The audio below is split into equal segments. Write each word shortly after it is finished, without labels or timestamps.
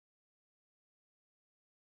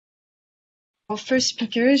first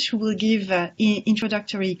speakers who will give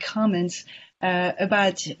introductory comments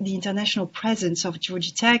about the international presence of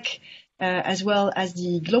Georgia Tech, as well as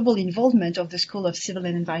the global involvement of the School of Civil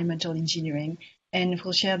and Environmental Engineering, and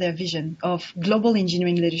will share their vision of global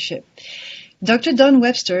engineering leadership. Dr. Don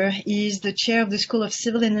Webster is the chair of the School of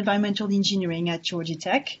Civil and Environmental Engineering at Georgia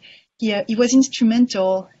Tech. He was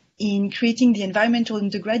instrumental in creating the environmental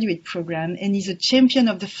undergraduate program and is a champion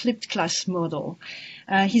of the flipped class model.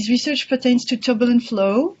 His research pertains to turbulent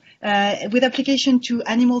flow with application to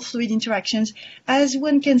animal fluid interactions, as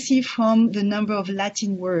one can see from the number of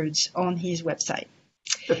Latin words on his website.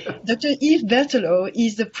 Dr. Yves Berthelot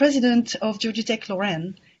is the president of Georgia Tech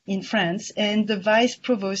Lorraine in France and the vice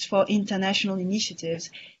provost for international initiatives.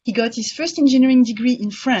 He got his first engineering degree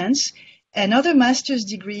in France, another master's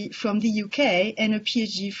degree from the UK, and a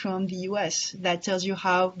PhD from the US. That tells you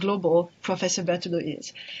how global Professor Berthelot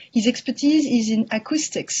is. His expertise is in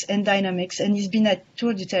acoustics and dynamics, and he's been at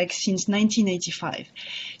Georgia Tech since 1985.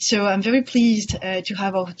 So I'm very pleased to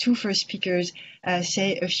have our two first speakers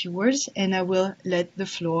say a few words, and I will let the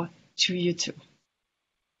floor to you two.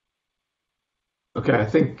 Okay, I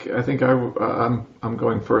think I'm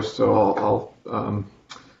going first, so I'll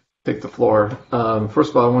take the floor. First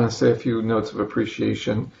of all, I want to say a few notes of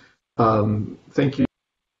appreciation. Thank you,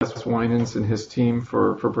 Wes Winans and his team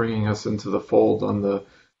for bringing us into the fold on the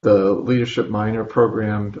leadership minor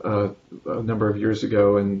program a number of years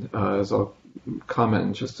ago. And as I'll comment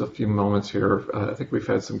in just a few moments here, I think we've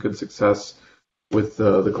had some good success with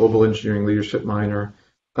the global engineering leadership minor.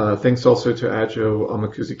 Thanks also to Adjo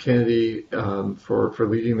Amakuzi-Kennedy for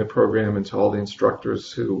leading the program, and to all the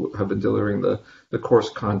instructors who have been delivering the course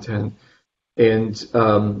content. And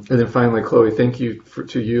then finally, Chloe, thank you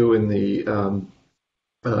to you and the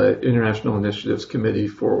International Initiatives Committee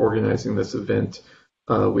for organizing this event.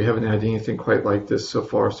 We haven't had anything quite like this so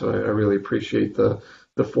far, so I really appreciate the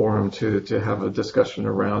forum to have a discussion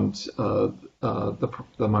around the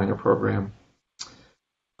minor program.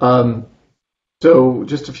 So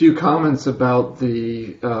just a few comments about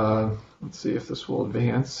the, let's see if this will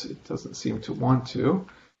advance. It doesn't seem to want to.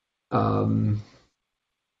 Oh,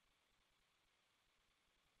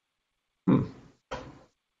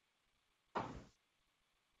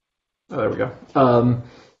 there we go.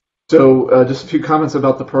 So just a few comments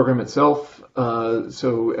about the program itself.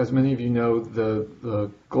 So as many of you know, the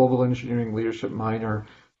Global Engineering Leadership Minor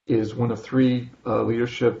is one of three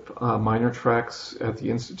leadership minor tracks at the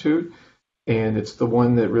Institute. And it's the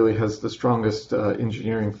one that really has the strongest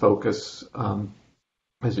engineering focus,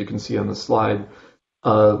 as you can see on the slide.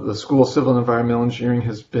 The School of Civil and Environmental Engineering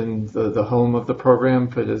has been the home of the program,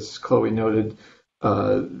 but as Chloe noted,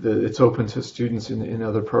 it's open to students in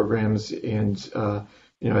other programs. And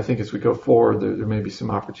I think as we go forward, there may be some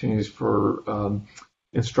opportunities for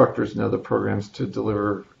instructors in other programs to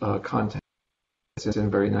deliver content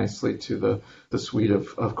in very nicely to the suite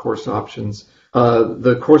of course options.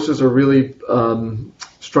 The courses are really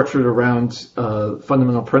structured around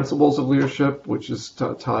fundamental principles of leadership, which is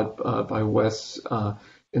taught by Wes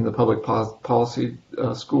in the public policy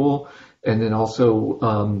school, and then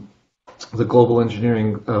also the global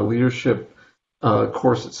engineering leadership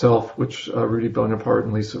course itself, which Rudy Bonaparte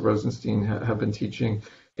and Lisa Rosenstein have been teaching.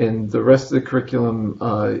 And the rest of the curriculum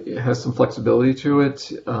has some flexibility to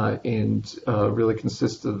it and really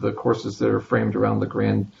consists of the courses that are framed around the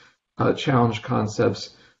grand challenge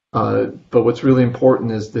concepts. But what's really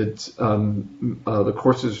important is that the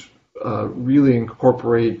courses really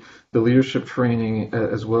incorporate the leadership training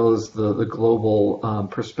as well as the global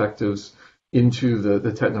perspectives into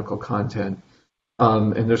the technical content.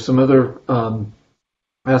 And there's some other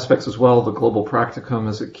aspects as well. The global practicum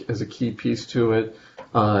is a key piece to it,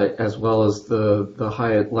 as well as the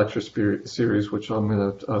Hyatt lecture series, which I'm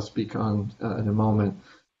going to speak on in a moment.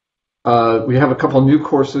 We have a couple new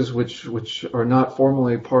courses which are not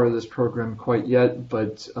formally part of this program quite yet,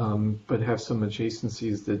 but have some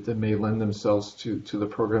adjacencies that may lend themselves to the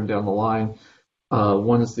program down the line.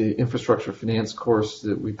 One is the infrastructure finance course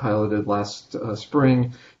that we piloted last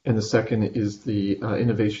spring, and the second is the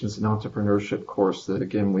innovations and entrepreneurship course that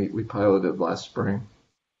again we piloted last spring.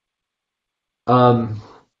 So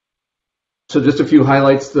just a few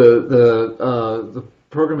highlights. The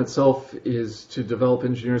program itself is to develop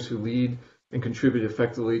engineers who lead and contribute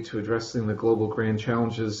effectively to addressing the global grand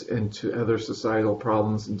challenges and to other societal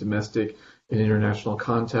problems in domestic and international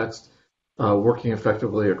context, working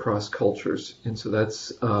effectively across cultures. And so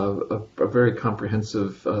that's a very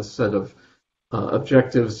comprehensive set of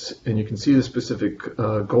objectives, and you can see the specific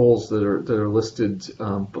goals that are listed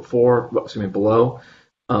below.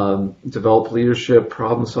 develop leadership,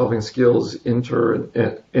 problem-solving skills,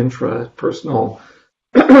 intrapersonal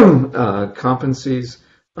competencies,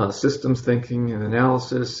 systems thinking and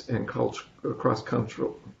analysis, and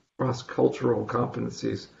cross-cultural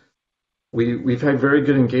competencies. We've had very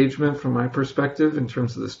good engagement from my perspective in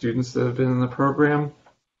terms of the students that have been in the program.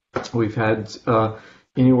 We've had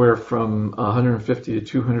anywhere from 150 to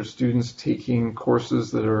 200 students taking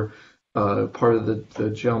courses that are part of the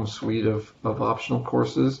GELM suite of optional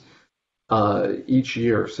courses each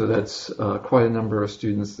year. So that's quite a number of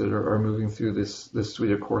students that are moving through this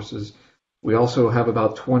suite of courses. We also have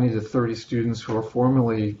about 20 to 30 students who are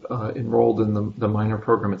formally enrolled in the minor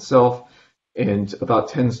program itself, and about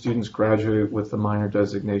 10 students graduate with the minor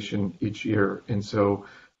designation each year. And so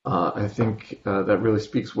I think that really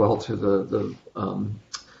speaks well to the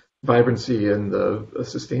vibrancy and the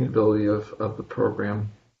sustainability of the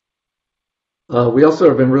program. We also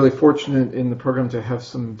have been really fortunate in the program to have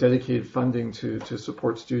some dedicated funding to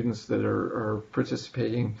support students that are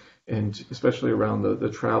participating, and especially around the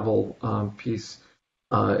travel piece.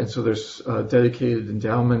 And so there's dedicated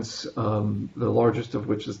endowments, the largest of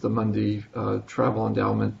which is the Mundy Travel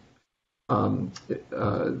Endowment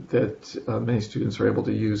that many students are able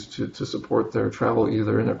to use to support their travel,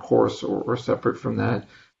 either in a course or separate from that.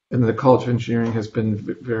 And the College of Engineering has been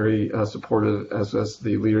very supportive, as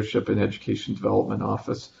the Leadership and Education Development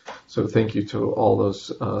Office. So thank you to all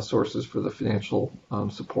those sources for the financial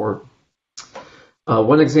support.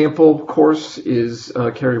 One example course is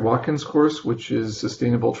Carrie Watkins' course, which is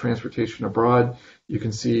Sustainable Transportation Abroad. You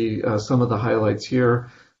can see some of the highlights here.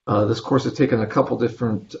 This course has taken a couple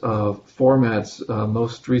different formats.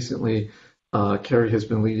 Most recently, Carrie has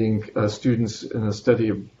been leading students in a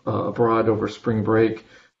study abroad over spring break,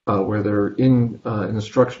 where they're in an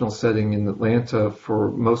instructional setting in Atlanta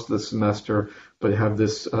for most of the semester, but have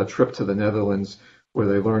this trip to the Netherlands where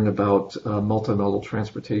they learn about multimodal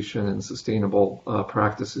transportation and sustainable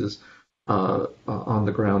practices on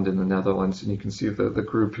the ground in the Netherlands. And you can see the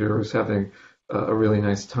group here is having a really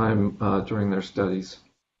nice time during their studies.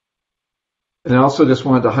 And I also just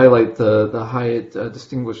wanted to highlight the Hyatt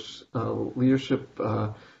Distinguished Leadership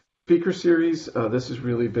Speaker Series. This has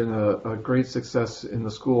really been a great success in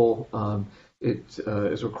the school. It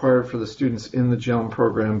is required for the students in the GELM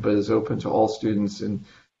program, but is open to all students. And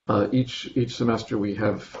each semester we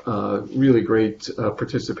have really great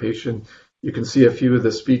participation. You can see a few of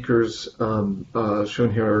the speakers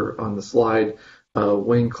shown here on the slide.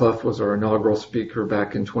 Wayne Clough was our inaugural speaker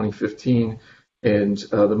back in 2015. And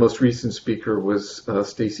the most recent speaker was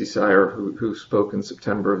Stacy Sire, who spoke in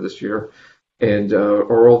September of this year. And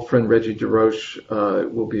our old friend Reggie DeRoche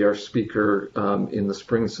will be our speaker in the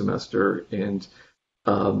spring semester. And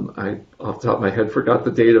I, off the top of my head, forgot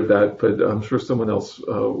the date of that, but I'm sure someone else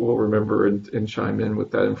will remember and chime in with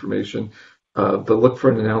that information. But look for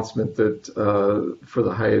an announcement that for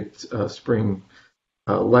the Hyatt spring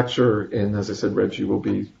lecture. And as I said, Reggie will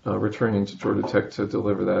be returning to Georgia Tech to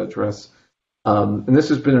deliver that address. And this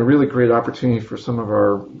has been a really great opportunity for some of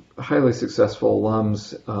our highly successful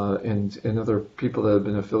alums and other people that have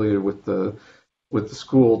been affiliated with the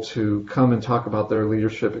school to come and talk about their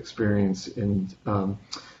leadership experience and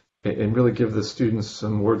really give the students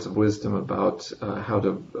some words of wisdom about how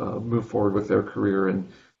to move forward with their career and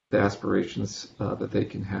the aspirations that they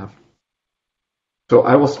can have. So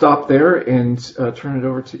I will stop there and turn it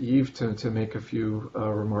over to Yves to make a few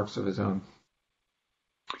remarks of his own.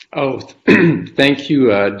 Oh, thank you,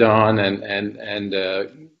 Don, and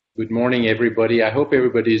good morning, everybody. I hope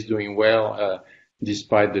everybody is doing well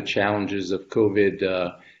despite the challenges of COVID.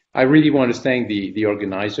 I really want to thank the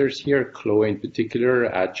organizers here, Chloe in particular,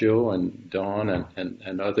 Adjo and Don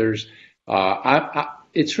and others.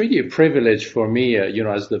 It's really a privilege for me,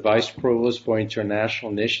 as the Vice Provost for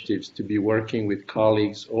International Initiatives, to be working with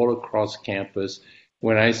colleagues all across campus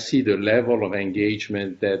when I see the level of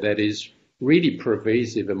engagement that is really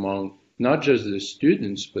pervasive among not just the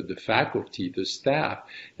students, but the faculty, the staff.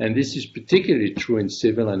 And this is particularly true in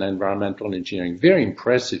civil and environmental engineering. Very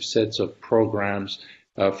impressive sets of programs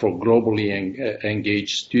for globally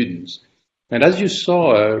engaged students. And as you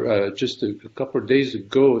saw just a couple of days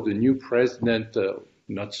ago, the new president,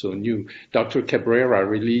 not so new, Dr. Cabrera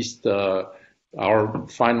released our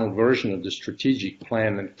final version of the strategic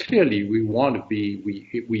plan. And clearly we want to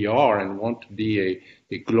be, we are and want to be a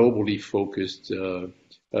globally focused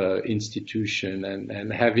institution,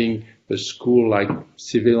 and having a school like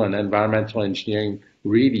civil and environmental engineering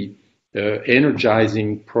really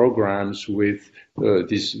energizing programs with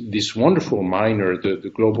this wonderful minor,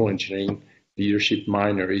 the global engineering leadership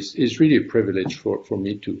minor, is really a privilege for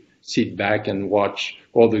me to sit back and watch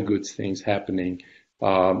all the good things happening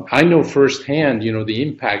I know firsthand, the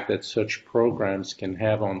impact that such programs can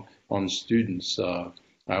have on students.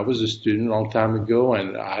 I was a student a long time ago,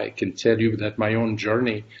 and I can tell you that my own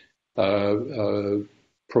journey,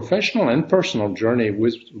 professional and personal journey,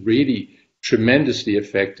 was really tremendously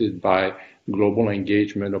affected by global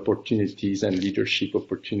engagement opportunities and leadership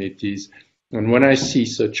opportunities. And when I see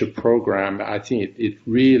such a program, I think it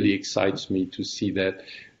really excites me to see that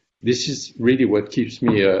this is really what keeps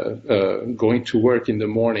me going to work in the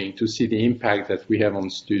morning. To see the impact that we have on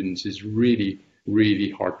students is really,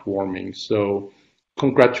 really heartwarming. So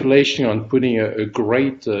congratulations on putting a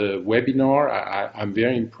great webinar. I'm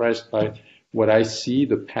very impressed by what I see,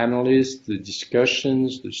 the panelists, the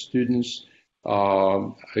discussions, the students.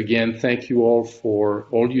 Again, thank you all for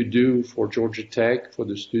all you do for Georgia Tech, for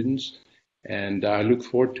the students. And I look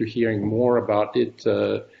forward to hearing more about it.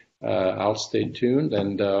 I'll stay tuned.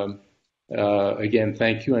 And again,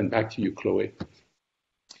 thank you. And back to you, Chloe.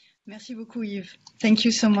 Merci beaucoup, Yves. Thank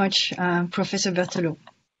you so much, Professor Berthelot.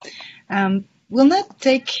 We'll now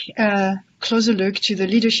take a closer look to the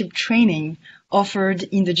leadership training offered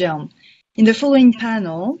in the GELM. In the following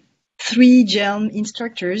panel, 3 GELM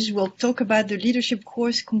instructors will talk about the leadership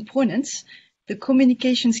course components, the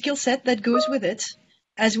communication skill set that goes with it,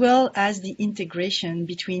 as well as the integration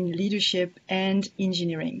between leadership and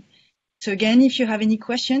engineering. So again, if you have any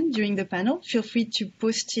question during the panel, feel free to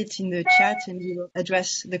post it in the chat and we will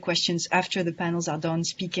address the questions after the panels are done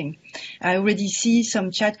speaking. I already see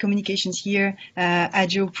some chat communications here.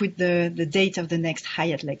 Adjo put the date of the next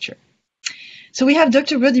Hyatt lecture. So we have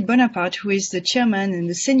Dr. Rudy Bonaparte, who is the chairman and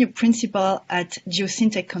the senior principal at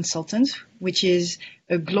Geosyntec Consultants, which is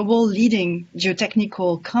a global leading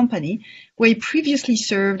geotechnical company, where he previously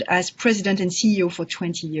served as president and CEO for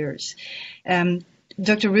 20 years.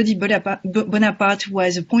 Dr. Rudy Bonaparte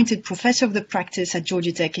was appointed professor of the practice at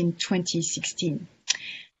Georgia Tech in 2016.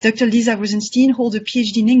 Dr. Lisa Rosenstein holds a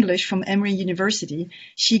PhD in English from Emory University.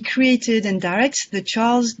 She created and directs the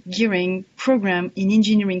Charles Gearing Program in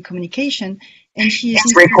Engineering Communication, and she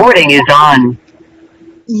is recording is on.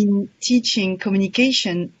 In teaching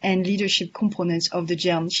communication and leadership components of the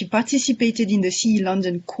GELM. She participated in the CE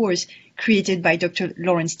London course created by Dr.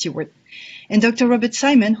 Lawrence Stewart. And Dr. Robert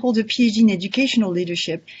Simon holds a PhD in educational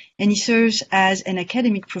leadership, and he serves as an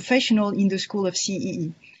academic professional in the School of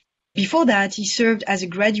CEE. Before that, he served as a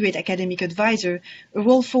graduate academic advisor, a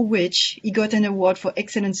role for which he got an award for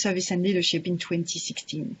excellent service and leadership in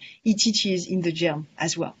 2016. He teaches in the GELM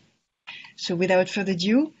as well. So without further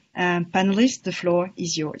ado, panelists, the floor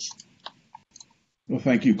is yours. Well,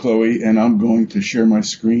 thank you, Chloe, and I'm going to share my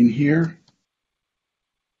screen here.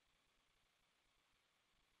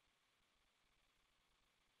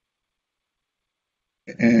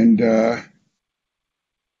 And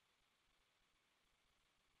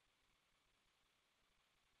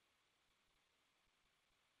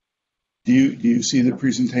do you see the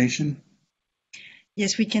presentation?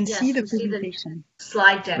 Yes, we can see the presentation. The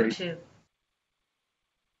slide deck Great. too.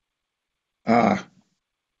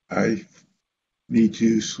 I need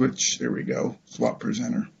to switch. There we go. Swap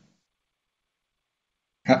presenter.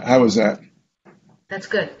 How is that? That's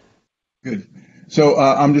good. Good. So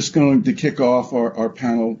I'm just going to kick off our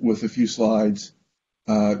panel with a few slides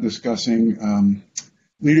discussing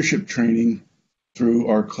leadership training through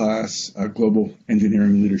our class, Global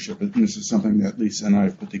Engineering Leadership. And this is something that Lisa and I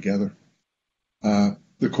have put together.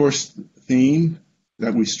 The course theme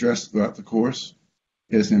that we stress throughout the course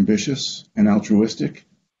is ambitious and altruistic.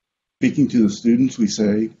 Speaking to the students, we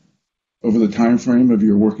say, over the time frame of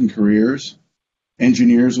your working careers,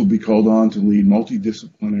 engineers will be called on to lead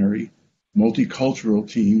multidisciplinary, multicultural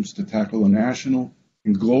teams to tackle the national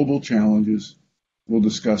and global challenges we'll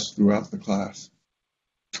discuss throughout the class.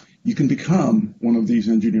 You can become one of these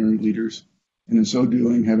engineering leaders, and in so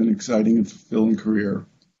doing, have an exciting and fulfilling career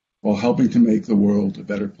while helping to make the world a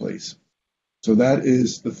better place. So that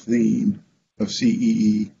is the theme of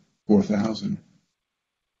CEE 4000.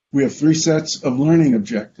 We have 3 sets of learning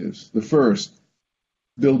objectives. The first,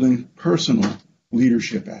 building personal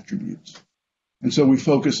leadership attributes. And so we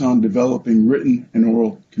focus on developing written and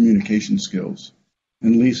oral communication skills.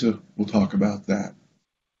 And Lisa will talk about that.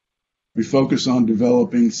 We focus on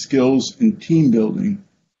developing skills in team building,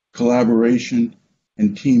 collaboration,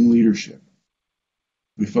 and team leadership.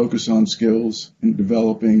 We focus on skills in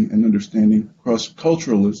developing and understanding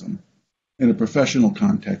cross-culturalism in a professional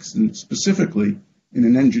context, and specifically in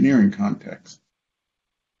an engineering context.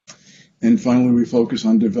 And finally, we focus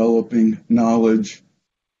on developing knowledge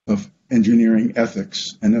of engineering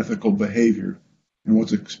ethics and ethical behavior and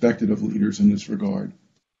what's expected of leaders in this regard.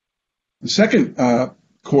 The second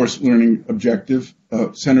course learning objective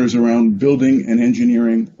centers around building an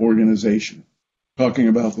engineering organization, talking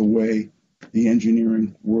about the way the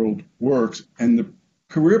engineering world works and the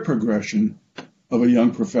career progression of a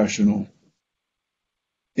young professional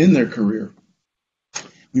in their career.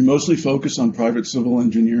 We mostly focus on private civil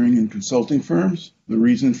engineering and consulting firms. The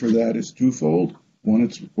reason for that is twofold. One,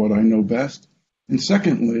 it's what I know best. And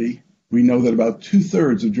secondly, we know that about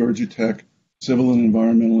 2/3 of Georgia Tech civil and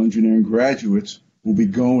environmental engineering graduates will be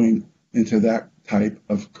going into that type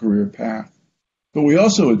of career path. But we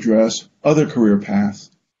also address other career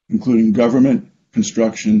paths, including government,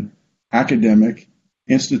 construction, academic,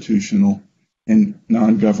 institutional, and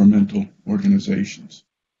non-governmental organizations.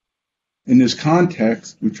 In this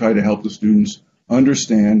context, we try to help the students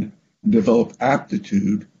understand and develop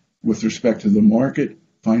aptitude with respect to the market,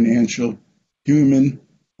 financial, human,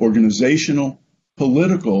 organizational,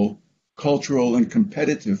 political, cultural, and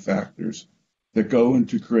competitive factors that go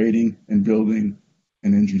into creating and building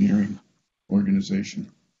an engineering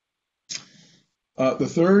organization. The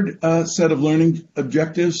third set of learning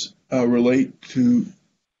objectives relate to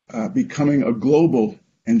becoming a global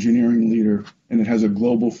engineering leader, and it has a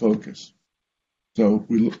global focus. So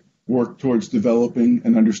we work towards developing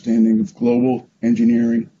an understanding of global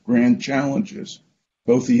engineering grand challenges,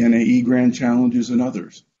 both the NAE grand challenges and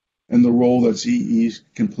others, and the role that CEs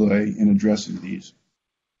can play in addressing these.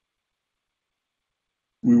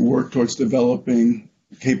 We work towards developing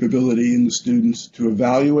capability in the students to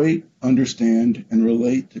evaluate, understand, and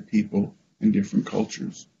relate to people in different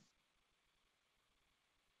cultures.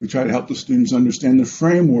 We try to help the students understand the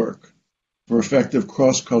framework for effective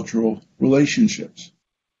cross-cultural relationships.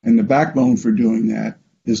 And the backbone for doing that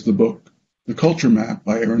is the book, The Culture Map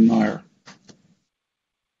by Erin Meyer.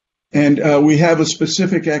 And we have a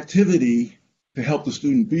specific activity to help the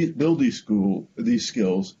student build these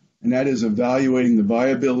skills, and that is evaluating the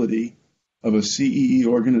viability of a CEE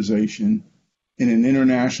organization in an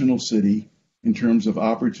international city in terms of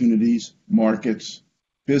opportunities, markets,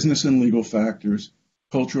 business and legal factors,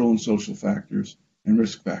 cultural and social factors, and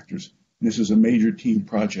risk factors. And this is a major team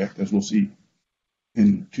project, as we'll see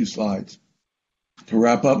in 2 slides. To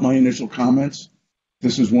wrap up my initial comments,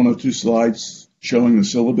 this is one of 2 slides showing the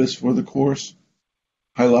syllabus for the course.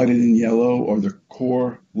 Highlighted in yellow are the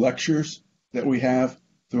core lectures that we have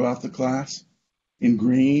throughout the class. In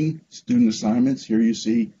green, student assignments. Here you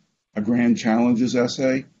see a grand challenges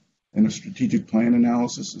essay and a strategic plan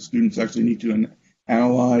analysis. The students actually need to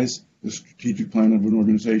analyze the strategic plan of an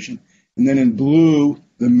organization. And then in blue,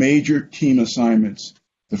 the major team assignments.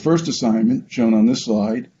 The first assignment, shown on this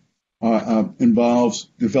slide, involves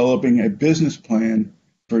developing a business plan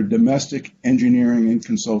for a domestic engineering and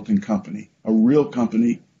consulting company, a real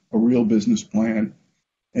company, a real business plan.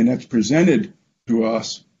 And that's presented to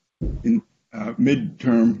us in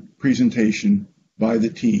midterm presentation by the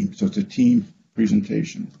team. So it's a team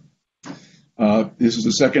presentation. This is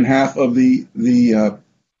the second half of the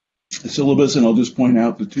syllabus, and I'll just point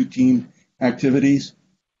out the 2 team activities.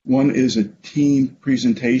 One is a team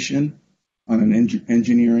presentation on an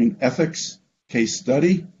engineering ethics case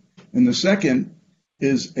study, and the second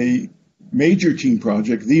is a major team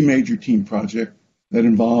project, the major team project that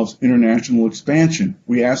involves international expansion.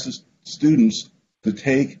 We asked the students to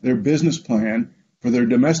take their business plan for their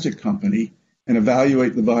domestic company and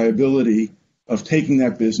evaluate the viability of taking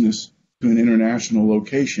that business to an international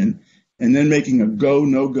location, and then making a go,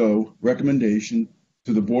 no-go recommendation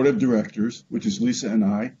to the board of directors, which is Lisa and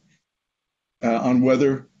I, on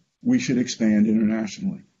whether we should expand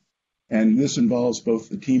internationally. And this involves both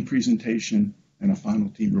the team presentation and a final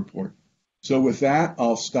team report. So with that,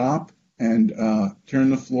 I'll stop and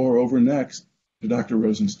turn the floor over next to Dr.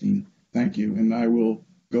 Rosenstein. Thank you. And I will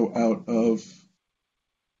go out of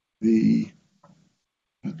the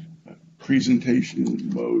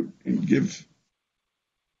presentation mode and give.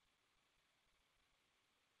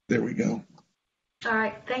 There we go. All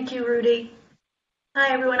right. Thank you, Rudy.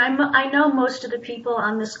 Hi, everyone. I know most of the people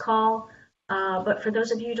on this call, but for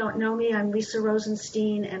those of you who don't know me, I'm Lisa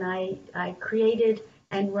Rosenstein, and I created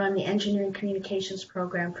and run the Engineering Communications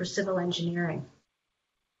Program for Civil Engineering.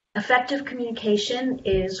 Effective communication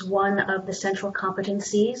is one of the central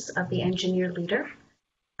competencies of the engineer leader,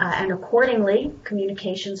 and accordingly,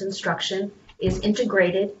 communications instruction is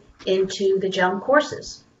integrated into the GELM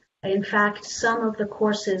courses. In fact, some of the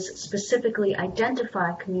courses specifically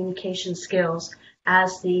identify communication skills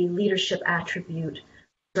as the leadership attribute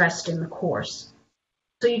stressed in the course.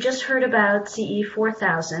 So you just heard about CE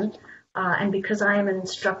 4000, and because I am an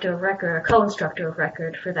instructor of record, a co-instructor of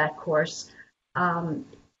record for that course,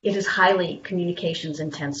 it is highly communications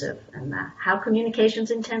intensive. And how communications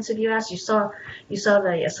intensive, you asked? You saw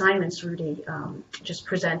the assignments Rudy just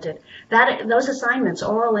presented. Those assignments,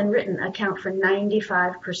 oral and written, account for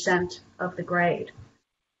 95% of the grade.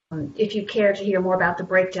 If you care to hear more about the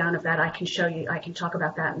breakdown of that, I can talk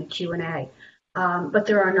about that in the Q&A. But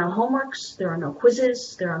there are no homeworks, there are no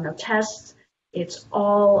quizzes, there are no tests. It's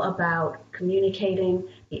all about communicating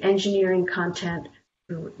the engineering content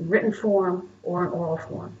through written form or an oral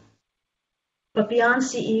form. But beyond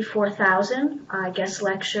CE 4000, I guest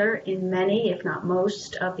lecture in many, if not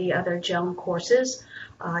most, of the other GELM courses.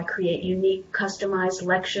 I create unique customized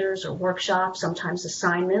lectures or workshops, sometimes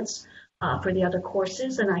assignments for the other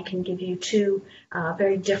courses, and I can give you two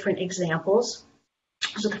very different examples.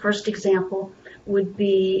 So the first example would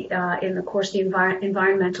be in the course, the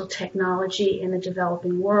Environmental Technology in the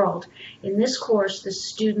Developing World. In this course, the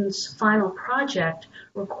student's final project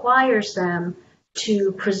requires them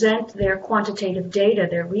to present their quantitative data,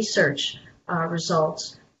 their research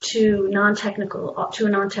results, to a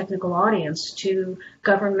non-technical audience, to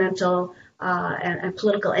governmental and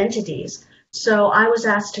political entities. So I was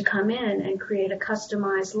asked to come in and create a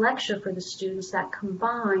customized lecture for the students that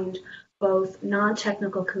combined both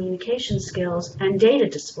non-technical communication skills and data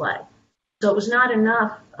display. So it was not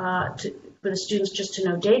enough for the students just to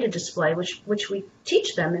know data display, which we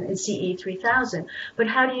teach them in CE 3000, but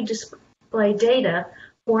how do you display data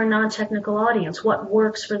for a non-technical audience? What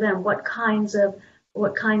works for them? What kinds of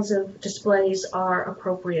displays are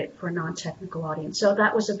appropriate for a non-technical audience? So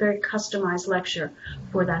that was a very customized lecture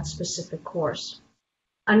for that specific course.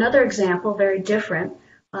 Another example, very different,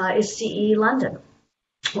 is CE London,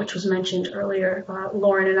 which was mentioned earlier.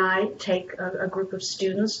 Lauren and I take a group of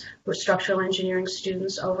students who are structural engineering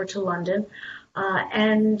students over to London,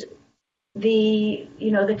 and the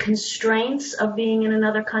constraints of being in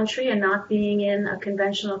another country and not being in a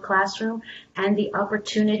conventional classroom, and the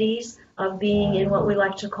opportunities of being in what we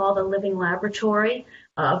like to call the living laboratory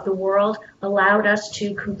of the world, allowed us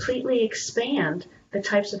to completely expand the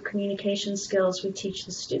types of communication skills we teach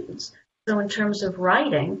the students. So in terms of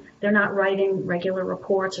writing, they're not writing regular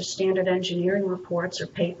reports or standard engineering reports or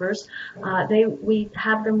papers. We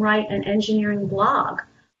have them write an engineering blog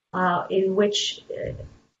in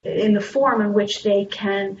the form in which they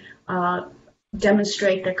can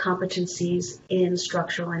demonstrate their competencies in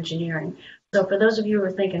structural engineering. So for those of you who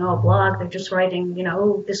are thinking, oh, blog, they're just writing,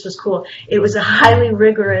 oh, this was cool. It was a highly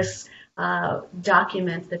rigorous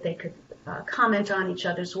document that they could comment on each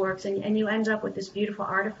other's works, and you end up with this beautiful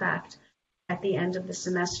artifact at the end of the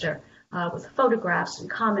semester with photographs and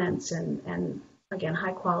comments and again,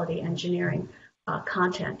 high quality engineering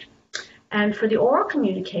content. And for the oral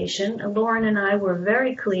communication, Lauren and I were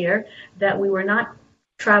very clear that we were not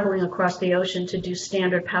traveling across the ocean to do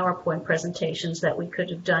standard PowerPoint presentations that we could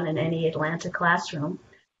have done in any Atlanta classroom.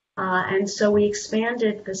 And so we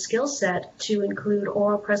expanded the skill set to include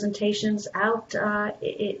oral presentations out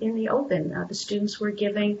in the open. The students were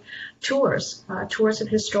giving tours of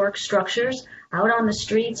historic structures out on the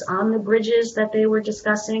streets, on the bridges that they were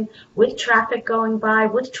discussing, with traffic going by,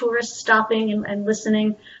 with tourists stopping and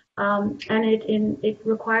listening. And it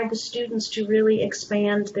required the students to really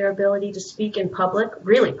expand their ability to speak in public,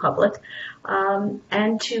 really public,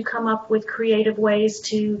 and to come up with creative ways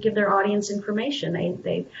to give their audience information.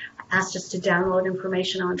 They asked us to download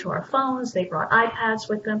information onto our phones. They brought iPads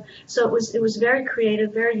with them. So it was very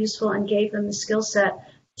creative, very useful, and gave them the skill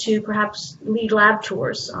set to perhaps lead lab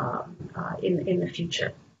tours in the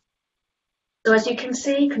future. So as you can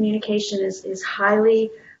see, communication is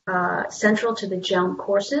highly central to the GELM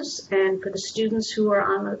courses, and for the students who are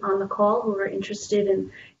on the call who are interested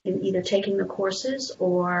in either taking the courses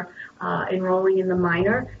or enrolling in the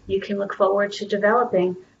minor, you can look forward to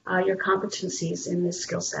developing your competencies in this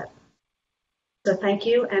skill set. So thank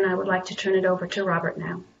you, and I would like to turn it over to Robert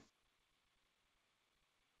now.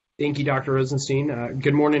 Thank you, Dr. Rosenstein.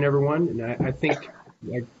 Good morning, everyone. And I think,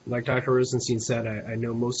 like Dr. Rosenstein said, I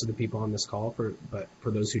know most of the people on this call, but for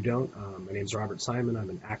those who don't, my name is Robert Simon. I'm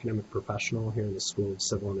an academic professional here in the School of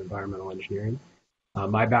Civil and Environmental Engineering.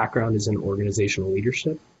 My background is in organizational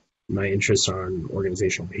leadership. My interests are in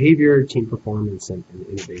organizational behavior, team performance, and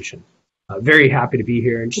innovation. Very happy to be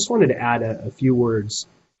here, and just wanted to add a few words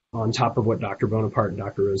on top of what Dr. Bonaparte and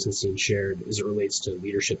Dr. Rosenstein shared as it relates to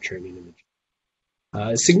leadership training in the GELM.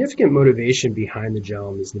 A significant motivation behind the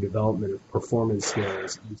GELM is the development of performance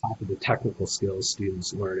skills on top of the technical skills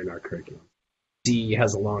students learn in our curriculum. CE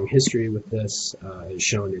has a long history with this, as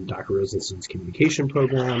shown in Dr. Rosenstein's communication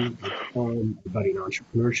program, the budding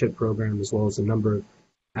entrepreneurship program, as well as a number of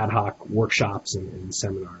ad hoc workshops and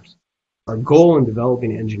seminars. Our goal in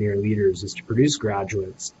developing engineer leaders is to produce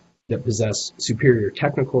graduates that possess superior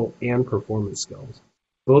technical and performance skills,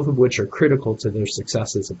 both of which are critical to their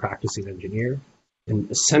success as a practicing engineer and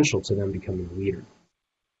essential to them becoming a leader.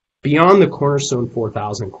 Beyond the Cornerstone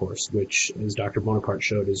 4000 course, which, as Dr. Bonaparte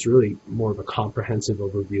showed, is really more of a comprehensive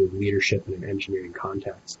overview of leadership in an engineering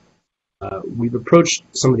context, we've approached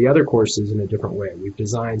some of the other courses in a different way. We've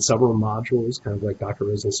designed several modules, kind of like Dr.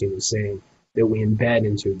 Rosenstein was saying, that we embed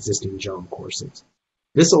into existing GELM courses.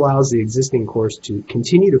 This allows the existing course to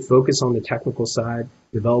continue to focus on the technical side,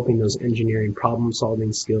 developing those engineering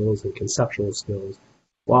problem-solving skills and conceptual skills,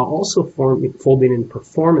 while also folding in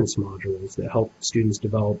performance modules that help students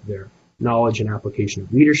develop their knowledge and application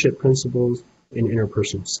of leadership principles and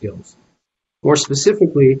interpersonal skills. More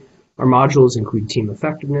specifically, our modules include team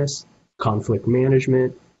effectiveness, conflict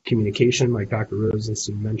management, communication, like Dr.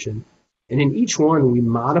 Rosenstein mentioned, and in each one, we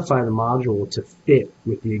modify the module to fit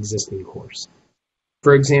with the existing course.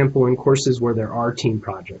 For example, in courses where there are team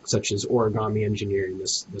projects, such as origami engineering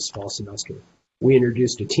this fall semester, we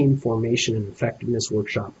introduced a team formation and effectiveness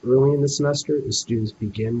workshop early in the semester as students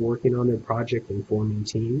begin working on their project and forming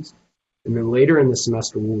teams. And then later in the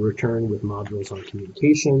semester, we'll return with modules on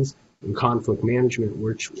communications and conflict management,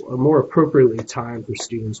 which are more appropriately timed for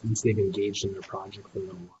students once they've engaged in their project for a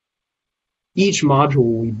little while. Each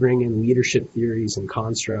module, we bring in leadership theories and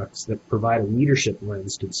constructs that provide a leadership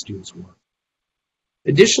lens to the students' work.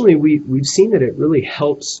 Additionally, we've seen that it really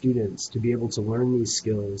helps students to be able to learn these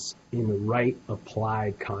skills in the right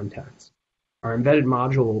applied context. Our embedded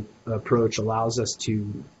module approach allows us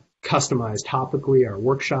to customize topically our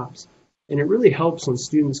workshops, and it really helps when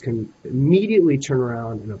students can immediately turn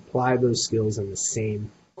around and apply those skills in the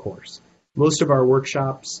same course. Most of our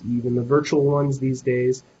workshops, even the virtual ones these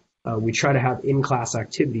days, we try to have in-class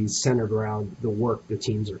activities centered around the work the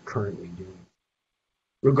teams are currently doing.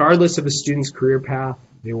 Regardless of a student's career path,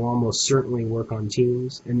 they will almost certainly work on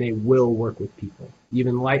teams, and they will work with people.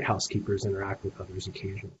 Even lighthouse keepers interact with others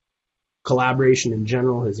occasionally. Collaboration in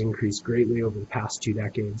general has increased greatly over the past 2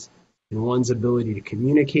 decades, and one's ability to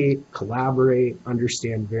communicate, collaborate,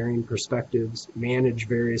 understand varying perspectives, manage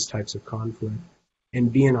various types of conflict,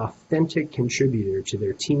 and be an authentic contributor to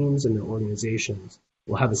their teams and their organizations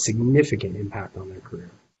will have a significant impact on their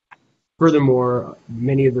career. Furthermore,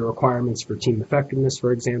 many of the requirements for team effectiveness,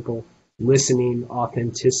 for example, listening,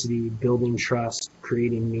 authenticity, building trust,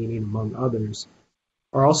 creating meaning, among others,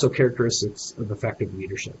 are also characteristics of effective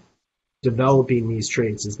leadership. Developing these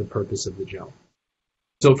traits is the purpose of the GELM.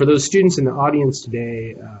 So for those students in the audience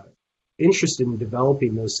today interested in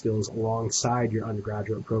developing those skills alongside your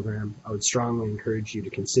undergraduate program, I would strongly encourage you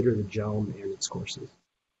to consider the GELM and its courses.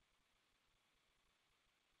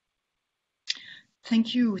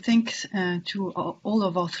 Thank you. Thanks to all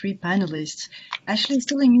of our 3 panelists. Ashley is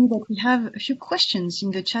telling me that we have a few questions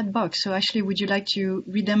in the chat box. So Ashley, would you like to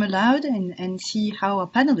read them aloud and see how our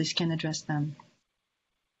panelists can address them?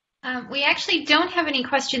 We actually don't have any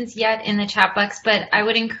questions yet in the chat box, but I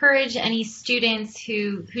would encourage any students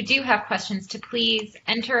who do have questions to please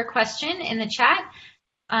enter a question in the chat,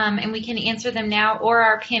 and we can answer them now, or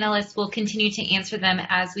our panelists will continue to answer them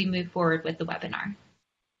as we move forward with the webinar.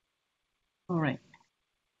 All right.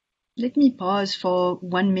 Let me pause for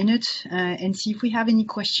 1 minute and see if we have any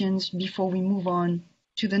questions before we move on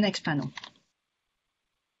to the next panel.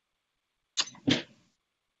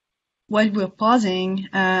 While we're pausing,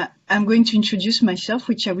 I'm going to introduce myself,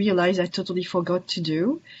 which I realize I totally forgot to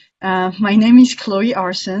do. My name is Chloe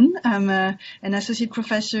Arson. I'm an associate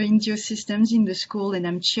professor in geosystems in the school, and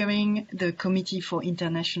I'm chairing the Committee for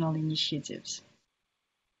International Initiatives.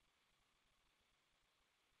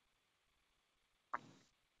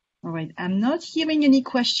 All right, I'm not hearing any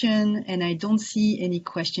question, and I don't see any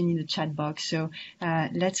question in the chat box. So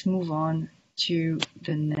let's move on to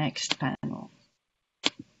the next panel.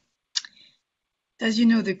 As you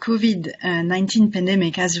know, the COVID-19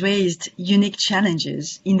 pandemic has raised unique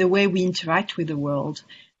challenges in the way we interact with the world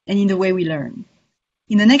and in the way we learn.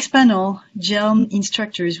 In the next panel, GELM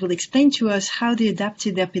instructors will explain to us how they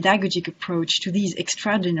adapted their pedagogic approach to these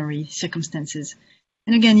extraordinary circumstances.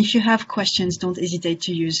 And again, if you have questions, don't hesitate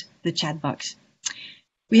to use the chat box.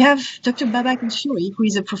 We have Dr. Babak Al-Shouri, who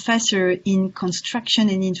is a professor in construction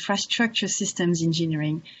and infrastructure systems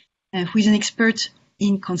engineering, who is an expert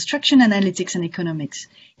in construction analytics and economics.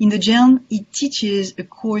 In the GELM, he teaches a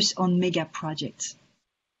course on mega projects.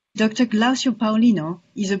 Dr. Glaucio Paulino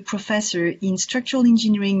is a professor in structural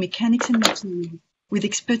engineering, mechanics and materials with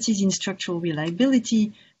expertise in structural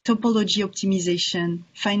reliability, topology optimization,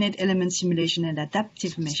 finite element simulation, and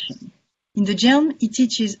adaptive meshing. In the GELM, he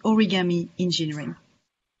teaches origami engineering.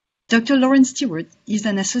 Dr. Lauren Stewart is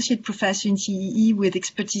an associate professor in CEE with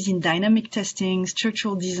expertise in dynamic testing,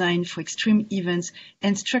 structural design for extreme events,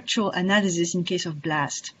 and structural analysis in case of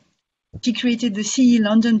blast. She created the CEE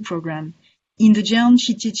London program. In the GELM,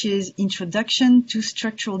 she teaches Introduction to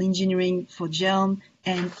Structural Engineering for GELM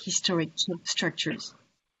and Historic Structures.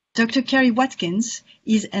 Dr. Carrie Watkins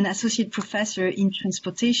is an associate professor in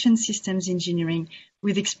Transportation Systems Engineering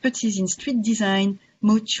with expertise in street design,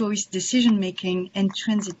 mode choice decision-making, and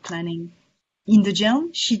transit planning. In the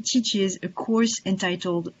GELM, she teaches a course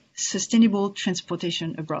entitled Sustainable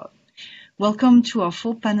Transportation Abroad. Welcome to our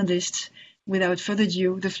 4 panelists. Without further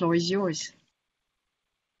ado, the floor is yours.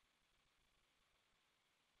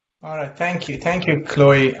 All right, thank you,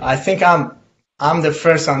 Chloe. I think I'm the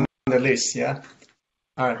first on the list, yeah.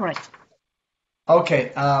 All right. Correct.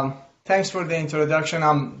 Okay. Thanks for the introduction.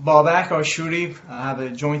 I'm Babak Ashuri. I have a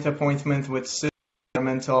joint appointment with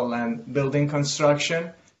environmental and building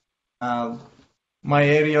construction. My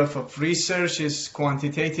area of research is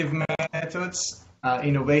quantitative methods,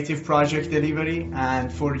 innovative project delivery,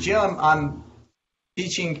 and for GELM, I'm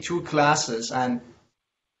teaching 2 classes. And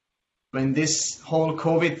when this whole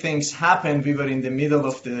COVID things happened, we were in the middle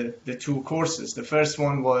of the 2 courses. The first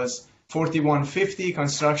one was 4150,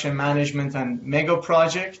 Construction Management and Mega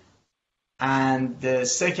Project. And the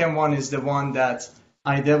second one is the one that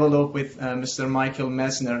I developed with Mr. Michael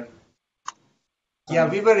Messner. Yeah,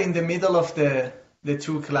 we were in the middle of the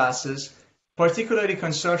 2 classes, particularly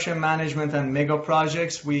Construction Management and Mega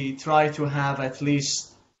Projects. We try to have at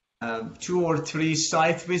least 2 or 3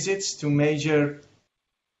 site visits to major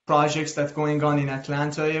projects that going on in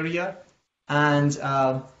Atlanta area. And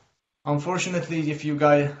unfortunately, if you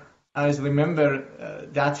guys remember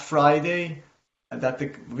that Friday that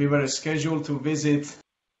we were scheduled to visit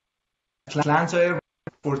Atlanta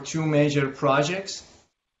for 2 major projects,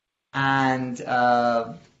 and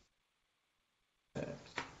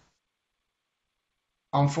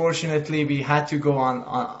unfortunately we had to go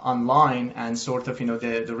online, and sort of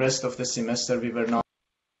the rest of the semester we were not.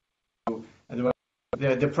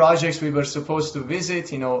 The projects we were supposed to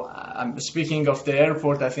visit, I'm speaking of the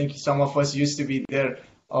airport. I think some of us used to be there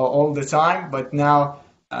all the time, but now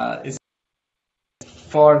it's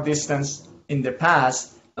far distance in the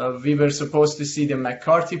past. We were supposed to see the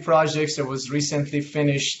McCarthy projects. There was recently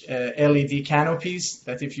finished LED canopies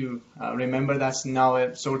that, if you remember, that's now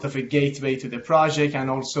a sort of a gateway to the project. And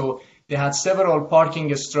also they had several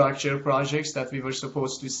parking structure projects that we were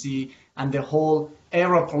supposed to see, and the whole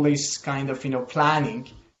Aeropolis kind of planning.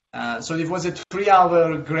 So it was a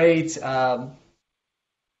 3-hour great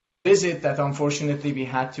visit that unfortunately we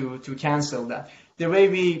had to cancel that. The way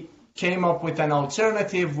we came up with an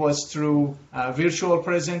alternative was through virtual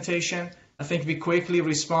presentation. I think we quickly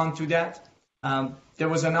respond to that. There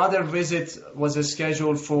was another visit was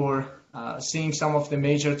scheduled for seeing some of the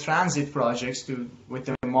major transit projects with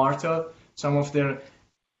the MARTA, some of the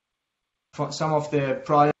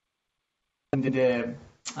projects in the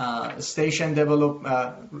station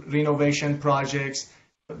renovation projects,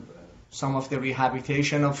 some of the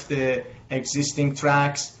rehabilitation of the existing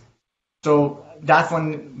tracks. So that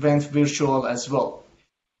one went virtual as well.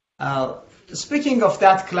 Speaking of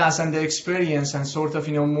that class and the experience and sort of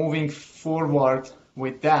moving forward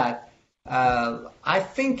with that, I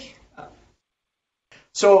think.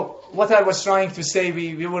 So what I was trying to say,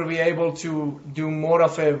 we will be able to do more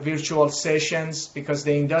of a virtual sessions because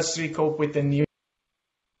the industry cope with the new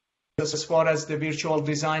as far as the virtual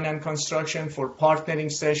design and construction for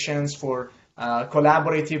partnering sessions, for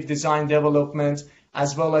collaborative design development,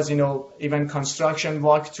 as well as even construction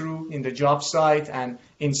walkthrough in the job site and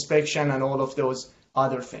inspection and all of those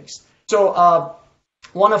other things. So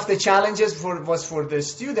one of the challenges was for the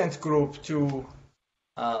student group to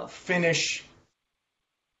finish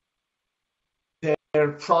their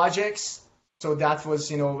projects. So that was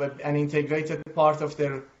an integrated part of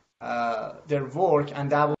their work, and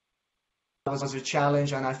that was a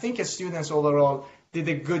challenge. And I think students overall did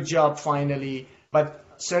a good job finally, but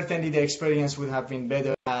certainly the experience would have been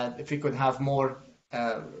better if we could have more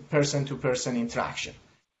person-to-person interaction.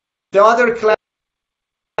 The other class,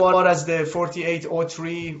 as the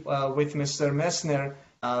 4803 with Mr. Messner,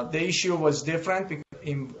 the issue was different because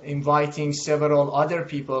inviting several other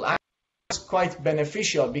people was quite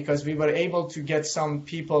beneficial because we were able to get some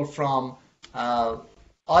people from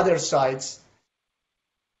other sides,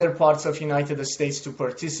 other parts of United States to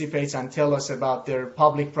participate and tell us about their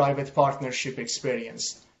public-private partnership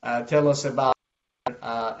experience. Tell us about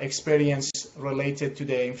experience related to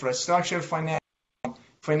the infrastructure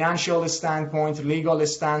financial standpoint, legal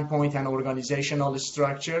standpoint, and organizational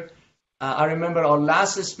structure. I remember our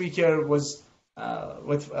last speaker was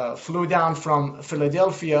flew down from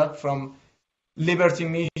Philadelphia from Liberty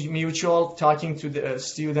Mutual, talking to the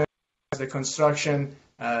students, the construction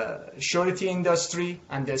surety industry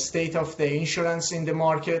and the state of the insurance in the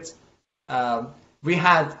market. We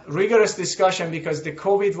had rigorous discussion because the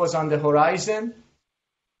COVID was on the horizon.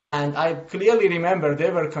 And I clearly remember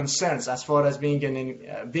there were concerns as far as being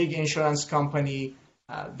a big insurance company.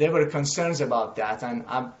 There were concerns about that. And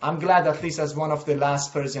I'm glad, at least as one of the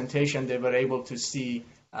last presentation, they were able to see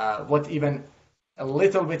what even a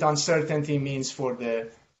little bit uncertainty means for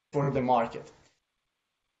the market.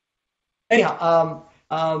 Anyhow,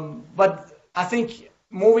 but I think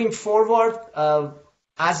moving forward,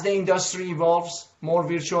 as the industry evolves, more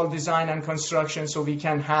virtual design and construction, so we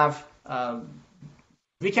can have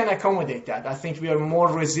we can accommodate that. I think we are more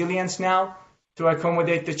resilient now to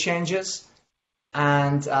accommodate the changes.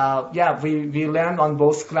 And we learned on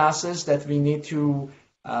both classes that we need to,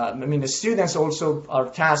 the students also are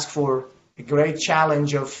tasked for a great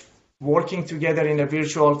challenge of working together in a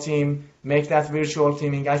virtual team, make that virtual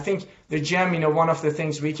teaming. I think the GEM, one of the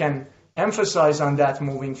things we can emphasize on that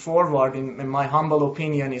moving forward, in my humble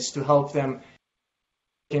opinion, is to help them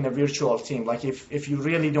in a virtual team. Like if you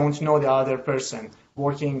really don't know the other person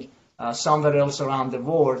working somewhere else around the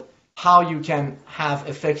world, how you can have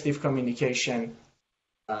effective communication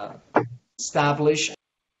established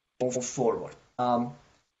and move forward.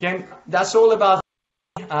 Again, that's all about.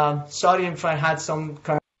 Sorry if I had some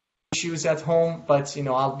kind of issues at home, but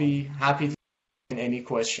I'll be happy to answer any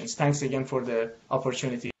questions. Thanks again for the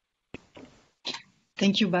opportunity.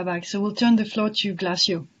 Thank you, Babak. So we'll turn the floor to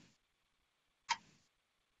Glacio.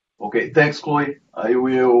 Okay, thanks, Chloe. I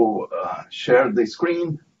will share the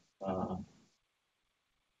screen.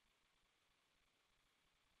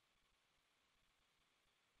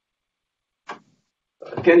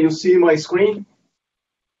 Can you see my screen?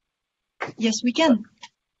 Yes, we can.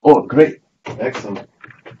 Oh, great. Excellent.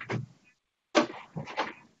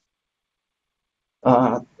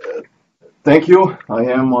 Thank you. I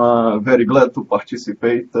am very glad to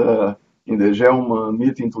participate in the GELM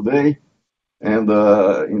meeting today. And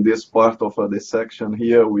in this part of the section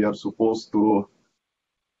here, we are supposed to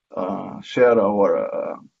share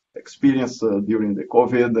our experience during the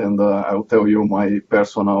COVID, and I'll tell you my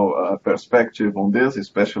personal perspective on this,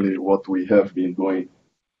 especially what we have been doing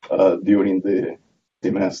during the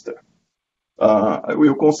semester. I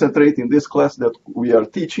will concentrate in this class that we are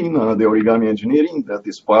teaching the origami engineering that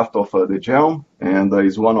is part of the GELM, and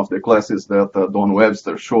is one of the classes that Don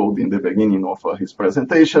Webster showed in the beginning of his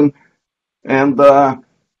presentation. And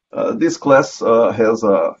this class has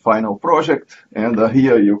a final project, and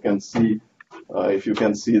here you can see, if you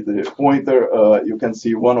can see the pointer, you can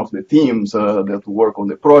see one of the teams that work on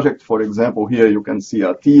the project. For example, here you can see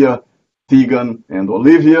Tia, Tegan, and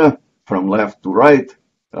Olivia from left to right.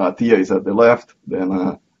 Tia is at the left,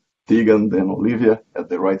 then Tegan, then Olivia at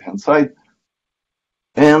the right-hand side.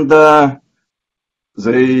 And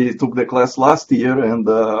they took the class last year, and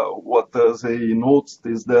what they noticed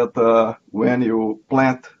is that when you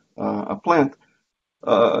plant a plant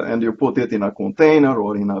and you put it in a container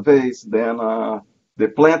or in a vase, then the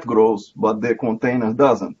plant grows, but the container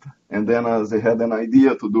doesn't. And then they had an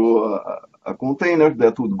idea to do a container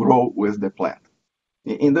that would grow with the plant.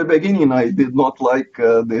 In the beginning, I did not like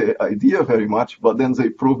the idea very much, but then they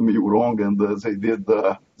proved me wrong, and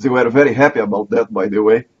they were very happy about that, by the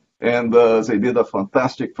way. And they did a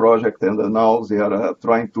fantastic project, and now they are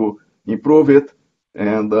trying to improve it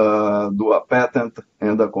and do a patent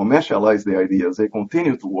and commercialize the ideas. They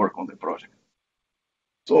continue to work on the project.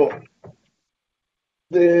 So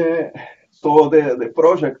the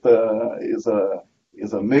project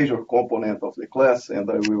is a major component of the class, and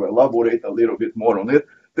I will elaborate a little bit more on it.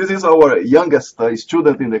 This is our youngest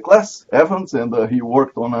student in the class, Evans, and he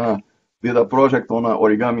did a project on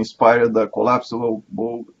origami-inspired collapsible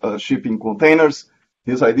shipping containers.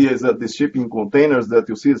 His idea is that the shipping containers that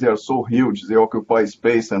you see, they are so huge, they occupy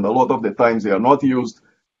space, and a lot of the times they are not used.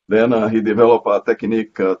 Then he developed a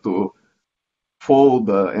technique to fold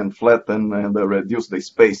and flatten and reduce the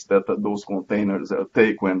space that those containers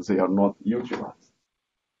take when they are not utilized.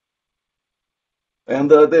 And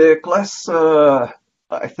the class,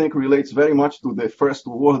 I think, relates very much to the first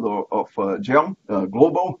word of GELM,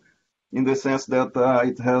 global, in the sense that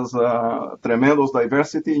it has tremendous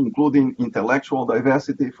diversity, including intellectual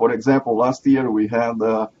diversity. For example, last year we had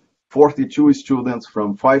 42 students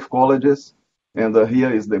from 5 colleges, and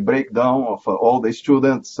here is the breakdown of all the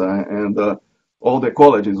students and all the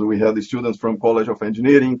colleges. We had the students from College of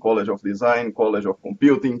Engineering, College of Design, College of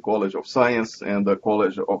Computing, College of Science, and the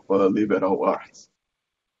College of Liberal Arts.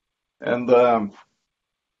 And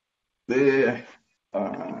The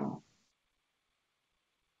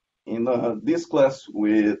In this class,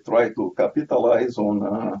 we try to capitalize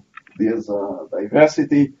on this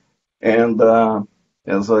diversity, and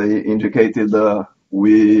as I indicated,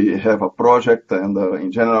 we have a project, and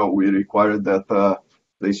in general, we require that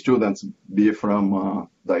the students be from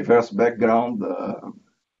diverse background,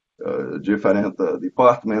 different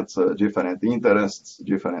departments, different interests,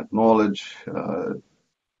 different knowledge,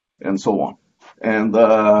 and so on. And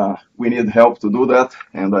we need help to do that.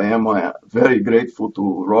 And I am very grateful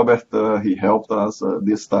to Robert. He helped us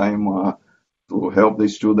this time to help the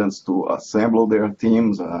students to assemble their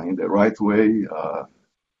teams in the right way,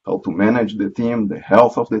 how to manage the team, the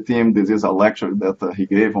health of the team. This is a lecture that he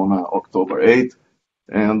gave on October 8th.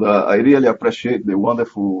 And I really appreciate the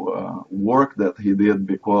wonderful work that he did,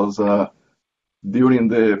 because during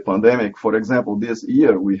the pandemic, for example, this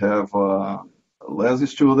year we have less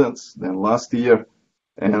students than last year,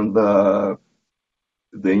 and the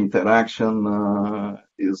interaction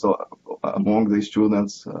is among the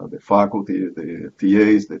students, the faculty, the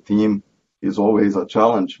TAs, the team is always a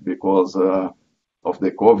challenge because of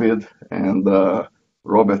the COVID, and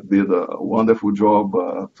Robert did a wonderful job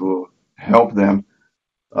to help them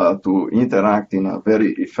to interact in a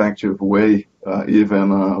very effective way, even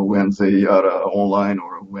when they are online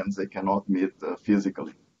or when they cannot meet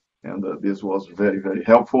physically. And this was very, very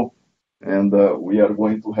helpful. And we are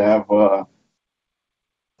going to have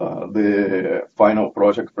the final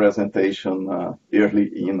project presentation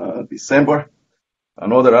early in December.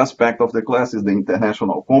 Another aspect of the class is the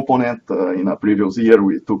international component. In a previous year,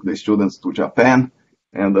 we took the students to Japan,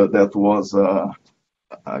 and that was a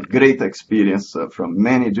great experience from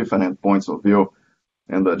many different points of view.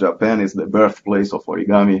 And Japan is the birthplace of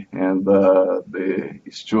origami, and the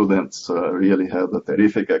students really had a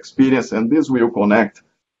terrific experience. And this will connect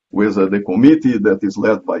with the committee that is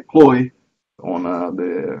led by Chloe on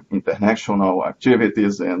the international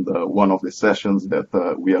activities, and one of the sessions that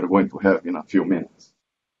we are going to have in a few minutes.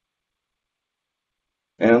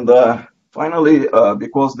 And finally,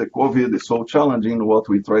 because the COVID is so challenging, what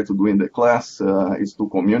we try to do in the class is to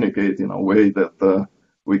communicate in a way that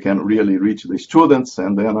we can really reach the students.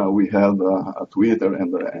 And then we have a Twitter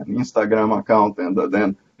and an Instagram account, and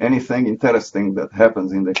then anything interesting that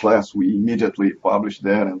happens in the class, we immediately publish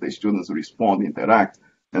there, and the students respond, interact,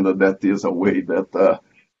 and that is a way that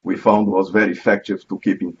we found was very effective to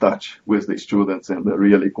keep in touch with the students and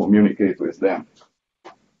really communicate with them.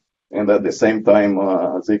 And at the same time,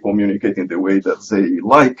 they communicate in the way that they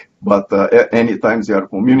like, but anytime they are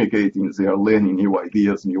communicating, they are learning new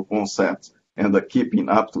ideas, new concepts, and keeping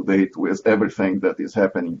up to date with everything that is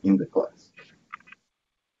happening in the class.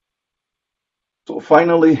 So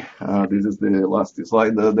finally, this is the last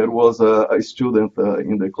slide. There was a student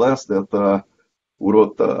in the class that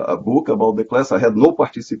wrote a book about the class. I had no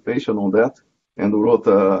participation on that, and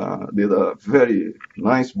did a very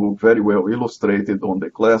nice book, very well illustrated on the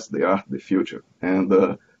class, The Art, the Future. And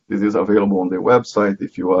this is available on the website.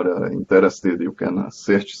 If you are interested, you can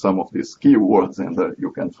search some of these keywords, and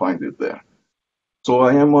you can find it there. So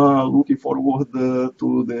I am looking forward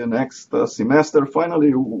to the next semester.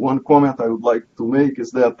 Finally, one comment I would like to make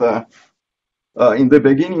is that in the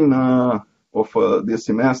beginning of this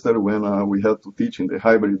semester, when we had to teach in the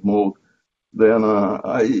hybrid mode, then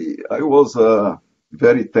I was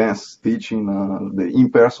very tense teaching the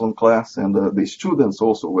in-person class, and the students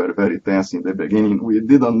also were very tense in the beginning. We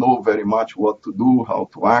didn't know very much what to do, how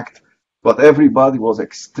to act, but everybody was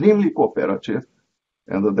extremely cooperative,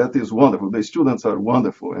 and that is wonderful. The students are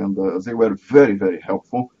wonderful, and they were very, very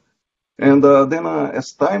helpful. And then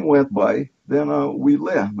as time went by, then we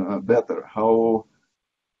learned better how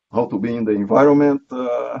to be in the environment,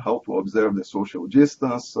 how to observe the social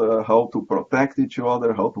distance, how to protect each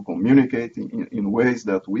other, how to communicate in ways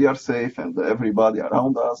that we are safe and everybody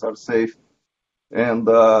around us are safe. And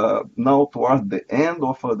now toward the end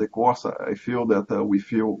of the course, I feel that we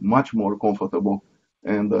feel much more comfortable,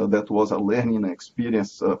 and that was a learning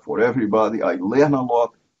experience for everybody. I learn a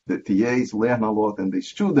lot, the TAs learn a lot, and the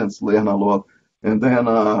students learn a lot. And then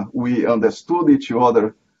we understood each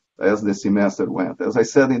other as the semester went. As I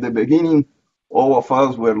said in the beginning, all of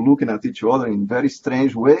us were looking at each other in very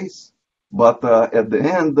strange ways, but at the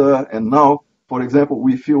end, and now, for example,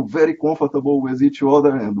 we feel very comfortable with each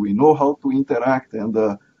other, and we know how to interact, and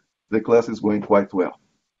the class is going quite well.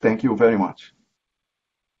 Thank you very much.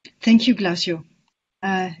 Thank you, Glacio.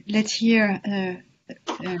 Let's hear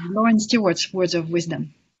Lauren Stewart's words of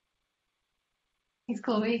wisdom. Thanks,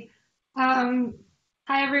 Chloe.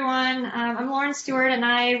 Hi, everyone. I'm Lauren Stewart, and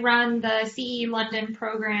I run the CE London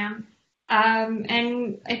program.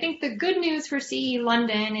 And I think the good news for CE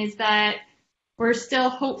London is that we're still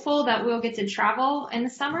hopeful that we'll get to travel in the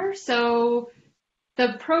summer. So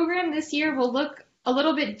the program this year will look a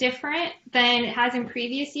little bit different than it has in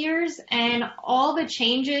previous years, and all the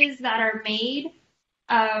changes that are made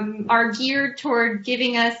are geared toward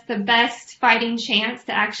giving us the best fighting chance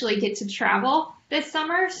to actually get to travel this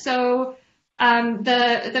summer. So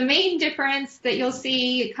the main difference that you'll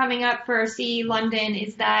see coming up for CE London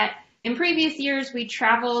is that in previous years we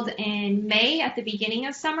traveled in May at the beginning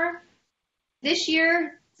of summer. This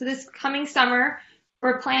year, so this coming summer,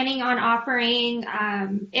 we're planning on offering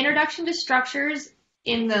Introduction to Structures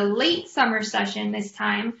in the late summer session this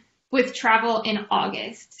time with travel in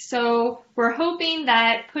August. So we're hoping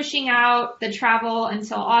that pushing out the travel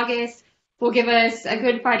until August will give us a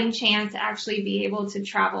good fighting chance to actually be able to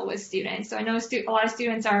travel with students. So I know a lot of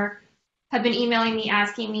students have been emailing me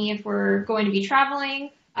asking me if we're going to be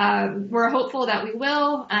traveling. We're hopeful that we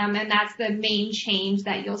will, and that's the main change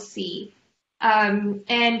that you'll see.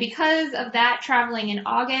 And because of that traveling in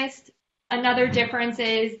August, another difference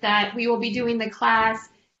is that we will be doing the class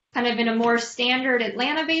kind of in a more standard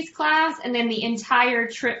Atlanta-based class, and then the entire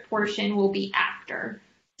trip portion will be after.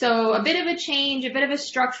 So a bit of a change, a bit of a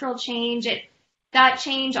structural change. That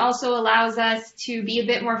change also allows us to be a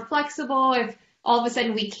bit more flexible if all of a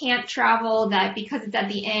sudden we can't travel, that because it's at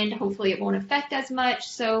the end, hopefully it won't affect as much.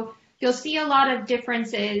 So you'll see a lot of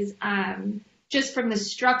differences just from the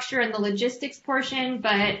structure and the logistics portion,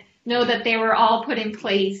 but know that they were all put in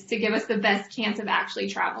place to give us the best chance of actually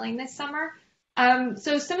traveling this summer.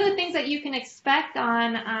 So some of the things that you can expect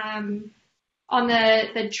on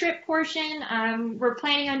the trip portion, we're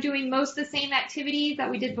planning on doing most of the same activities that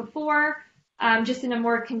we did before, just in a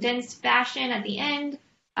more condensed fashion at the end.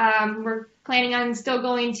 We're planning on still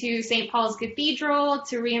going to St. Paul's Cathedral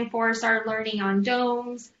to reinforce our learning on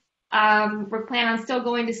domes. We're planning on still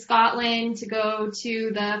going to Scotland to go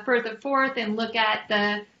to the Firth of Forth and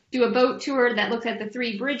do a boat tour that looks at the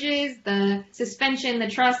 3 bridges, the suspension, the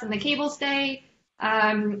truss, and the cable stay.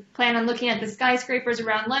 Plan on looking at the skyscrapers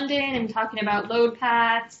around London and talking about load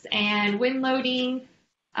paths and wind loading.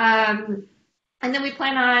 And then we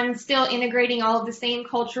plan on still integrating all of the same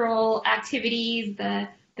cultural activities, the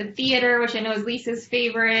theater, which I know is Lisa's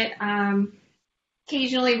favorite.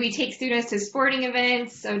 Occasionally we take students to sporting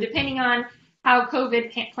events, so depending on how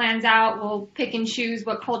COVID plans out, we'll pick and choose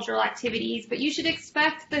what cultural activities, but you should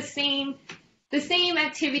expect the same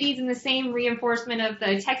activities and the same reinforcement of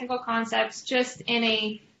the technical concepts, just in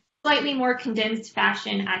a slightly more condensed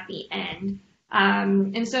fashion at the end.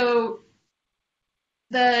 And so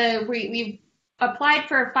we've applied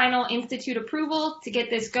for final institute approval to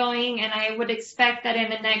get this going, and I would expect that in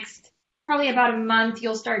the next probably about a month,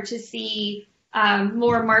 you'll start to see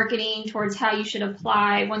more marketing towards how you should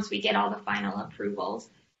apply once we get all the final approvals.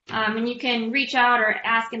 And you can reach out or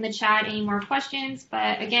ask in the chat any more questions.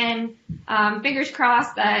 But again, fingers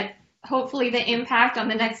crossed that hopefully the impact on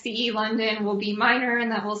the next CE London will be minor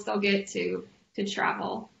and that we'll still get to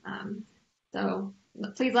travel. So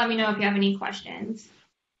please let me know if you have any questions.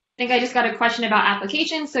 I think I just got a question about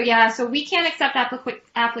applications. So yeah, so we can't accept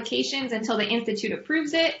applications until the institute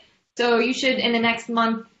approves it. So you should, in the next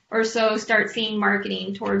month or so, start seeing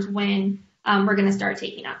marketing towards when we're going to start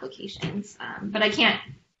taking applications. But I can't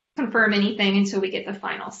confirm anything until we get the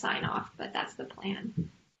final sign off, but that's the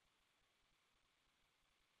plan.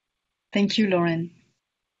 Thank you, Lauren.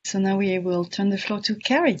 So now we will turn the floor to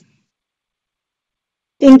Carrie.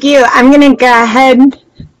 Thank you. I'm going to go ahead.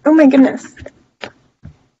 Oh my goodness.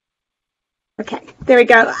 Okay, there we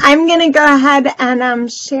go. I'm going to go ahead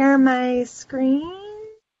and share my screen.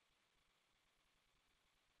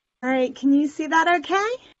 All right, can you see that okay?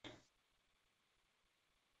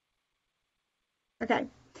 Okay.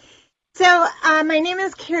 So my name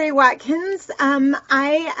is Carrie Watkins.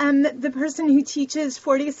 I am the person who teaches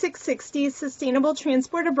 4660 Sustainable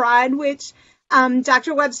Transport Abroad, which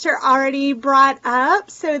Dr. Webster already brought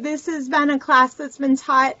up. So this has been a class that's been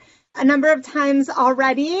taught a number of times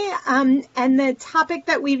already. And the topic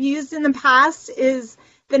that we've used in the past is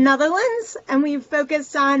the Netherlands, and we've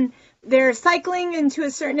focused on their cycling and to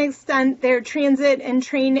a certain extent their transit and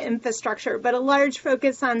train infrastructure, but a large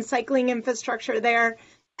focus on cycling infrastructure there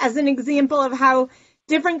as an example of how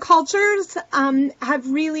different cultures have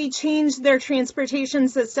really changed their transportation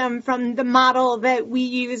system from the model that we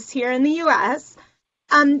use here in the U.S.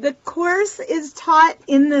 The course is taught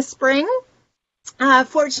in the spring.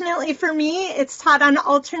 Fortunately for me, it's taught on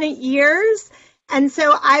alternate years, and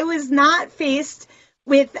so I was not faced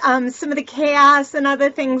with some of the chaos and other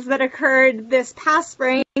things that occurred this past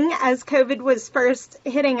spring as COVID was first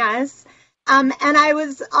hitting us. And I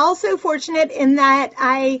was also fortunate in that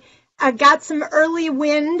I got some early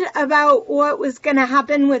wind about what was going to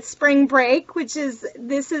happen with spring break,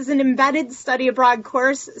 this is an embedded study abroad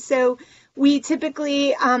course. So we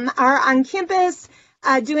typically are on campus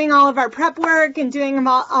doing all of our prep work and doing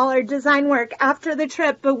all our design work after the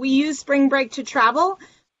trip, but we use spring break to travel.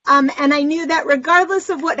 And I knew that regardless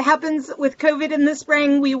of what happens with COVID in the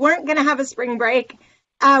spring, we weren't going to have a spring break,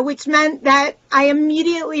 which meant that I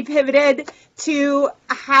immediately pivoted to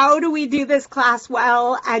how do we do this class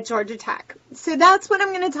well at Georgia Tech. So that's what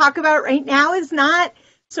I'm going to talk about right now, is not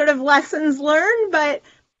sort of lessons learned, but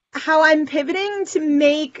how I'm pivoting to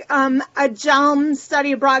make a GELM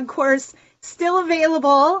study abroad course still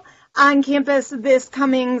available on campus this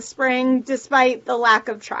coming spring, despite the lack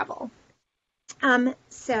of travel.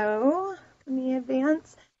 So let me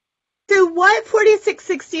advance. So what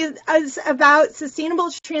 4660 is about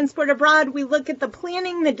sustainable transport abroad. We look at the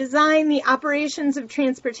planning, the design, the operations of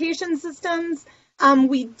transportation systems.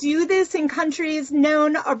 We do this in countries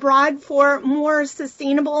known abroad for more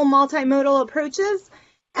sustainable multimodal approaches.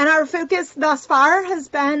 And our focus thus far has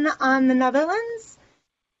been on the Netherlands.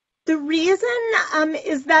 The reason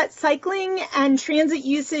is that cycling and transit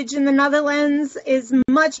usage in the Netherlands is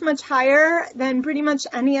much, much higher than pretty much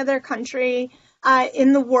any other country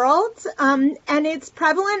in the world. And it's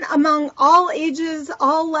prevalent among all ages,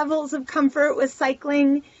 all levels of comfort with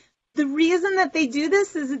cycling. The reason that they do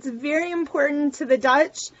this is it's very important to the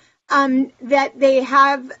Dutch that they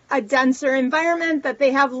have a denser environment, that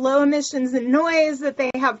they have low emissions and noise, that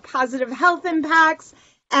they have positive health impacts.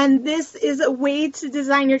 And this is a way to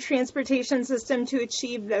design your transportation system to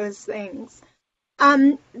achieve those things.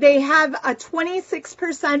 They have a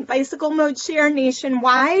 26% bicycle mode share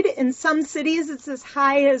nationwide. In some cities, it's as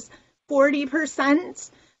high as 40%.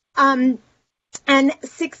 And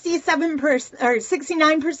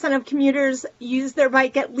 69% of commuters use their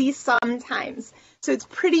bike at least sometimes. So it's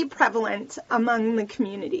pretty prevalent among the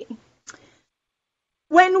community.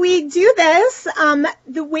 When we do this,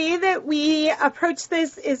 the way that we approach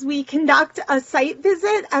this is we conduct a site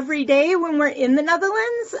visit every day when we're in the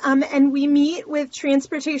Netherlands, and we meet with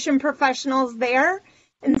transportation professionals there.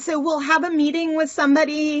 And so we'll have a meeting with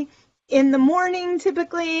somebody in the morning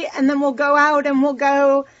typically, and then we'll go out and we'll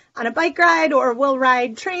go on a bike ride or we'll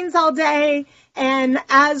ride trains all day. And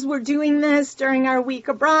as we're doing this during our week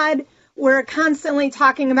abroad, we're constantly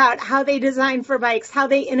talking about how they design for bikes, how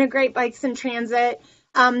they integrate bikes in transit,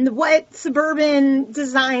 what suburban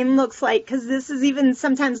design looks like, because this is even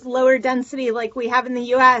sometimes lower density like we have in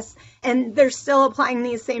the US, and they're still applying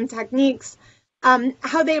these same techniques.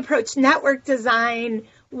 How they approach network design,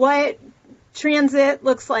 what transit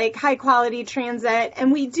looks like, high quality transit,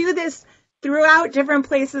 and we do this throughout different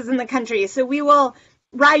places in the country. So we will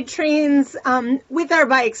ride trains with our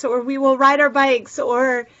bikes, or we will ride our bikes,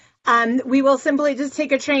 or we will simply just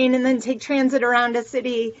take a train and then take transit around a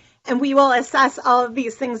city. And we will assess all of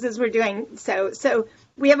these things as we're doing. So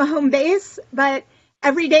we have a home base, but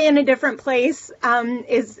every day in a different place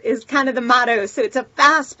is kind of the motto. So it's a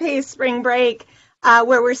fast-paced spring break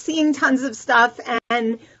where we're seeing tons of stuff,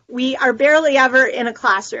 and we are barely ever in a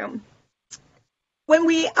classroom. When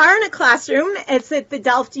we are in a classroom, it's at the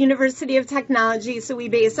Delft University of Technology. So we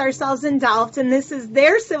base ourselves in Delft, and this is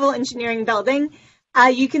their civil engineering building.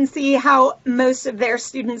 You can see how most of their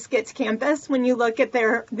students get to campus when you look at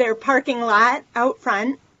their parking lot out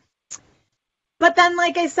front. But then,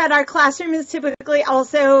 like I said, our classroom is typically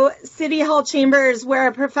also City Hall chambers where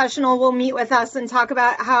a professional will meet with us and talk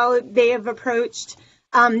about how they have approached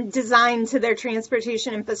design to their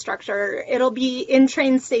transportation infrastructure. It'll be in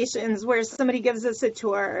train stations where somebody gives us a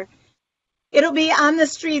tour. It'll be on the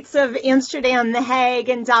streets of Amsterdam, The Hague,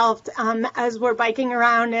 and Delft as we're biking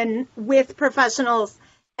around and with professionals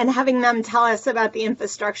and having them tell us about the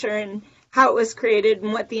infrastructure and how it was created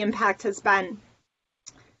and what the impact has been.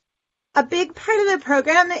 A big part of the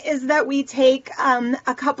program is that we take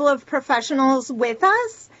a couple of professionals with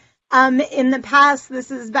us. In the past, this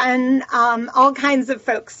has been all kinds of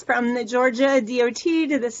folks, from the Georgia DOT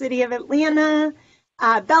to the city of Atlanta,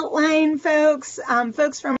 Beltline folks,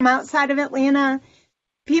 folks from outside of Atlanta,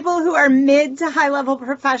 people who are mid to high level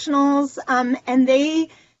professionals, and they,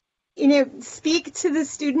 speak to the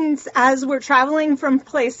students as we're traveling from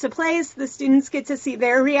place to place. The students get to see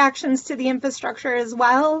their reactions to the infrastructure as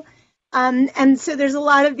well. And so there's a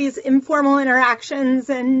lot of these informal interactions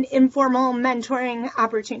and informal mentoring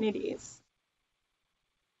opportunities.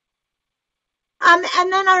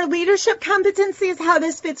 And then our leadership competencies, how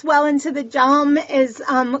this fits well into the GELM, is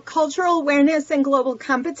cultural awareness and global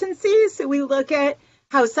competencies. So we look at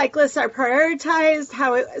how cyclists are prioritized,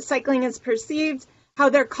 how cycling is perceived, how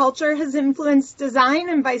their culture has influenced design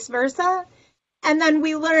and vice versa. And then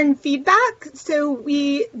we learn feedback. So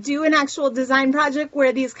we do an actual design project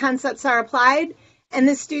where these concepts are applied, and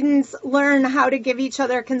the students learn how to give each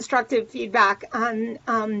other constructive feedback on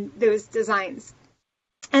those designs.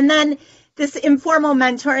 And then this informal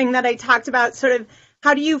mentoring that I talked about, sort of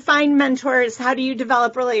how do you find mentors? How do you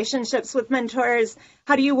develop relationships with mentors?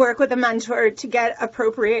 How do you work with a mentor to get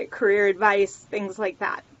appropriate career advice, things like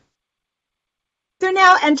that. So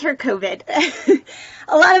now enter COVID.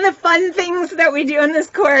 A lot of the fun things that we do in this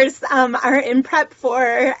course are in prep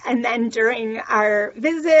for and then during our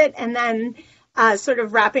visit and then sort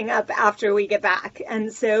of wrapping up after we get back.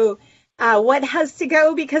 And so what has to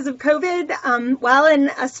go because of COVID? Well, in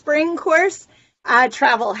a spring course,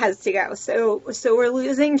 travel has to go. So we're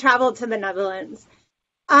losing travel to the Netherlands.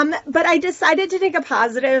 But I decided to take a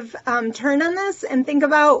positive turn on this and think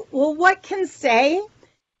about, well, what can stay?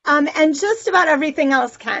 And just about everything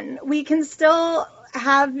else can. We can still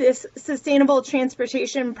have this sustainable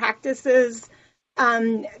transportation practices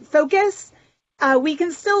focus. We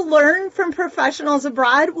can still learn from professionals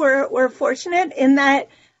abroad. We're fortunate in that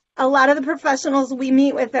a lot of the professionals we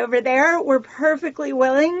meet with over there were perfectly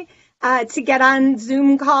willing to get on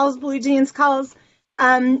Zoom calls, Blue Jeans calls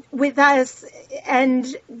with us and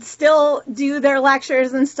still do their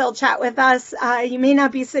lectures and still chat with us. You may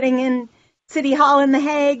not be sitting in City Hall in The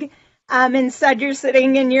Hague. Instead, you're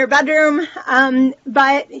sitting in your bedroom,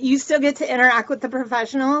 but you still get to interact with the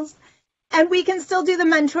professionals. And we can still do the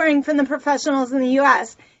mentoring from the professionals in the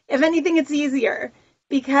U.S. If anything, it's easier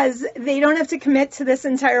because they don't have to commit to this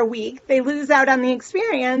entire week. They lose out on the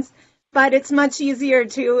experience, but it's much easier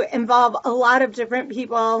to involve a lot of different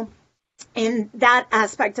people in that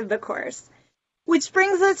aspect of the course. Which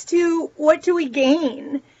brings us to, what do we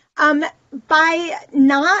gain? By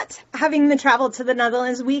not having the travel to the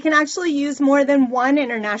Netherlands, we can actually use more than one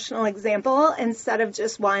international example instead of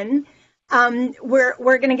just one. We're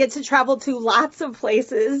going to get to travel to lots of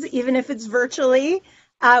places, even if it's virtually.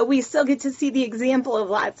 We still get to see the example of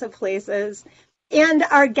lots of places. And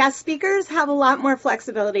our guest speakers have a lot more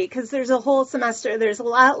flexibility because there's a whole semester. There's a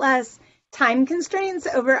lot less time constraints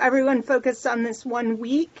over everyone focused on this 1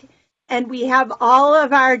 week. And we have all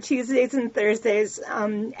of our Tuesdays and Thursdays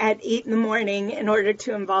at 8 in the morning in order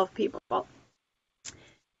to involve people.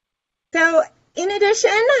 So in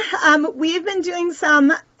addition, we've been doing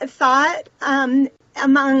some thought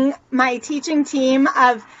among my teaching team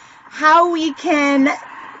of how we can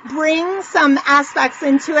bring some aspects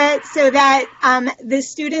into it so that the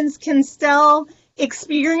students can still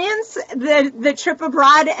experience the trip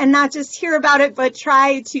abroad and not just hear about it, but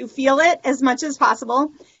try to feel it as much as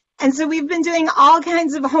possible. And so we've been doing all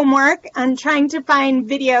kinds of homework and trying to find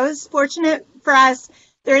videos. Fortunate for us,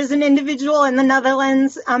 there's an individual in the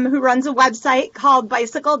Netherlands who runs a website called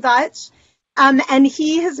Bicycle Dutch. And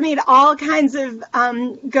he has made all kinds of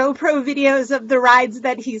GoPro videos of the rides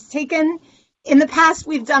that he's taken. In the past,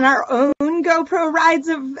 we've done our own GoPro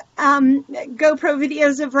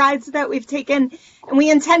videos of rides that we've taken. And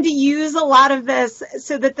we intend to use a lot of this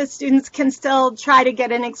so that the students can still try to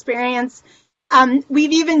get an experience.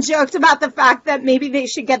 We've even joked about the fact that maybe they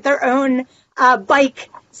should get their own bike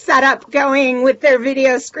setup going with their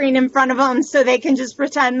video screen in front of them so they can just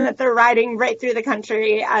pretend that they're riding right through the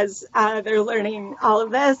country as they're learning all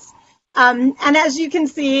of this. And as you can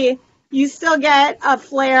see, you still get a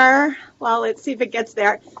flair. Well, let's see if it gets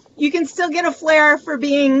there. You can still get a flair for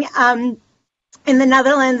being in the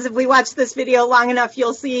Netherlands. If we watch this video long enough,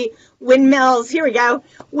 you'll see windmills. Here we go.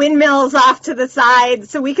 Windmills off to the side.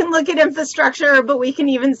 So we can look at infrastructure, but we can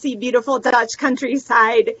even see beautiful Dutch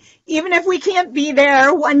countryside. Even if we can't be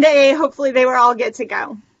there, one day, hopefully they will all get to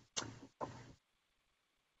go.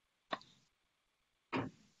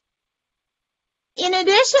 In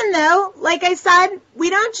addition, though, like I said, we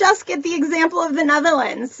don't just get the example of the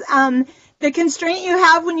Netherlands. The constraint you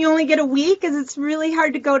have when you only get a week is it's really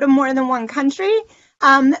hard to go to more than one country.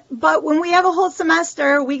 But when we have a whole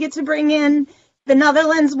semester, we get to bring in the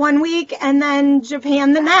Netherlands 1 week and then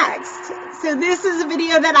Japan the next. So this is a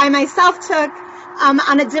video that I myself took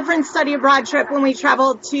on a different study abroad trip when we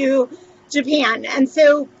traveled to Japan. And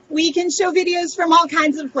so we can show videos from all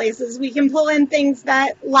kinds of places. We can pull in things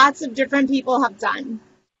that lots of different people have done.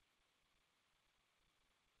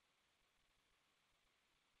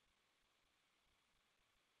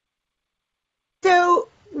 So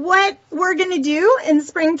what we're going to do in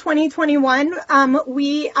spring 2021,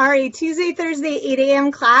 we are a Tuesday, Thursday, 8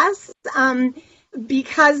 a.m. class.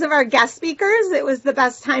 Because of our guest speakers, it was the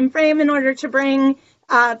best time frame in order to bring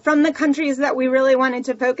from the countries that we really wanted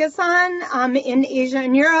to focus on in Asia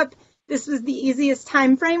and Europe. this was the easiest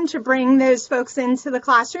time frame to bring those folks into the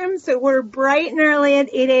classroom. So we're bright and early at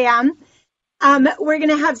 8 a.m. We're going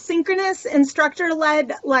to have synchronous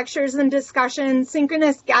instructor-led lectures and discussions,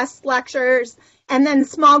 synchronous guest lectures, and then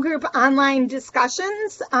small group online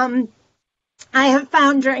discussions. I have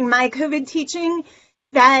found during my COVID teaching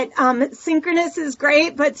that synchronous is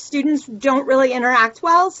great, but students don't really interact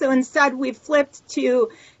well. So instead, we've flipped to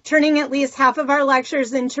turning at least half of our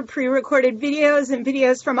lectures into pre-recorded videos and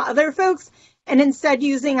videos from other folks, and instead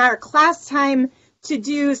using our class time to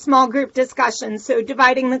do small group discussions. So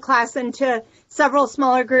dividing the class into several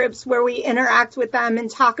smaller groups where we interact with them and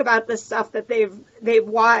talk about the stuff that they've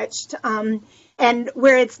watched. And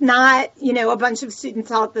where it's not, a bunch of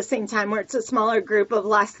students all at the same time, where it's a smaller group of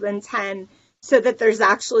less than 10, so that there's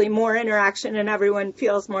actually more interaction and everyone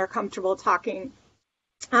feels more comfortable talking.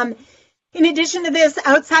 In addition to this,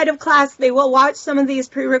 outside of class, they will watch some of these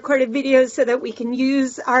pre-recorded videos so that we can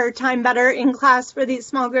use our time better in class for these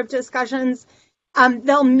small group discussions.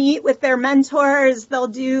 They'll meet with their mentors, they'll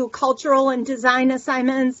do cultural and design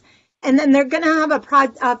assignments, and then they're going to have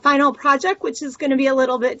a final project, which is going to be a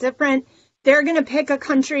little bit different. They're going to pick a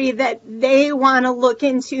country that they want to look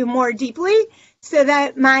into more deeply, so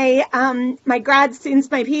that my grad students,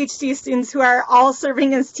 my PhD students, who are all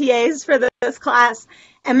serving as TAs for this class,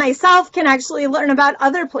 and myself can actually learn about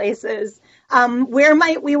other places. Where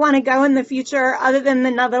might we want to go in the future other than the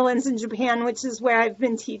Netherlands and Japan, which is where I've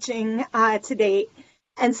been teaching to date.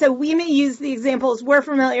 And so we may use the examples we're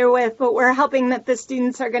familiar with, but we're hoping that the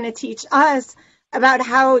students are going to teach us about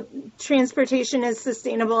how transportation is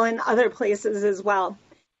sustainable in other places as well.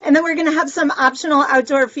 And then we're going to have some optional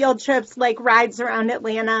outdoor field trips like rides around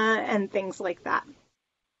Atlanta and things like that.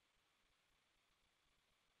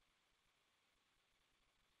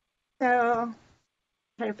 So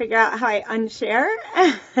trying to figure out how I unshare.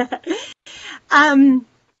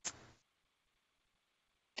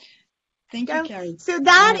 Thank you, Carrie. So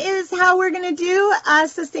that is how we're going to do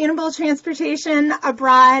sustainable transportation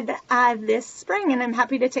abroad this spring, and I'm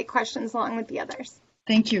happy to take questions along with the others.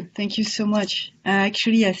 Thank you. Thank you so much.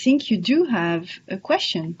 Actually, I think you do have a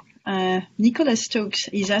question. Nicholas Stokes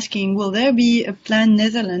is asking, will there be a planned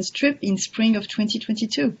Netherlands trip in spring of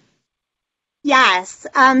 2022? Yes.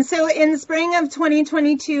 So in spring of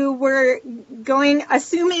 2022, we're going,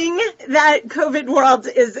 assuming that COVID world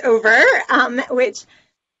is over, which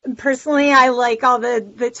personally I like all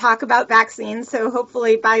the talk about vaccines. So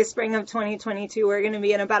hopefully by spring of 2022, we're going to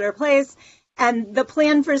be in a better place. And the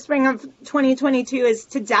plan for spring of 2022 is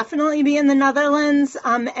to definitely be in the Netherlands.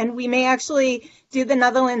 And we may actually do the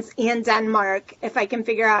Netherlands and Denmark if I can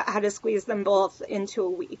figure out how to squeeze them both into a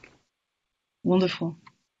week. Wonderful.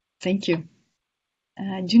 Thank you.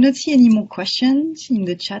 I do not see any more questions in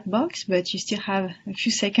the chat box, but you still have a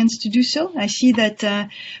few seconds to do so. I see that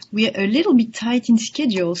we're a little bit tight in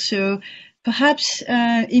schedule, so perhaps,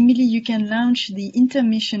 Emily, you can launch the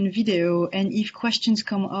intermission video, and if questions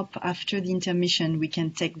come up after the intermission, we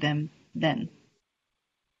can take them then.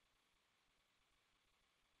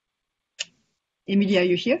 Emily, are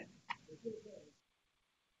you here?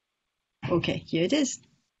 Okay, here it is.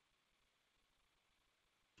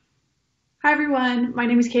 Hi everyone, my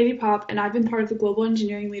name is Katie Popp and I've been part of the Global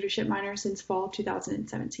Engineering Leadership minor since fall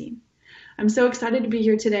 2017. I'm so excited to be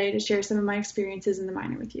here today to share some of my experiences in the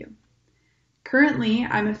minor with you. Currently,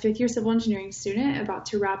 I'm a fifth year civil engineering student about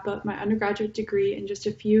to wrap up my undergraduate degree in just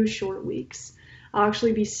a few short weeks. I'll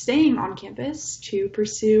actually be staying on campus to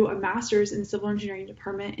pursue a master's in the civil engineering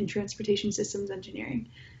department in transportation systems engineering.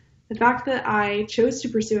 The fact that I chose to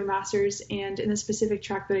pursue a master's and in the specific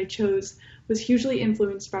track that I chose was hugely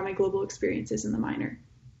influenced by my global experiences in the minor.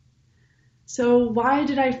 So why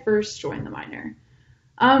did I first join the minor?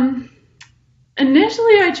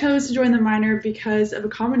 Initially, I chose to join the minor because of a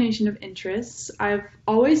combination of interests. I've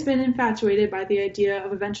always been infatuated by the idea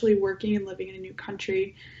of eventually working and living in a new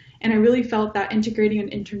country, and I really felt that integrating an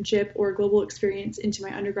internship or a global experience into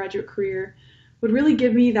my undergraduate career would really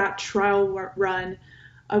give me that trial run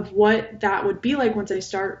of what that would be like once I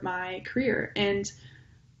start my career. And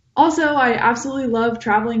also, I absolutely love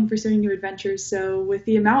traveling and pursuing new adventures. So with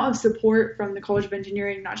the amount of support from the College of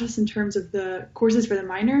Engineering, not just in terms of the courses for the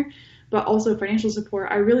minor, but also financial support,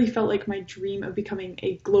 I really felt like my dream of becoming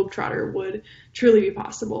a globetrotter would truly be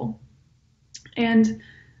possible. And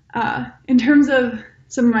in terms of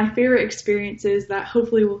some of my favorite experiences that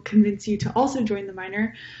hopefully will convince you to also join the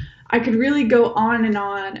minor, I could really go on and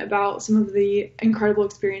on about some of the incredible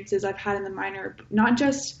experiences I've had in the minor, not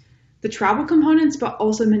just the travel components, but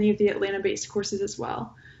also many of the Atlanta-based courses as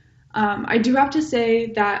well. I do have to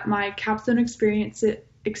say that my capstone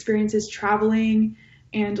experiences traveling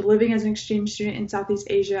and living as an exchange student in Southeast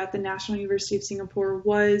Asia at the National University of Singapore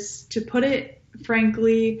was, to put it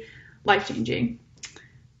frankly, life-changing.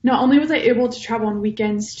 Not only was I able to travel on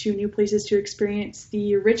weekends to new places to experience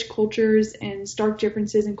the rich cultures and stark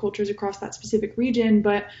differences in cultures across that specific region,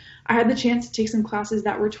 but I had the chance to take some classes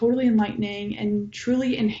that were totally enlightening and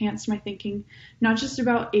truly enhanced my thinking, not just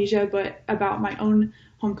about Asia, but about my own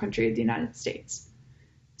home country, the United States.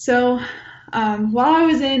 So while I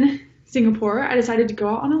was in Singapore, I decided to go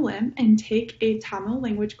out on a limb and take a Tamil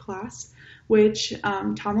language class, which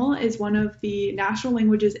Tamil is one of the national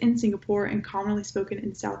languages in Singapore and commonly spoken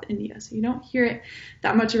in South India. So you don't hear it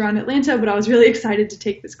that much around Atlanta, but I was really excited to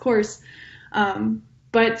take this course.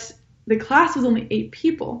 But the class was only 8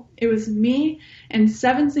 people. It was me and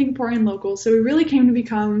 7 Singaporean locals, so we really came to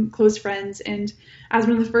become close friends. And as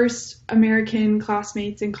one of the first American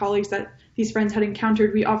classmates and colleagues that these friends had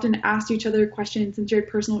encountered, we often asked each other questions and shared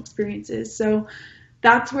personal experiences. So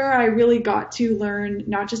that's where I really got to learn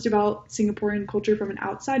not just about Singaporean culture from an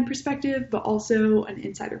outside perspective, but also an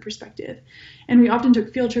insider perspective. And we often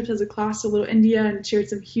took field trips as a class to Little India and shared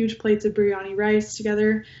some huge plates of biryani rice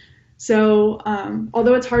together. So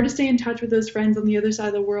although it's hard to stay in touch with those friends on the other side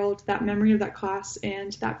of the world, that memory of that class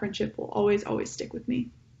and that friendship will always, always stick with me.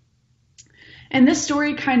 And this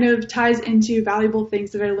story kind of ties into valuable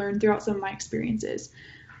things that I learned throughout some of my experiences.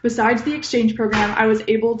 Besides the exchange program, I was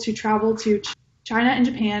able to travel to China and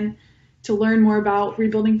Japan to learn more about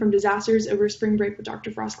rebuilding from disasters over spring break with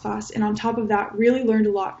Dr. Frost's class. And on top of that, really learned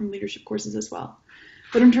a lot from leadership courses as well.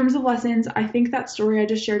 But in terms of lessons, I think that story I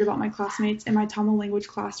just shared about my classmates in my Tamil language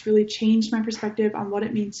class really changed my perspective on what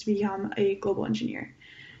it means to become a global engineer.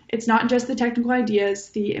 It's not just the technical ideas,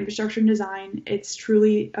 the infrastructure and design, it's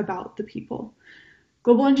truly about the people.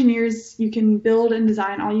 Global engineers, you can build and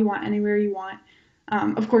design all you want, anywhere you want,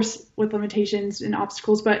 of course with limitations and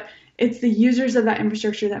obstacles, but it's the users of that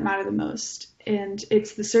infrastructure that matter the most, and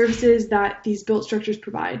it's the services that these built structures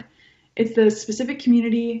provide. It's the specific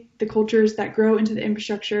community, the cultures that grow into the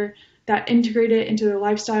infrastructure, that integrate it into their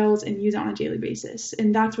lifestyles and use it on a daily basis,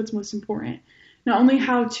 and that's what's most important. Not only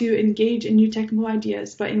how to engage in new technical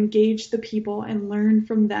ideas, but engage the people and learn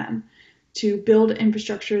from them to build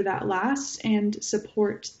infrastructure that lasts and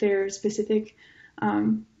support their specific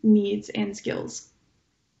needs and skills.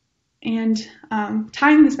 And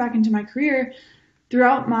tying this back into my career,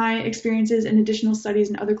 throughout my experiences and additional studies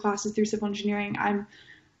and other classes through civil engineering, I'm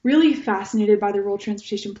really fascinated by the role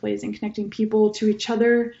transportation plays in connecting people to each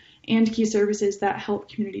other and key services that help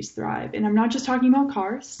communities thrive. And I'm not just talking about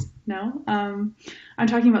cars, no. I'm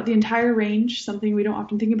talking about the entire range, something we don't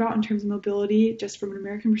often think about in terms of mobility, just from an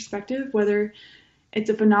American perspective, whether it's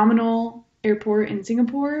a phenomenal airport in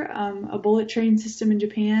Singapore, a bullet train system in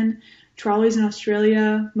Japan, trolleys in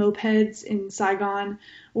Australia, mopeds in Saigon,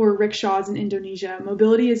 or rickshaws in Indonesia.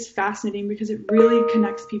 Mobility is fascinating because it really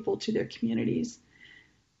connects people to their communities.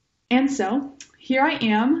 And so here I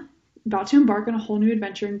am, about to embark on a whole new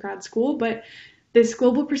adventure in grad school, but this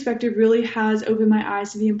global perspective really has opened my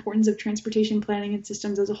eyes to the importance of transportation planning and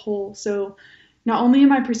systems as a whole. So not only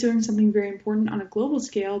am I pursuing something very important on a global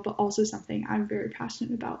scale, but also something I'm very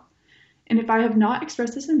passionate about. And if I have not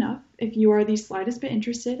expressed this enough, if you are the slightest bit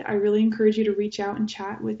interested, I really encourage you to reach out and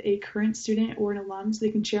chat with a current student or an alum so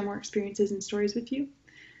they can share more experiences and stories with you.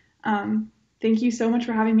 Thank you so much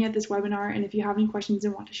for having me at this webinar, and if you have any questions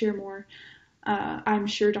and want to share more, I'm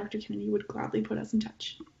sure Dr. Kennedy would gladly put us in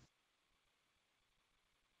touch.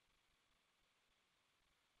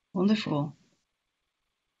 Wonderful.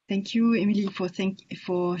 Thank you, Emily,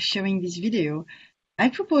 for sharing this video. I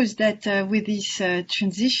propose that with this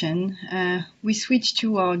transition, we switch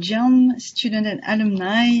to our GELM student and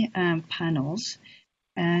alumni panels.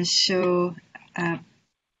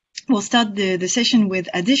 We'll start the session with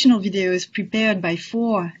additional videos prepared by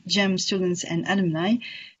 4 GEM students and alumni.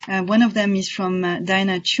 One of them is from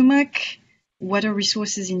Diana Chumak, Water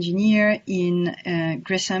Resources Engineer in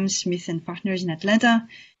Gresham Smith and Partners in Atlanta.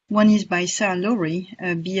 One is by Sarah Lowry,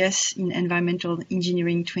 BS in Environmental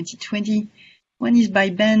Engineering 2020. One is by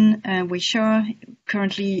Ben Weishar,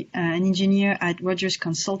 currently an engineer at Rogers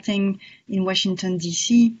Consulting in Washington,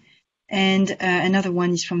 D.C. And another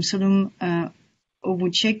one is from Solum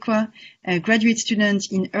Obuchekwa, a graduate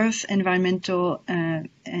student in Earth Environmental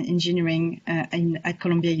Engineering at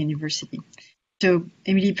Columbia University. So,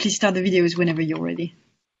 Emily, please start the videos whenever you're ready.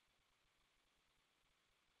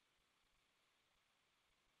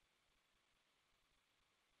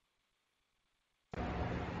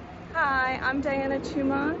 Hi, I'm Diana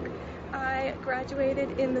Chumak. I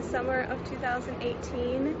graduated in the summer of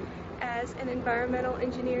 2018 as an environmental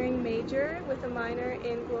engineering major with a minor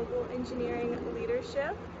in global engineering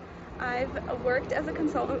leadership. I've worked as a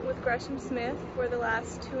consultant with Gresham Smith for the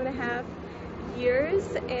last 2.5 years,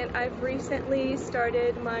 and I've recently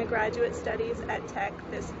started my graduate studies at Tech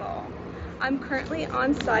this fall. I'm currently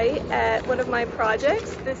on site at one of my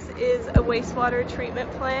projects. This is a wastewater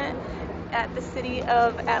treatment plant at the city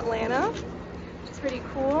of Atlanta, which is pretty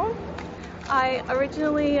cool. I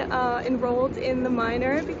originally enrolled in the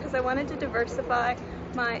minor because I wanted to diversify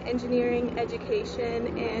my engineering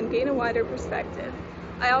education and gain a wider perspective.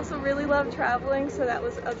 I also really love traveling, so that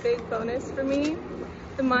was a big bonus for me.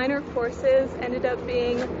 The minor courses ended up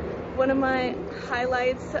being one of my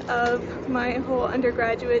highlights of my whole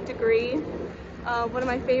undergraduate degree. One of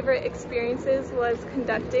my favorite experiences was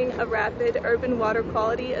conducting a rapid urban water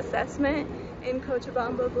quality assessment in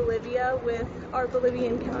Cochabamba, Bolivia with our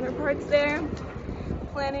Bolivian counterparts there.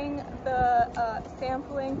 Planning the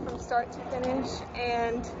sampling from start to finish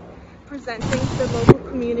and presenting to the local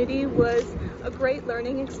community was a great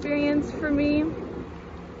learning experience for me.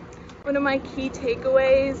 One of my key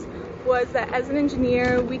takeaways was that as an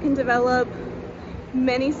engineer, we can develop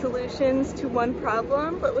many solutions to one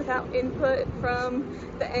problem, but without input from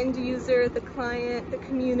the end user, the client, the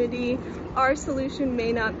community, our solution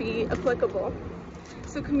may not be applicable.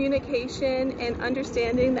 So communication and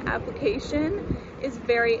understanding the application is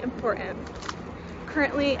very important.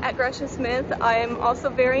 Currently at Gresham Smith, I am also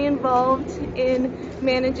very involved in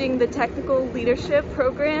managing the technical leadership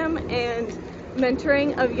program and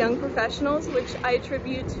mentoring of young professionals, which I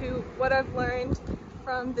attribute to what I've learned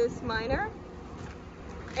from this minor.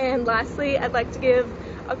 And lastly, I'd like to give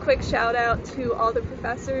a quick shout out to all the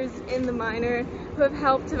professors in the minor who have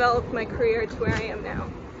helped develop my career to where I am now.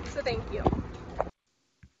 So thank you.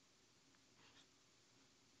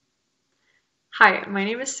 Hi, my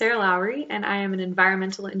name is Sarah Lowry, and I am an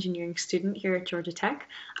environmental engineering student here at Georgia Tech.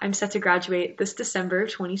 I'm set to graduate this December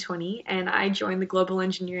 2020, and I joined the Global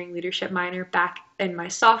Engineering Leadership minor back in my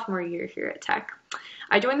sophomore year here at Tech.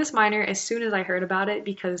 I joined this minor as soon as I heard about it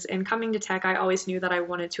because in coming to Tech, I always knew that I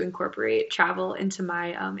wanted to incorporate travel into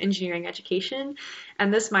my engineering education,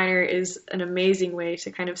 and this minor is an amazing way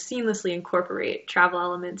to kind of seamlessly incorporate travel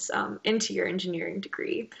elements into your engineering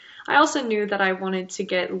degree. I also knew that I wanted to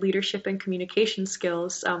get leadership and communication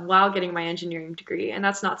skills while getting my engineering degree, and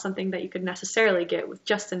that's not something that you could necessarily get with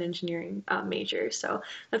just an engineering major, so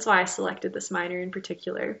that's why I selected this minor in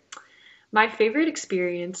particular. My favorite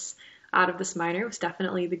experience out of this minor was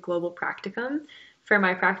definitely the global practicum. For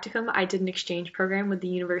my practicum, I did an exchange program with the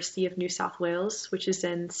University of New South Wales, which is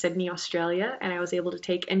in Sydney, Australia, and I was able to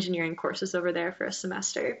take engineering courses over there for a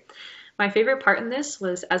semester. My favorite part in this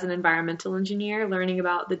was, as an environmental engineer, learning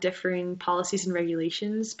about the differing policies and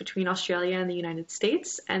regulations between Australia and the United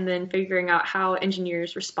States, and then figuring out how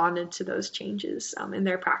engineers responded to those changes in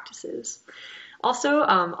their practices. Also,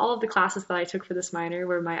 all of the classes that I took for this minor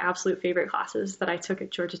were my absolute favorite classes that I took at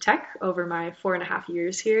Georgia Tech over my 4.5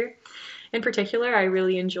 years here. In particular, I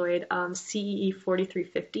really enjoyed CEE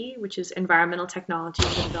 4350, which is Environmental Technology in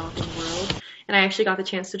the Developing World. And I actually got the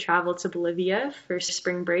chance to travel to Bolivia for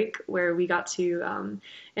spring break, where we got to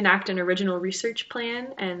enact an original research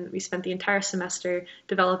plan, and we spent the entire semester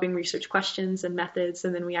developing research questions and methods,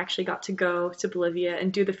 and then we actually got to go to Bolivia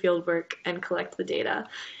and do the field work and collect the data.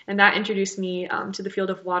 And that introduced me to the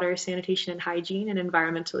field of water, sanitation, and hygiene and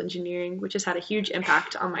environmental engineering, which has had a huge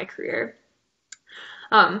impact on my career.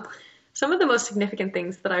 Some of the most significant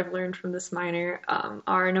things that I've learned from this minor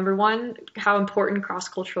are, number one, how important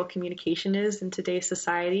cross-cultural communication is in today's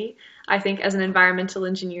society. I think as an environmental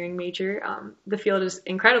engineering major, the field is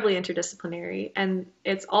incredibly interdisciplinary, and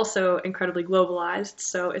it's also incredibly globalized,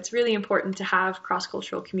 so it's really important to have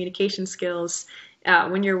cross-cultural communication skills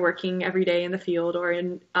when you're working every day in the field or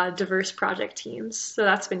in diverse project teams, so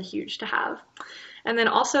that's been huge to have. And then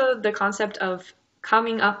also the concept of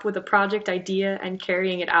coming up with a project idea and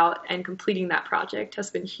carrying it out and completing that project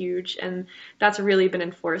has been huge, and that's really been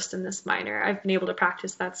enforced in this minor. I've been able to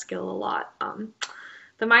practice that skill a lot.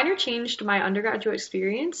 The minor changed my undergraduate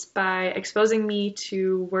experience by exposing me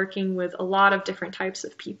to working with a lot of different types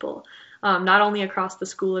of people, not only across the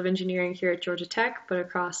School of Engineering here at Georgia Tech, but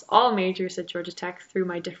across all majors at Georgia Tech through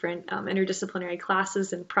my different interdisciplinary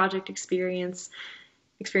classes and project experiences,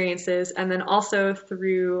 and then also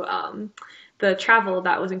through the travel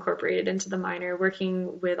that was incorporated into the minor,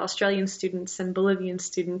 working with Australian students and Bolivian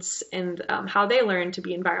students, and how they learned to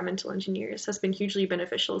be environmental engineers has been hugely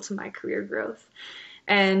beneficial to my career growth.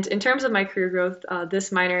 And in terms of my career growth,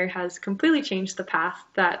 this minor has completely changed the path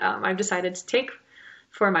that I've decided to take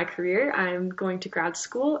For my career, I'm going to grad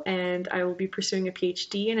school and I will be pursuing a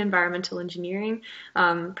PhD in environmental engineering,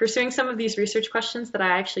 pursuing some of these research questions that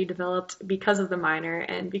I actually developed because of the minor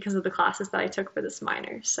and because of the classes that I took for this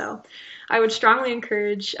minor. So I would strongly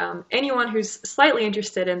encourage anyone who's slightly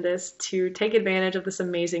interested in this to take advantage of this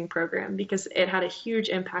amazing program because it had a huge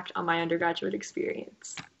impact on my undergraduate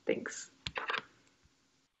experience. Thanks.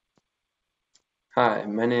 Hi,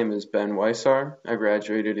 my name is Ben Weissar. I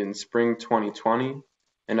graduated in spring 2020,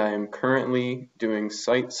 and I am currently doing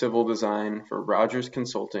site civil design for Rogers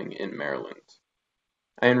Consulting in Maryland.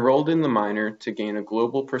 I enrolled in the minor to gain a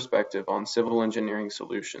global perspective on civil engineering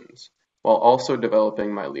solutions, while also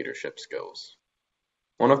developing my leadership skills.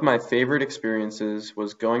 One of my favorite experiences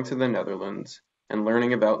was going to the Netherlands and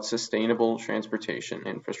learning about sustainable transportation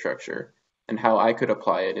infrastructure and how I could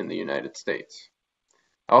apply it in the United States.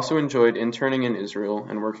 I also enjoyed interning in Israel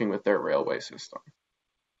and working with their railway system.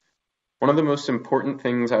 One of the most important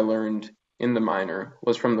things I learned in the minor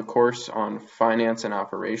was from the course on finance and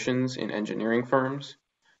operations in engineering firms,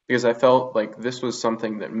 because I felt like this was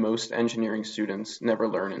something that most engineering students never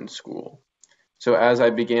learn in school. So as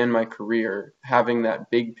I began my career, having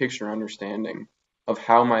that big picture understanding of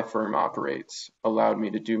how my firm operates allowed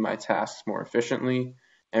me to do my tasks more efficiently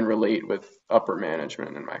and relate with upper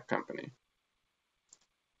management in my company.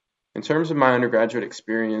 In terms of my undergraduate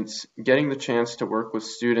experience, getting the chance to work with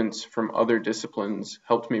students from other disciplines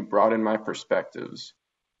helped me broaden my perspectives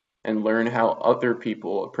and learn how other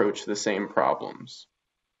people approach the same problems.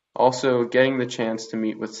 Also, getting the chance to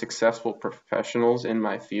meet with successful professionals in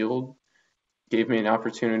my field gave me an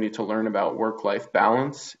opportunity to learn about work-life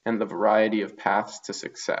balance and the variety of paths to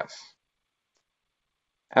success.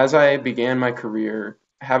 As I began my career,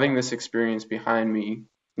 having this experience behind me,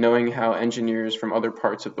 knowing how engineers from other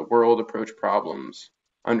parts of the world approach problems,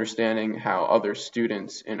 understanding how other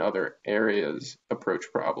students in other areas approach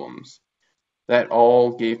problems, that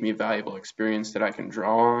all gave me valuable experience that I can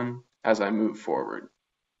draw on as I move forward.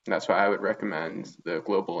 And that's why I would recommend the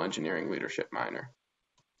Global Engineering Leadership minor.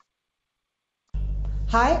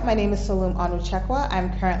 Hi, my name is Salum Anuchekwa.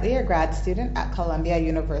 I'm currently a grad student at Columbia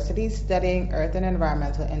University studying Earth and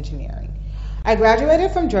Environmental Engineering. I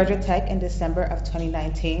graduated from Georgia Tech in December of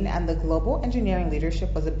 2019, and the global engineering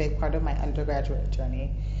leadership was a big part of my undergraduate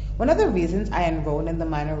journey. One of the reasons I enrolled in the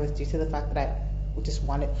minor was due to the fact that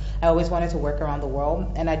I always wanted to work around the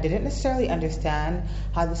world, and I didn't necessarily understand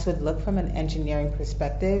how this would look from an engineering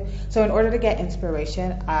perspective. So in order to get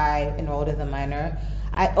inspiration, I enrolled in the minor.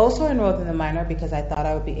 I also enrolled in the minor because I thought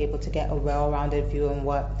I would be able to get a well-rounded view on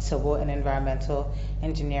what civil and environmental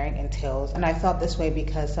engineering entails. And I felt this way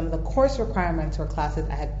because some of the course requirements were classes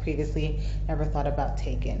I had previously never thought about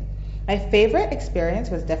taking. My favorite experience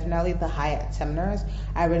was definitely the Hyatt seminars.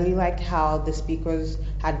 I really liked how the speakers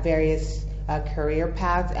had various career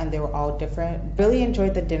paths and they were all different. Really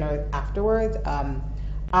enjoyed the dinner afterwards.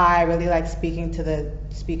 I really like speaking to the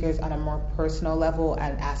speakers on a more personal level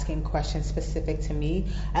and asking questions specific to me.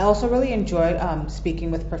 I also really enjoyed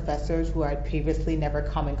speaking with professors who I'd previously never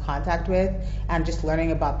come in contact with and just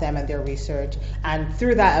learning about them and their research. And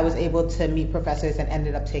through that, I was able to meet professors and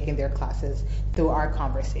ended up taking their classes through our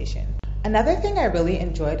conversation. Another thing I really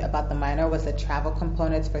enjoyed about the minor was the travel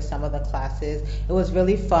components for some of the classes. It was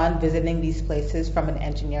really fun visiting these places from an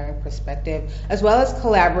engineering perspective, as well as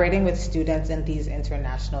collaborating with students in these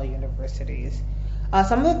international universities.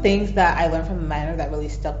 Some of the things that I learned from the minor that really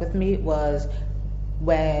stuck with me was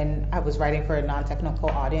when I was writing for a non-technical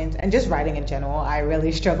audience, and just writing in general. I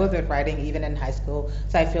really struggled with writing even in high school.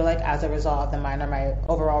 So I feel like as a result of the minor, my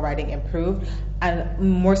overall writing improved, and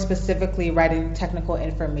more specifically writing technical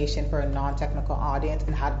information for a non-technical audience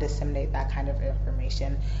and how to disseminate that kind of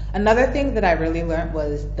information. Another thing that I really learned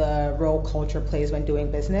was the role culture plays when doing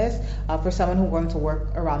business. For someone who wanted to work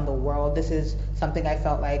around the world, this is something I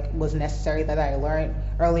felt like was necessary that I learned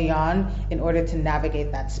early on in order to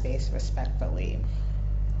navigate that space respectfully.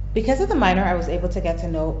 Because of the minor, I was able to get to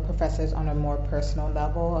know professors on a more personal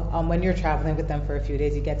level. When you're traveling with them for a few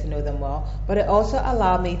days, you get to know them well. But it also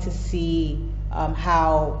allowed me to see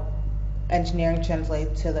how engineering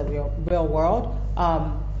translates to the real world.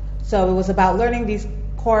 So it was about learning these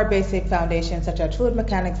core basic foundations such as fluid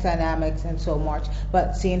mechanics, dynamics, and so much,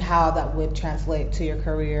 but seeing how that would translate to your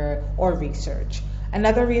career or research.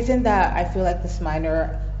 Another reason that I feel like this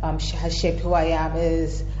minor has shaped who I am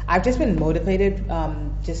is I've just been motivated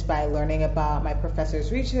just by learning about my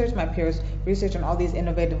professors' research, my peers' research, and all these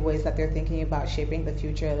innovative ways that they're thinking about shaping the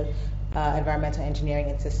future of environmental engineering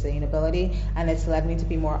and sustainability. And it's led me to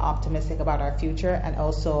be more optimistic about our future, and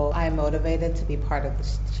also I'm motivated to be part of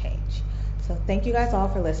this change. So thank you guys all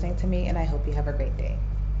for listening to me, and I hope you have a great day.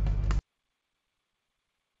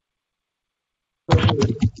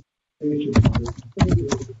 Right.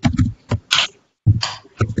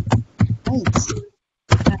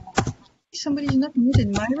 Somebody's not muted.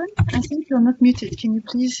 Myron, I think you're not muted. Can you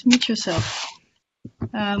please mute yourself?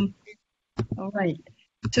 All right.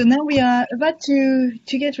 So now we are about to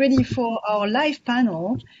get ready for our live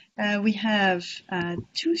panel. We have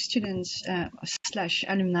two students slash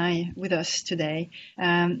alumni with us today.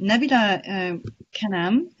 Nabila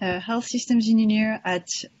Kanam, a health systems engineer at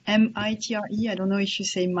MITRE. I don't know if you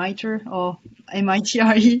say MITRE or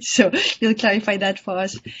MITRE, so you'll clarify that for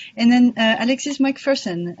us. And then Alexis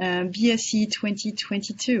McPherson, BSc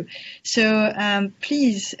 2022. So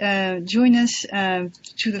please join us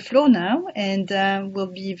to the floor now, and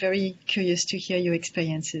we'll be very curious to hear your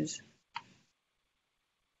experiences.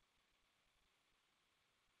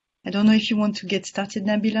 I don't know if you want to get started,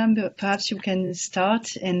 Nabila, but perhaps you can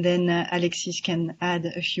start, and then Alexis can add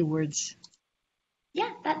a few words.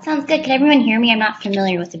 Yeah, that sounds good. Can everyone hear me? I'm not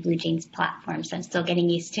familiar with the Blue Jeans platform, so I'm still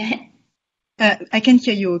getting used to it. I can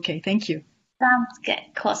hear you okay. Thank you. Sounds good.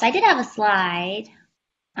 Cool. So I did have a slide.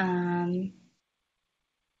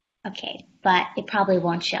 Okay, but it probably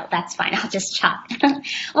won't show. That's fine. I'll just chop.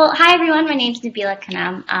 Well, hi, everyone. My name's Nabila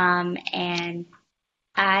Kanam, and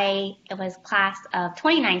I was class of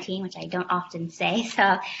 2019, which I don't often say.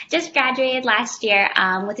 So just graduated last year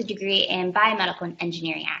with a degree in biomedical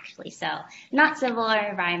engineering, actually. So not civil or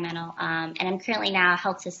environmental. And I'm currently now a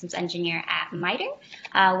health systems engineer at MITRE,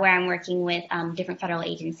 where I'm working with different federal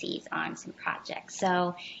agencies on some projects.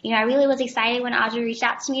 So, I really was excited when Audrey reached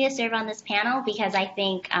out to me to serve on this panel because I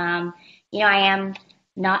think, I am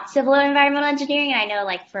not civil or environmental engineering. And I know,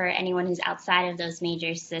 like, for anyone who's outside of those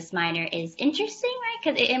majors, this minor is interesting, right?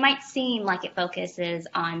 Because it might seem like it focuses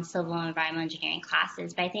on civil and environmental engineering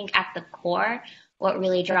classes. But I think at the core, what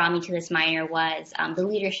really drew me to this minor was the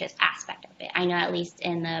leadership aspect of it. I know at least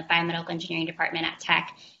in the biomedical engineering department at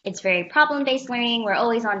Tech, it's very problem-based learning. We're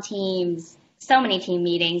always on teams, so many team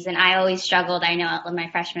meetings. And I always struggled, I know, in my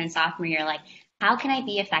freshman and sophomore year, like, how can I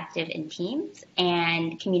be effective in teams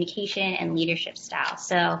and communication and leadership style?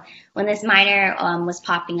 So when this minor was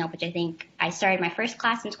popping up, which I think I started my first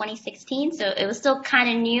class in 2016, so it was still kind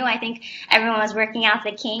of new. I think everyone was working out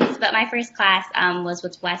the kinks, but my first class was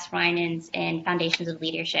with Wes Reinens in Foundations of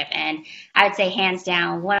Leadership. And I would say hands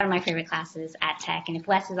down, one of my favorite classes at Tech. And if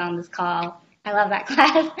Wes is on this call, I love that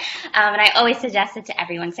class. And I always suggest it to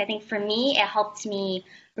everyone. So I think for me, it helped me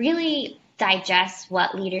really digest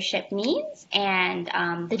what leadership means and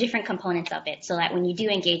the different components of it so that when you do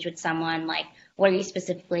engage with someone, like, what are you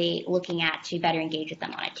specifically looking at to better engage with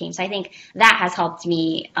them on a team? So I think that has helped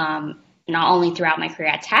me not only throughout my career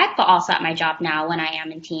at Tech, but also at my job now when I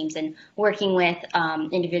am in teams and working with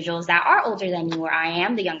individuals that are older than me, where I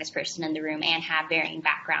am the youngest person in the room and have varying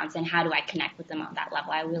backgrounds, and how do I connect with them on that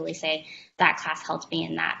level? I really say that class helped me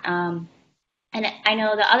in that. And I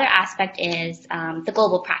know the other aspect is the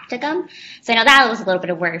global practicum. So I know that was a little bit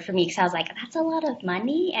of worry for me because I was like, that's a lot of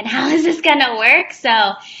money, and how is this going to work?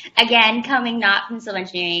 So again, coming not from civil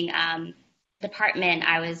engineering department,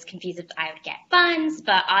 I was confused if I would get funds,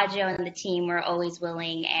 but Ajo and the team were always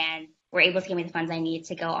willing and were able to give me the funds I needed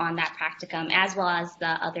to go on that practicum, as well as the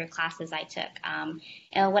other classes I took.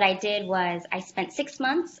 And what I did was I spent 6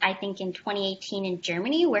 months, I think in 2018 in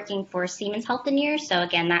Germany, working for Siemens Healthineers. So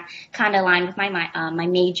again, that kind of aligned with my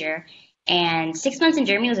major. And 6 months in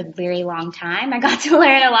Germany was a very long time. I got to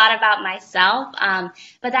learn a lot about myself.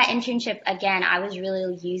 But that internship, again, I was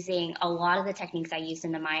really using a lot of the techniques I used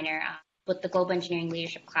in the minor. With the Global Engineering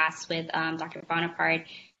Leadership class with Dr. Bonaparte,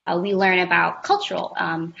 we learn about cultural,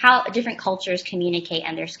 how different cultures communicate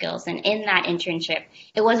and their skills. And in that internship,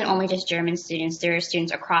 it wasn't only just German students, there were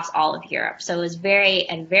students across all of Europe. So it was a very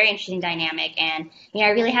interesting dynamic. And, I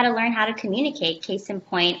really had to learn how to communicate. Case in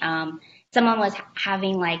point, someone was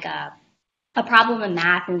having like a problem in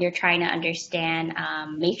math and they're trying to understand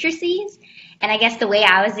matrices. And I guess the way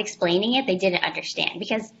I was explaining it, they didn't understand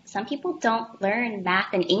because some people don't learn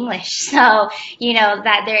math and English. So,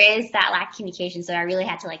 that there is that lack of communication. So I really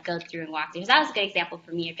had to go through and walk through. So that was a good example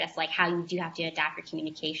for me of just how you do have to adapt your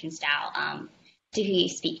communication style to who you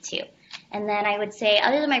speak to. And then I would say,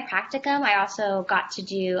 other than my practicum, I also got to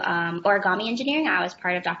do origami engineering. I was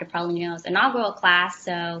part of Dr. Paulino's inaugural class.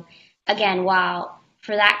 So again, while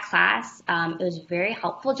for that class, it was very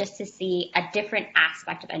helpful just to see a different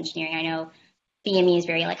aspect of engineering. I know BME is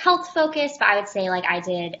very health focused, but I would say I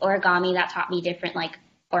did origami that taught me different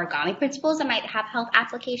origami principles that might have health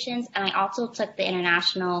applications. And I also took the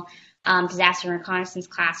international disaster reconnaissance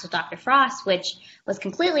class with Dr. Frost, which was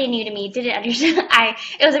completely new to me. Didn't understand.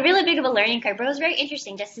 It was a really big of a learning curve, but it was very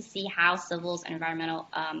interesting just to see how civils and environmental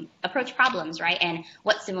approach problems, right, and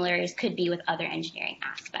what similarities could be with other engineering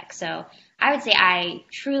aspects. So I would say I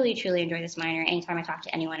truly, truly enjoy this minor. Anytime I talk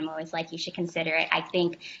to anyone, I'm always like, you should consider it. I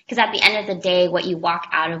think because at the end of the day, what you walk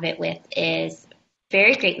out of it with is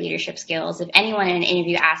very great leadership skills. If anyone in an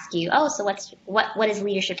interview asks you, oh, so what is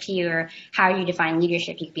leadership to you, or how do you define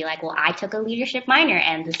leadership, you could be like, well, I took a leadership minor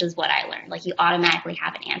and this is what I learned. Like, you automatically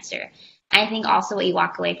have an answer. I think also what you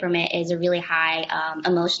walk away from it is a really high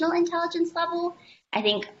emotional intelligence level. I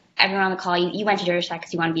think everyone on the call, you went to Georgia Tech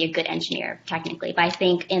because you want to be a good engineer, technically. But I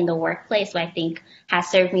think in the workplace, what I think has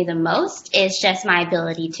served me the most is just my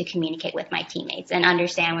ability to communicate with my teammates and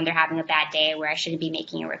understand when they're having a bad day where I shouldn't be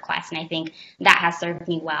making a request. And I think that has served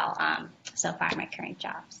me well so far in my current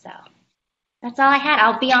job. So that's all I had.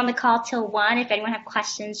 I'll be on the call till 1. If anyone have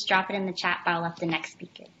questions, drop it in the chat, but I'll let the next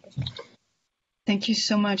speaker discuss. Thank you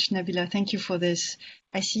so much, Nabila. Thank you for this.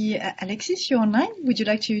 I see Alexis, you're online. Would you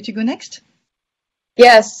like to go next?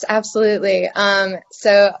 Yes, absolutely.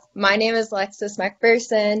 So my name is Alexis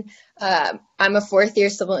McPherson. I'm a 4th year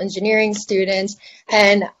civil engineering student,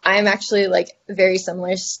 and I'm actually like a very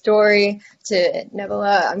similar story to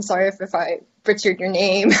Nabila. I'm sorry if I butchered your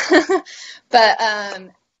name. But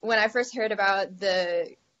when I first heard about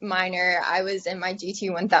the minor, I was in my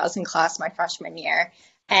GT 1000 class my freshman year,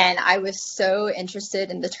 and I was so interested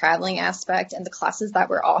in the traveling aspect and the classes that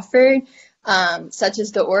were offered. Such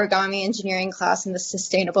as the origami engineering class and the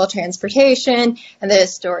sustainable transportation and the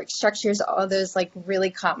historic structures. All those like really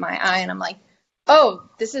caught my eye, and I'm like, oh,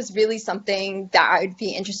 this is really something that I would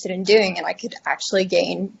be interested in doing and I could actually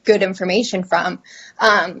gain good information from.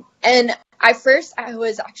 And I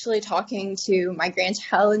was actually talking to my Grand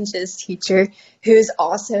Challenges teacher, who's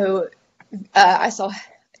also,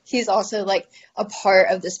 he's also like a part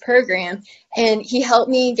of this program, and he helped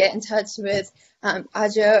me get in touch with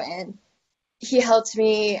Ajo, and he helped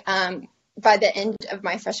me. By the end of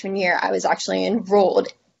my freshman year, I was actually enrolled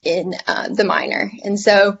in the minor. And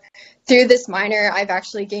so through this minor, I've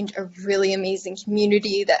actually gained a really amazing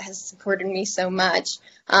community that has supported me so much.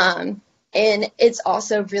 And it's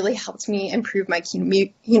also really helped me improve my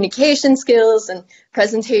communication skills and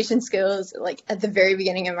presentation skills. Like at the very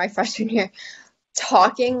beginning of my freshman year,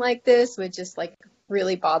 talking like this would just like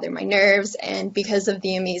really bother my nerves, and because of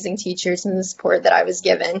the amazing teachers and the support that I was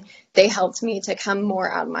given, they helped me to come more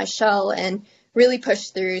out of my shell and really push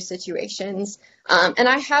through situations. And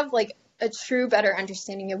I have like a true better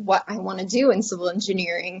understanding of what I want to do in civil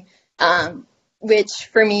engineering, which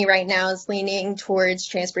for me right now is leaning towards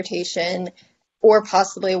transportation or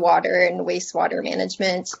possibly water and wastewater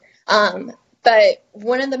management. But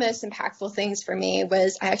one of the most impactful things for me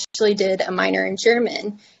was I actually did a minor in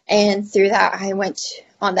German, and through that I went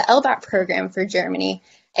on the LBAT program for Germany,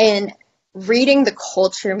 and reading the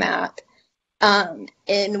culture map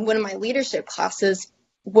in one of my leadership classes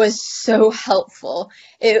was so helpful.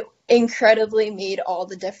 It incredibly made all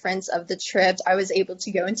the difference of the trip. I was able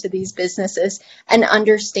to go into these businesses and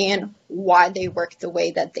understand why they work the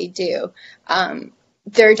way that they do.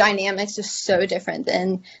 Their dynamics is so different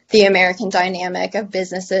than the American dynamic of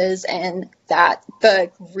businesses, and that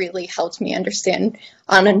book really helped me understand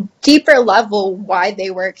on a deeper level why they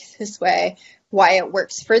work this way, why it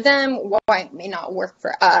works for them, why it may not work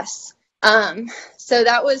for us. So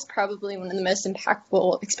that was probably one of the most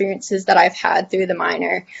impactful experiences that I've had through the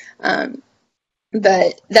minor.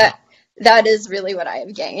 But that is really what I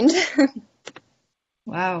have gained.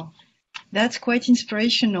 Wow. That's quite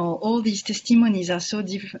inspirational. All these testimonies are so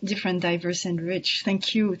different, diverse, and rich.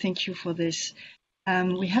 Thank you for this.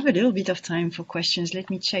 We have a little bit of time for questions. Let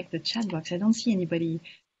me check the chat box. I don't see anybody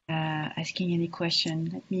asking any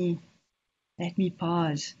question. Let me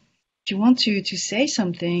pause. If you want to say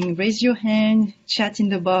something, raise your hand, chat in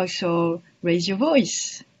the box, or raise your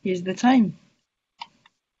voice. Here's the time.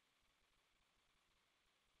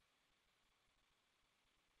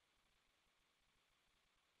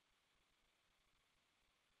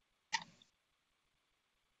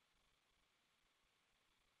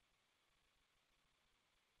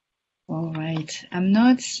 All right. I'm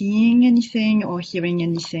not seeing anything or hearing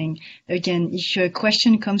anything. Again, if a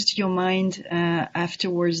question comes to your mind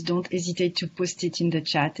afterwards, don't hesitate to post it in the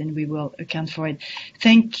chat and we will account for it.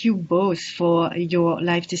 Thank you both for your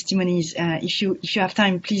live testimonies. If you have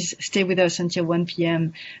time, please stay with us until 1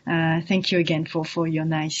 p.m. Thank you again for your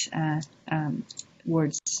nice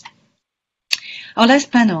words. Our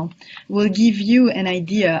last panel will give you an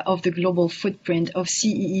idea of the global footprint of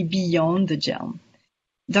CEE beyond the GELM.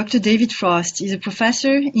 Dr. David Frost is a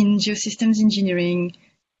professor in geosystems engineering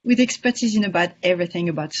with expertise in about everything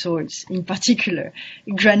about soils, in particular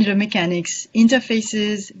granular mechanics,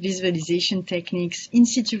 interfaces, visualization techniques, in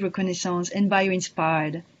situ reconnaissance, and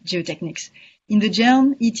bio-inspired geotechnics. In the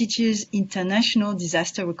GELM, he teaches international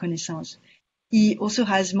disaster reconnaissance. He also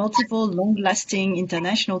has multiple long-lasting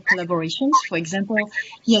international collaborations. For example,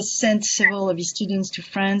 he has sent several of his students to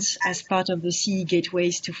France as part of the CE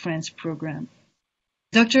Gateways to France program.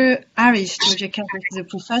 Dr. Harris, Georgia campus, is a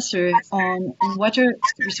professor on water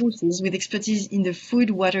resources with expertise in the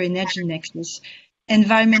food, water, energy nexus,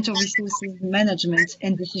 environmental resources management,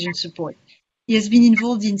 and decision support. He has been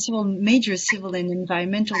involved in several major civil and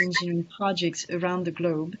environmental engineering projects around the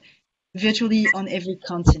globe, virtually on every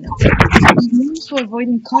continent. He's known for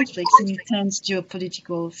avoiding conflicts in tense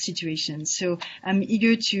geopolitical situations. So I'm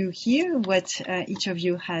eager to hear what each of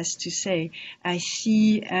you has to say. I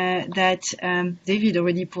see that David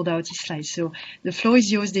already pulled out his slides. So the floor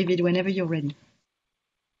is yours, David, whenever you're ready.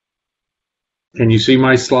 Can you see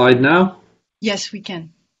my slide now? Yes, we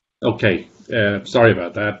can. Okay, sorry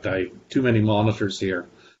about that. Too many monitors here.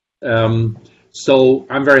 So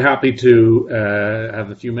I'm very happy to have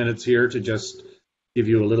a few minutes here to just give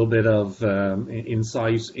you a little bit of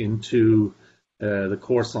insight into the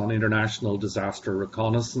course on international disaster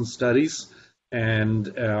reconnaissance studies.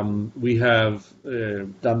 And we have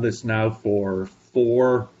done this now for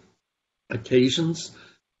 4 occasions.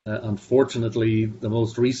 Unfortunately, the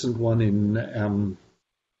most recent one in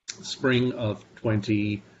spring of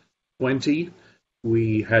 2020,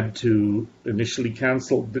 we had to initially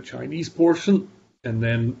cancel the Chinese portion and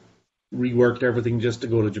then reworked everything just to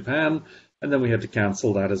go to Japan. And then we had to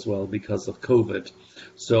cancel that as well because of COVID.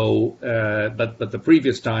 So, but the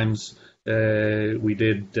previous times we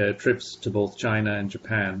did trips to both China and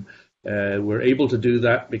Japan. We're able to do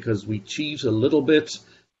that because we cheat a little bit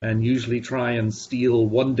and usually try and steal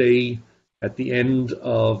one day at the end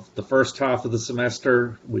of the first half of the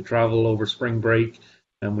semester. We travel over spring break,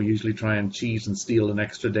 and we usually try and cheat and steal an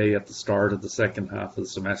extra day at the start of the second half of the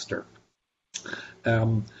semester.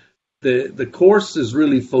 The course is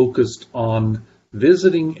really focused on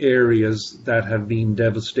visiting areas that have been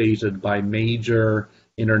devastated by major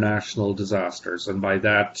international disasters. And by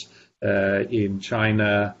that, in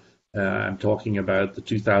China, I'm talking about the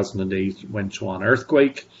 2008 Wenchuan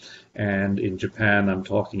earthquake. And in Japan, I'm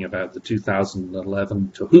talking about the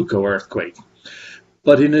 2011 Tohoku earthquake.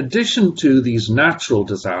 But in addition to these natural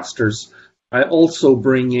disasters, I also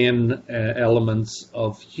bring in elements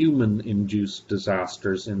of human-induced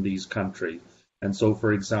disasters in these countries. And so,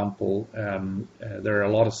 for example, there are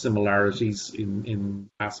a lot of similarities in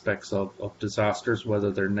aspects of disasters,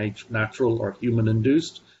 whether they're natural or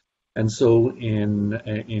human-induced. And so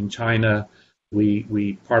in China,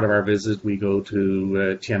 we part of our visit, we go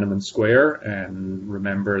to Tiananmen Square and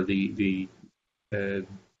remember the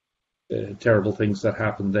terrible things that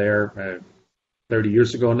happened there 30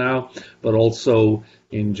 years ago now. But also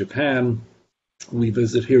in Japan, we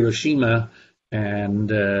visit Hiroshima, and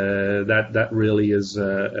that really is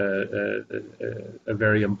a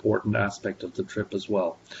very important aspect of the trip as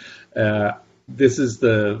well. This is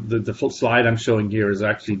the full slide I'm showing here is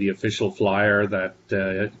actually the official flyer that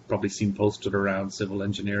you've probably seen posted around civil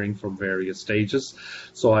engineering from various stages.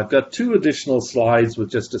 So I've got 2 additional slides with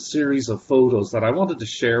just a series of photos that I wanted to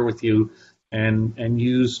share with you and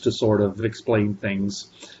use to sort of explain things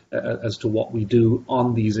as to what we do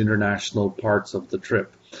on these international parts of the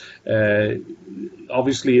trip.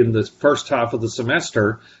 Obviously, in the first half of the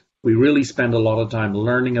semester, we really spend a lot of time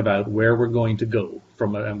learning about where we're going to go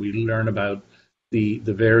from, and we learn about the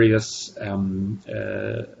various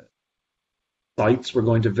sites we're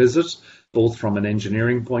going to visit, both from an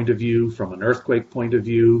engineering point of view, from an earthquake point of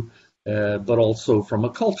view, but also from a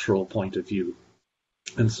cultural point of view.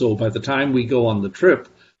 And so by the time we go on the trip,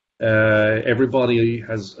 everybody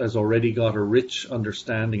has already got a rich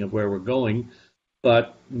understanding of where we're going,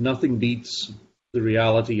 but nothing beats the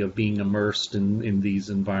reality of being immersed in these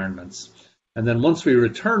environments. And then once we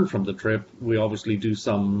return from the trip, we obviously do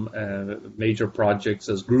some major projects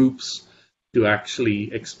as groups to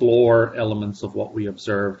actually explore elements of what we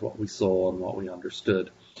observed, what we saw, and what we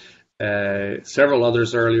understood. Several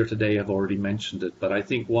others earlier today have already mentioned it, but I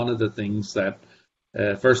think one of the things that,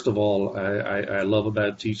 first of all, I love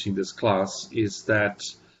about teaching this class is that,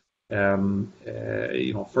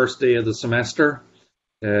 first day of the semester,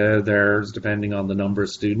 there's, depending on the number of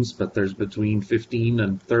students, but there's between 15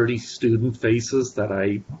 and 30 student faces that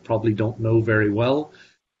I probably don't know very well.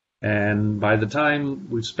 And by the time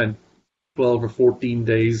we've spent 12 or 14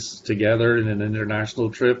 days together in an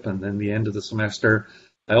international trip, and then the end of the semester,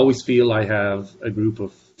 I always feel I have a group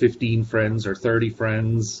of 15 friends or 30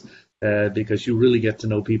 friends because you really get to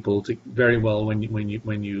know people very well when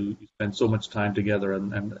you spend so much time together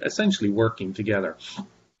and essentially working together.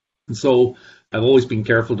 And so I've always been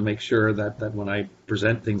careful to make sure that when I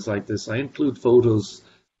present things like this, I include photos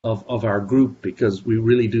of our group, because we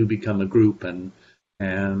really do become a group, and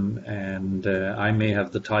I may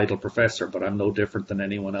have the title professor, but I'm no different than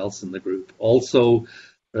anyone else in the group. Also,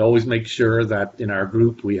 I always make sure that in our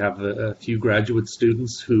group we have a few graduate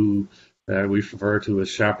students who we refer to as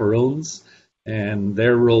chaperones, and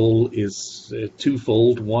their role is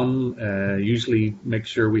twofold. One, usually make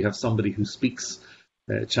sure we have somebody who speaks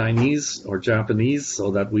Chinese or Japanese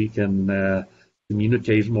so that we can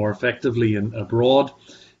communicate more effectively abroad.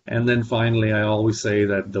 And then finally, I always say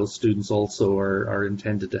that those students also are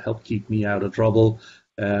intended to help keep me out of trouble,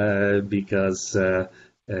 because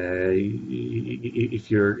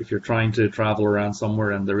if you're trying to travel around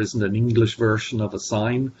somewhere and there isn't an English version of a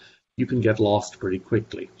sign, you can get lost pretty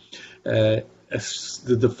quickly.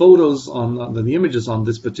 The photos on the images on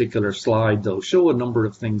this particular slide, though, show a number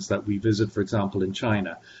of things that we visit, for example, in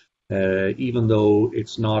China. Even though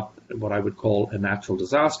it's not what I would call a natural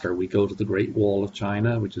disaster, we go to the Great Wall of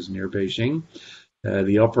China, which is near Beijing.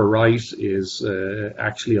 The upper right is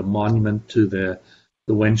actually a monument to the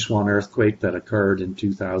Wenchuan earthquake that occurred in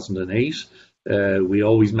 2008. We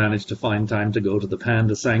always manage to find time to go to the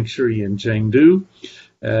Panda Sanctuary in Chengdu.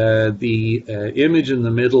 The image in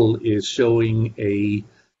the middle is showing a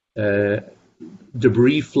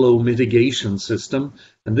debris flow mitigation system,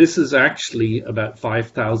 and this is actually about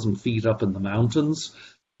 5,000 feet up in the mountains,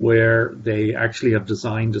 where they actually have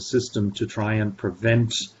designed a system to try and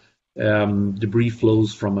prevent debris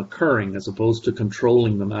flows from occurring, as opposed to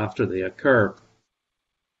controlling them after they occur.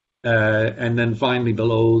 And then finally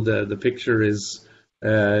below the picture is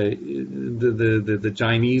the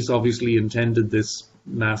Chinese obviously intended this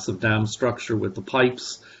massive dam structure with the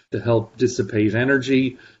pipes to help dissipate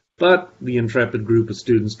energy, but the intrepid group of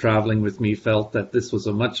students traveling with me felt that this was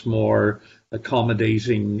a much more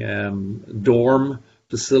accommodating dorm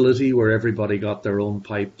facility where everybody got their own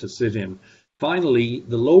pipe to sit in. Finally,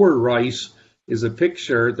 the lower right is a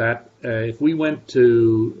picture that if we went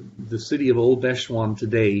to the city of Old Bechuan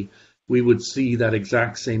today, we would see that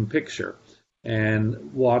exact same picture.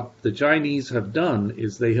 And what the Chinese have done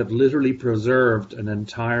is they have literally preserved an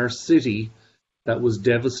entire city that was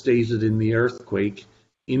devastated in the earthquake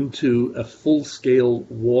into a full-scale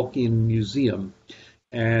walk-in museum.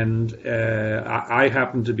 And I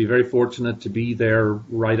happen to be very fortunate to be there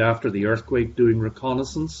right after the earthquake doing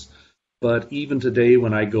reconnaissance. But even today,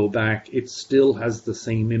 when I go back, it still has the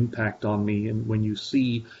same impact on me. And when you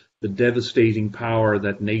see the devastating power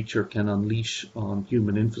that nature can unleash on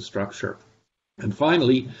human infrastructure. And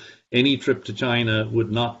finally, any trip to China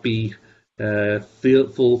would not be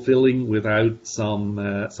fulfilling without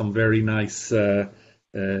some very nice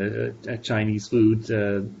Chinese food,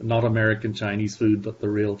 not American Chinese food, but the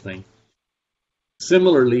real thing.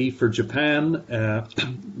 Similarly, for Japan,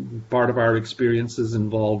 part of our experiences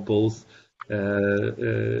involve both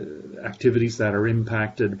activities that are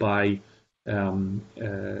impacted by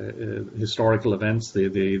historical events, the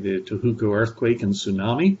Tohoku earthquake and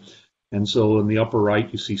tsunami. And so in the upper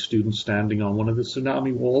right, you see students standing on one of the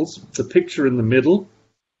tsunami walls. The picture in the middle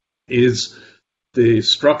is the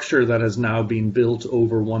structure that has now been built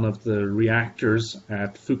over one of the reactors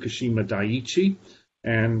at Fukushima Daiichi.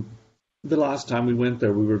 And the last time we went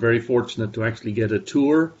there, we were very fortunate to actually get a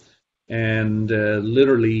tour and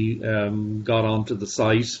literally got onto the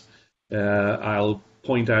site. I'll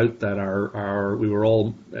point out that we were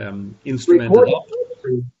all instrumented up,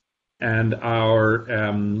 and our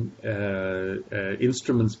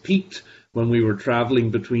instruments peaked when we were traveling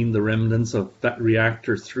between the remnants of that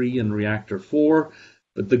reactor 3 and reactor 4.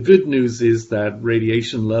 But the good news is that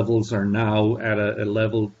radiation levels are now at a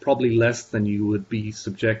level probably less than you would be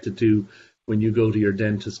subjected to when you go to your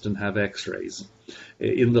dentist and have x-rays.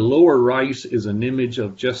 In the lower right is an image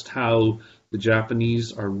of just how the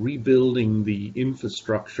Japanese are rebuilding the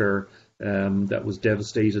infrastructure that was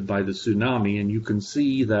devastated by the tsunami. And you can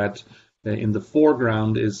see that in the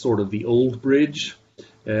foreground is sort of the old bridge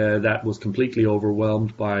that was completely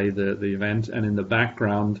overwhelmed by the event. And in the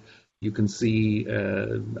background, you can see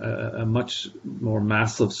a much more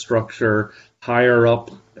massive structure, higher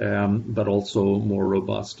up, but also more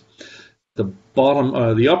robust.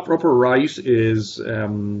 The upper right is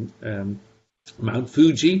Mount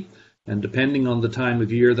Fuji. And depending on the time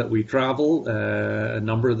of year that we travel, a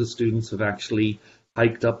number of the students have actually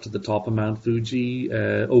hiked up to the top of Mount Fuji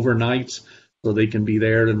overnight. so they can be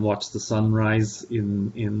there and watch the sunrise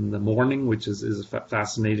in the morning, which is a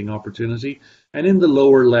fascinating opportunity. And in the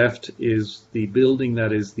lower left is the building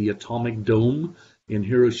that is the atomic dome in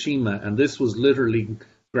Hiroshima, and this was literally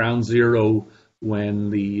ground zero when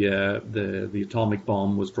the atomic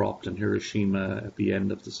bomb was dropped in Hiroshima at the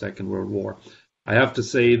end of the Second World War. I have to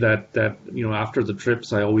say that after the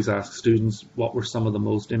trips, I always ask students what were some of the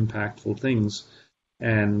most impactful things.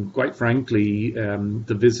 And quite frankly,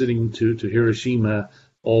 the visiting to Hiroshima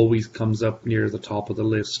always comes up near the top of the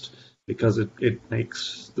list, because it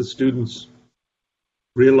makes the students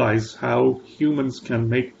realize how humans can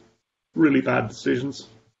make really bad decisions.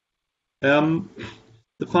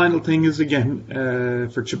 The final thing is, again,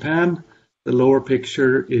 for Japan, the lower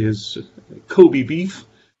picture is Kobe beef,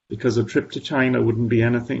 because a trip to China wouldn't be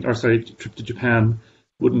anything, or sorry, a trip to Japan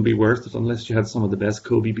wouldn't be worth it unless you had some of the best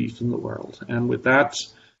Kobe beef in the world. And with that,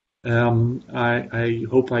 I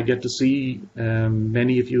hope I get to see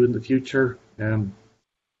many of you in the future in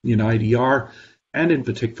IDR, and in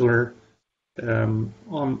particular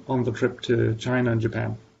on the trip to China and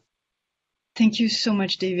Japan. Thank you so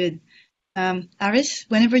much, David. Aris,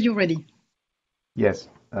 whenever you're ready. Yes,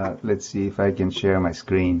 let's see if I can share my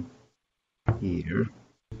screen here.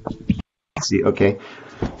 Let's see, okay.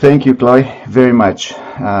 Thank you, Chloe, very much.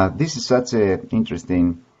 This is such an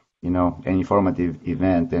interesting, and informative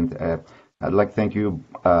event, and I'd like to thank you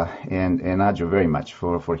and Ajo very much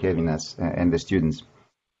for having us and the students.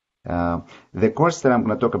 The course that I'm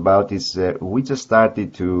going to talk about is we just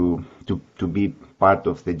started to be part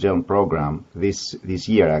of the GELM program this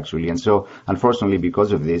year, actually, and so unfortunately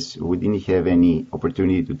because of this we didn't have any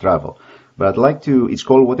opportunity to travel. But I'd like to, it's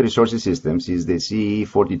called Water Resources Systems, is the CE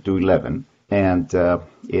 4211, and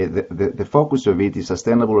the focus of it is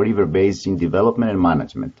sustainable river basin development and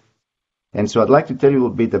management. And so I'd like to tell you a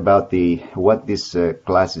little bit about what this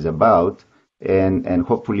class is about, and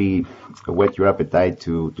hopefully whet your appetite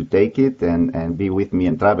to take it and be with me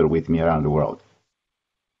and travel with me around the world.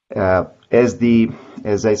 As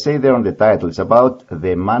I say there on the title, it's about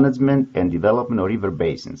the management and development of river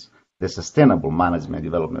basins, the sustainable management and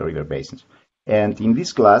development of river basins. And in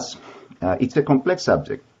this class, it's a complex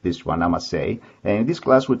subject, this one, I must say. And in this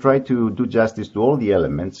class, we try to do justice to all the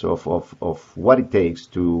elements of what it takes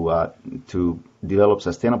to develop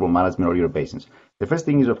sustainable management of river basins. The first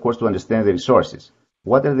thing is, of course, to understand the resources.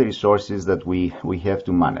 What are the resources that we have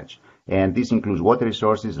to manage? And this includes water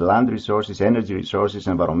resources, land resources, energy resources,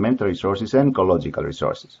 environmental resources, and ecological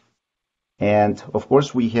resources. And of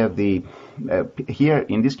course, we have here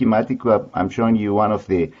in this schematic, I'm showing you one of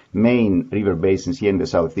the main river basins here in the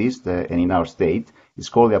southeast and in our state. It's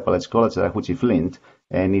called the Apalachicola-Chattahoochee Flint,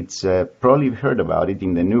 and it's probably heard about it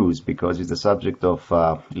in the news because it's the subject of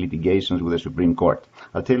litigations with the Supreme Court.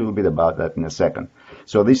 I'll tell you a little bit about that in a second.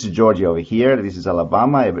 So this is Georgia over here, this is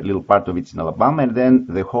Alabama, a little part of it's in Alabama, and then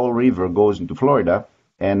the whole river goes into Florida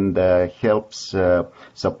and helps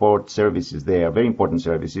support services there, very important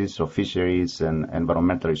services, so fisheries and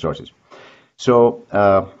environmental resources. So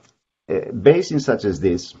basins such as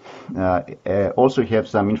this also have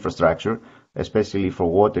some infrastructure, especially for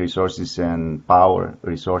water resources and power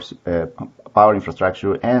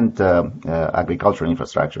infrastructure and agricultural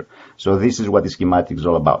infrastructure. So this is what the schematic is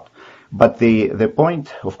all about. But the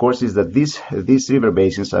point, of course, is that these river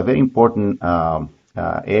basins are very important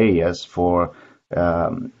areas for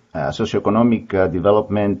socioeconomic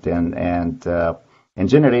development and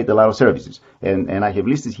generate a lot of services. And I have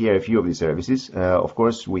listed here a few of these services. Of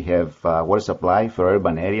course, we have water supply for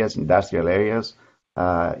urban areas, industrial areas,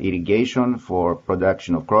 irrigation for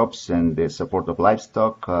production of crops and the support of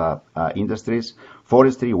livestock industries,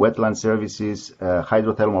 forestry, wetland services,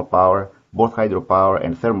 hydrothermal power, both hydropower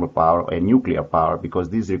and thermal power and nuclear power, because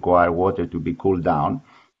these require water to be cooled down,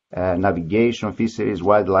 navigation, fisheries,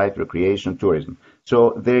 wildlife, recreation, tourism.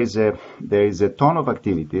 So there is a ton of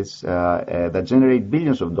activities that generate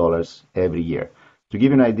billions of dollars every year. To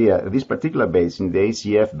give you an idea, this particular basin, the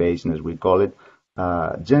ACF basin as we call it,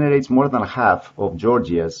 generates more than half of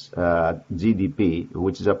Georgia's GDP,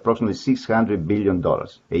 which is approximately $600 billion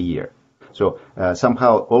a year. So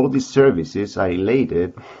somehow all of these services are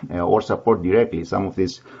related or support directly some of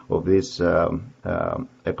these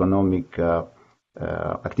economic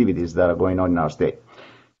activities that are going on in our state.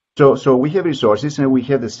 So we have resources and we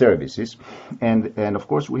have the services, and of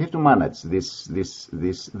course we have to manage this.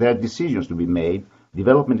 There are decisions to be made,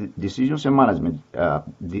 development decisions and management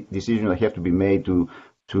decisions that have to be made to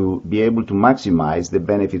be able to maximize the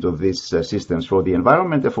benefit of these systems for the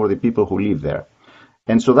environment and for the people who live there.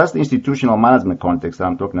 And so that's the institutional management context that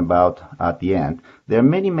I'm talking about at the end. There are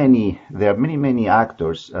many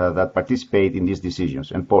actors that participate in these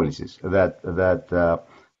decisions and policies that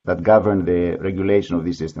govern the regulation of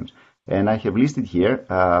these systems. And I have listed here,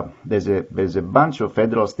 there's a bunch of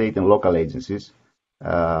federal, state, and local agencies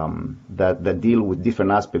that deal with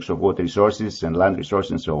different aspects of water resources and land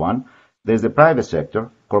resources and so on. There's the private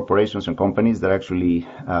sector, corporations and companies that actually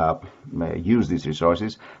use these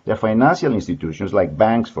resources. There are financial institutions like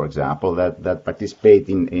banks, for example, that participate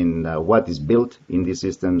in what is built in these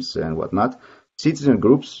systems and whatnot. Citizen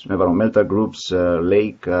groups, environmental groups,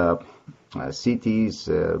 lake cities,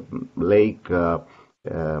 lake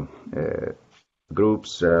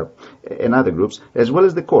groups, and other groups, as well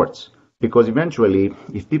as the courts. Because eventually,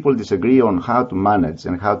 if people disagree on how to manage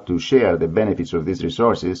and how to share the benefits of these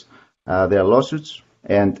resources, there are lawsuits,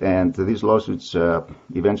 and these lawsuits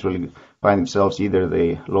eventually find themselves either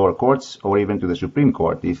the lower courts or even to the Supreme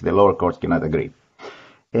Court if the lower courts cannot agree.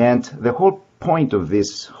 And the whole point of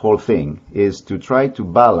this whole thing is to try to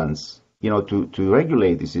balance, to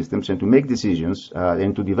regulate the systems and to make decisions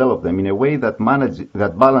and to develop them in a way that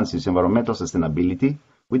balances environmental sustainability.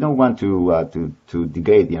 We don't want to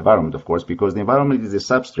degrade the environment, of course, because the environment is the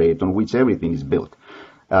substrate on which everything is built.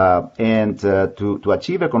 And to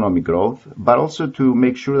achieve economic growth, but also to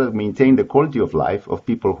make sure that we maintain the quality of life of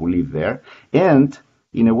people who live there, and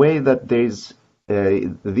in a way that this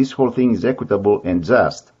whole thing is equitable and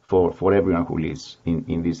just for everyone who lives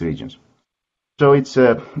in these regions. So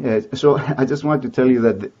so I just wanted to tell you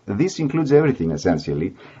that this includes everything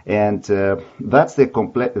essentially, and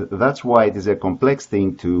that's why it is a complex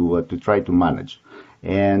thing to try to manage.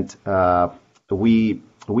 And we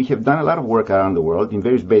have done a lot of work around the world in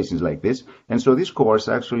various basins like this, and so this course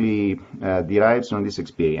actually derives from this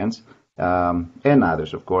experience and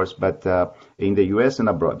others, of course, but in the U.S. and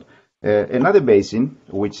abroad. Another basin,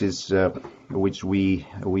 which we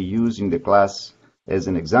use in the class as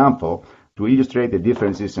an example to illustrate the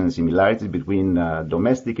differences and similarities between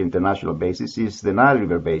domestic and international basins, is the Nile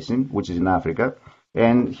River Basin, which is in Africa,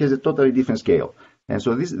 and has a totally different scale. And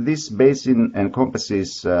so this basin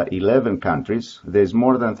encompasses 11 countries. There's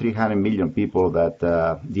more than 300 million people that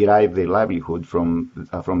derive their livelihood from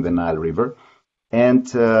the Nile River. And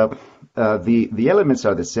the elements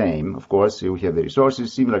are the same. Of course, we have the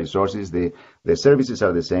resources, similar resources. The services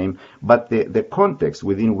are the same. But the context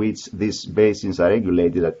within which these basins are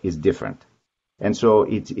regulated is different. And so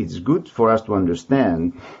it's good for us to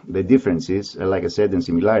understand the differences, like I said, and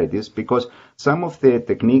similarities, because some of the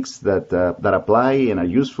techniques that apply and are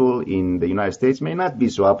useful in the United States may not be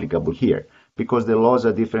so applicable here, because the laws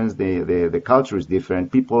are different, the culture is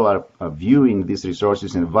different, people are viewing these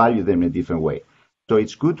resources and value them in a different way. So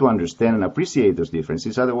it's good to understand and appreciate those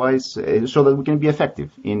differences, otherwise, so that we can be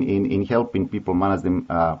effective in helping people manage them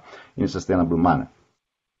in a sustainable manner.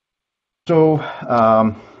 So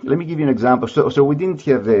let me give you an example. So we didn't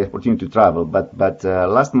have the opportunity to travel, but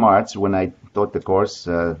last March, when I taught the course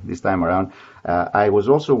this time around, I was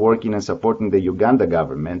also working and supporting the Uganda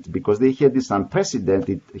government because they had this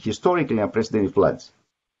historically unprecedented floods.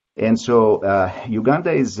 And so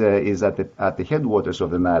Uganda is at the headwaters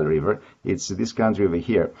of the Nile River. It's this country over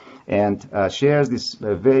here, and shares these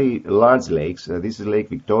very large lakes. This is Lake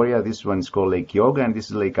Victoria, this one is called Lake Kyoga, and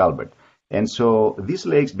this is Lake Albert. And so these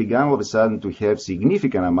lakes began all of a sudden to have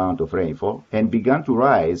significant amount of rainfall and began to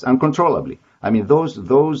rise uncontrollably. I mean,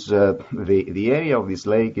 the area of this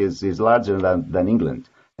lake is larger than England.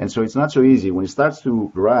 And so it's not so easy. When it starts to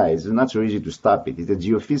rise, it's not so easy to stop it. It's a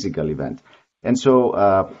geophysical event. And so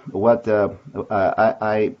I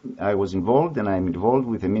was involved, and I'm involved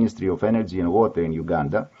with the Ministry of Energy and Water in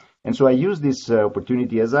Uganda. And so I used this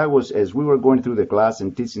opportunity as we were going through the class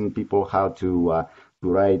and teaching people how to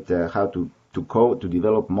write, how to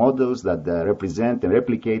develop models that represent and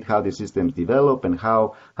replicate how the systems develop and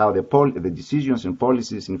how the decisions and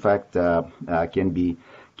policies, in fact, can be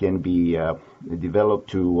developed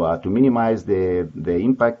to minimize the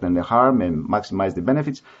impact and the harm and maximize the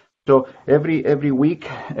benefits. So every week,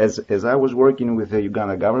 as I was working with the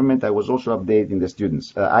Uganda government, I was also updating the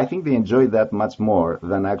students. I think they enjoyed that much more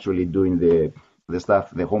than actually doing the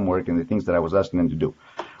stuff, the homework, and the things that I was asking them to do.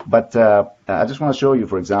 But I just want to show you,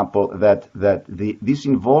 for example, that this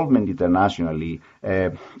involvement internationally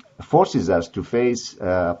forces us to face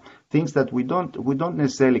things that we don't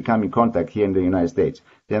necessarily come in contact here in the United States.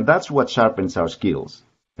 And that's what sharpens our skills.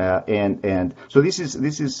 And so this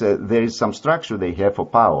is there is some structure they have for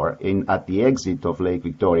power at the exit of Lake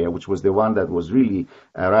Victoria, which was the one that was really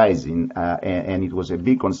rising, and it was a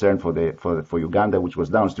big concern for Uganda, which was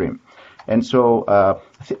downstream. And so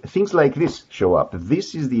things like this show up.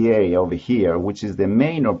 This is the area over here, which is the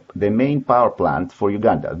main power plant for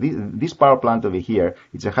Uganda. This power plant over here,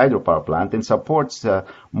 it's a hydropower plant and supports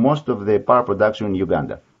most of the power production in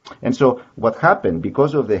Uganda. And so what happened,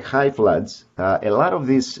 because of the high floods, a lot of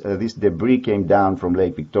this debris came down from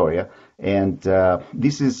Lake Victoria, and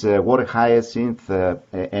this is water hyacinth,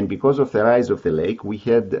 and because of the rise of the lake, we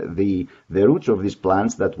had the roots of these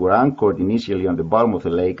plants that were anchored initially on the bottom of the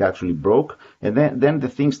lake actually broke, and then the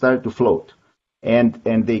thing started to float. And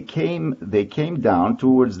they came down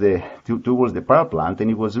towards the power plant, and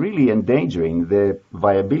it was really endangering the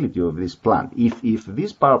viability of this plant. If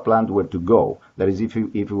this power plant were to go, that is, if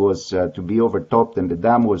it was to be overtopped and the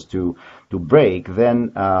dam was to break,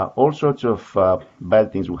 then all sorts of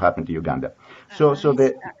bad things will happen to Uganda. I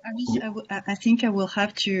think I will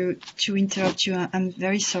have to interrupt you. I'm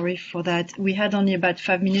very sorry for that. We had only about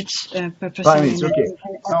 5 minutes per person. 5 minutes, okay.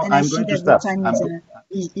 And I see that the time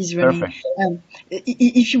is running.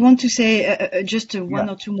 If you want to say just one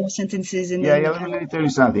or two more sentences. And then let me tell you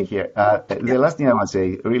something here. The last thing I want to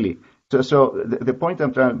say, really. So the point I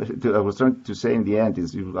was trying to say in the end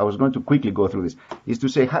is, I was going to quickly go through this, is to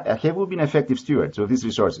say, have we been effective stewards of these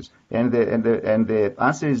resources? And the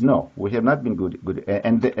answer is no, we have not been good.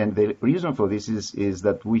 And the reason for this is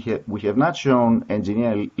that we have not shown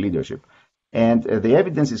engineering leadership. And the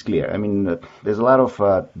evidence is clear. I mean, there's a lot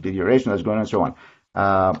of deterioration that's going on and so on.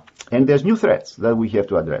 And there's new threats that we have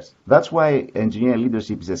to address. That's why engineering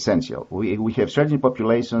leadership is essential. We have surging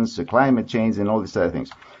populations, climate change, and all these other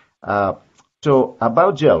things. So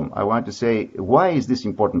about GELM, I want to say, why is this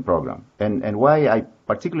important program, and why I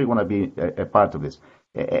particularly want to be a part of this.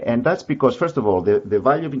 And that's because, first of all, the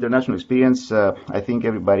value of international experience, I think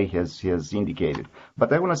everybody has indicated.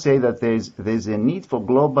 But I want to say that there's a need for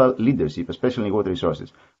global leadership, especially in water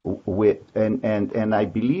resources. And I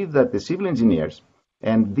believe that the civil engineers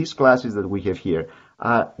and these classes that we have here,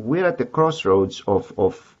 we're at the crossroads we're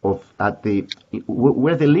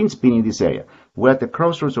the linchpin in this area. We're at the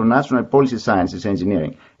crossroads of national policy sciences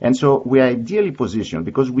engineering. And so we are ideally positioned,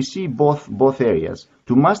 because we see both areas,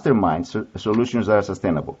 to mastermind solutions that are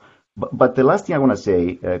sustainable. But the last thing I want to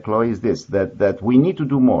say, Chloe, is this, that we need to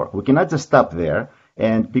do more. We cannot just stop there.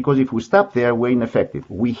 And because if we stop there, we're ineffective.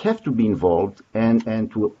 We have to be involved and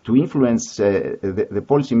to influence the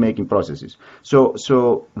policy making processes.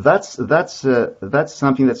 So that's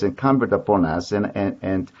something that's incumbent upon us.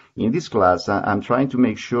 And in this class, I'm trying to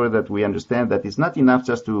make sure that we understand that it's not enough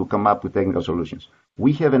just to come up with technical solutions.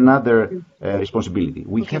 We have another responsibility.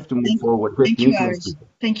 We have to move forward.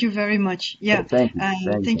 Thank you very much. Yeah.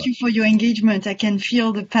 Thank you for your engagement. I can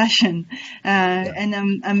feel the passion, and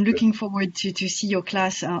I'm looking forward to see your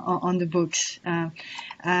class on the books.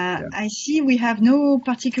 I see we have no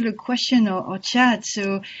particular question or chat,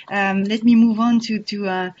 so let me move on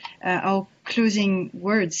to our closing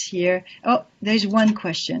words here. Oh, there's one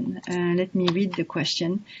question. Let me read the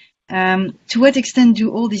question. To what extent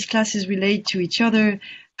do all these classes relate to each other?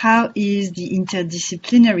 How is the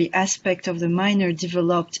interdisciplinary aspect of the minor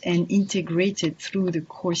developed and integrated through the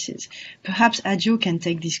courses? Perhaps Adjo can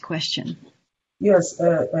take this question. Yes,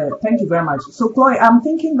 thank you very much. So, Chloe, I'm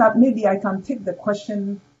thinking that maybe I can take the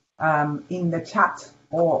question in the chat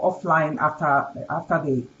or offline after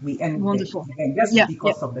we end Wonderful. the event, just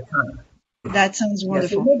because of the time. That sounds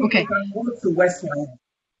wonderful. So maybe okay. we can move to Westline.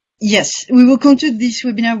 Yes, we will conclude this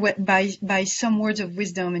webinar by some words of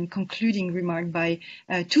wisdom and concluding remark by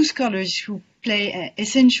two scholars who play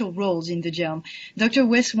essential roles in the GELM. Dr.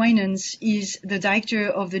 Wes Winans is the director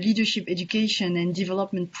of the Leadership Education and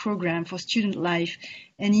Development Program for Student Life,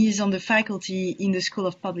 and he is on the faculty in the School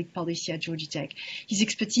of Public Policy at Georgia Tech. His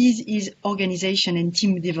expertise is organization and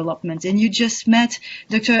team development. And you just met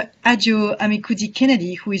Dr. Adjo Amekuti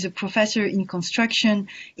Kennedy, who is a professor in construction,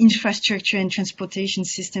 infrastructure, and transportation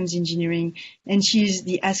systems engineering, and she is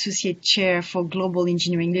the associate chair for global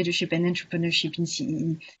engineering leadership and entrepreneurship in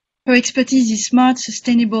CEE. Her expertise is smart,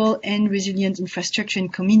 sustainable, and resilient infrastructure in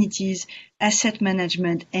communities, asset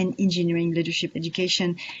management, and engineering leadership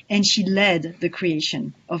education, and she led the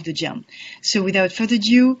creation of the GELM. So without further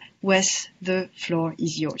ado, Wes, the floor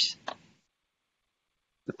is yours.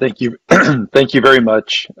 Thank you. Thank you very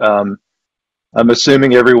much. I'm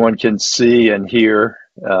assuming everyone can see and hear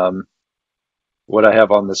what I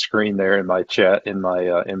have on the screen there in my chat, in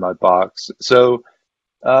my box. So,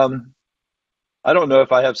 I don't know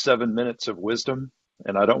if I have 7 minutes of wisdom,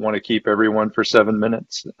 and I don't want to keep everyone for 7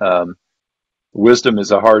 minutes. Wisdom is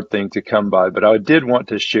a hard thing to come by, but I did want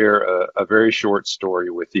to share a very short story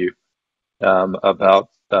with you about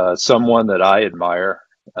someone that I admire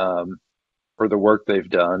for the work they've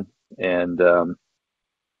done. And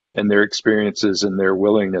and their experiences and their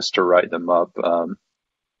willingness to write them up.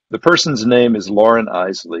 The person's name is Lauren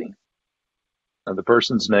Isley. The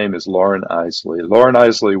person's name is Lauren Isley. Lauren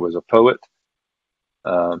Isley was a poet,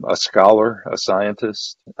 a scholar, a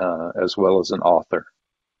scientist, as well as an author.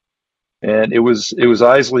 And it was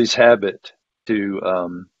Isley's habit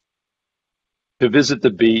to visit the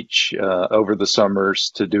beach over the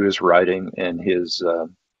summers to do his writing and his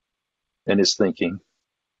thinking.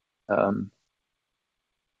 On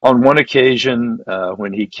one occasion,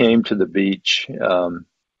 when he came to the beach,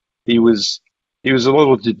 he was a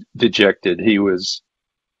little dejected. He was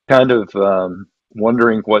kind of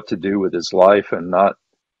wondering what to do with his life and not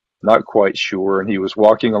quite sure. And he was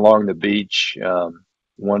walking along the beach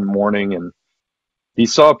one morning, and he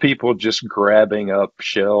saw people just grabbing up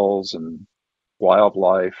shells and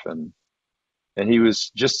wildlife, and he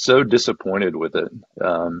was just so disappointed with it,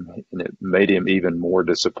 and it made him even more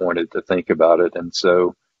disappointed to think about it. And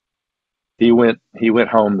so he went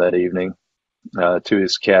home that evening to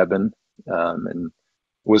his cabin and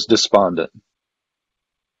was despondent.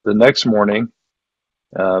 The next morning,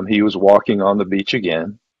 he was walking on the beach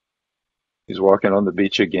again. He's walking on the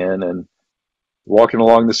beach again and walking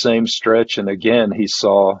along the same stretch, and again he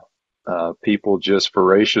saw people just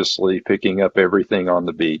voraciously picking up everything on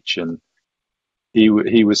the beach, and he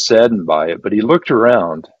was saddened by it. But he looked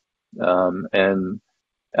around, and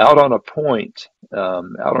out on a point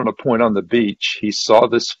on the beach, he saw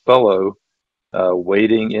this fellow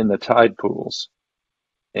wading in the tide pools,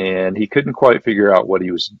 and he couldn't quite figure out what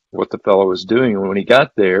the fellow was doing. And when he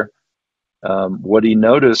got there, what he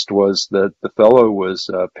noticed was that the fellow was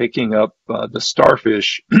picking up the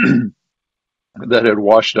starfish that had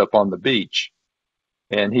washed up on the beach,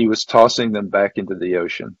 and he was tossing them back into the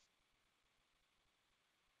ocean.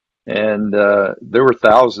 And there were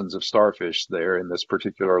thousands of starfish there in this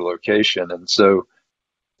particular location. And so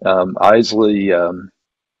Isley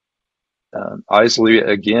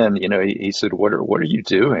again, he said, "What are you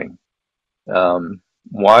doing?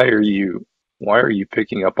 Why are you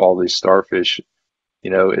picking up all these starfish?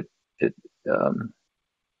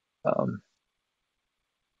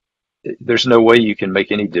 There's no way you can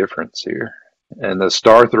make any difference here." And the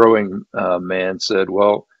star throwing man said,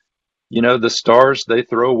 "Well, the stars, they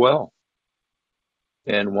throw well,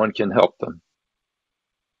 and one can help them."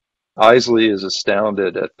 Isley is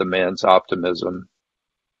astounded at the man's optimism,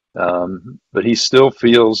 but he still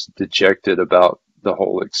feels dejected about the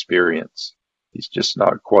whole experience. He's just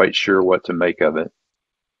not quite sure what to make of it.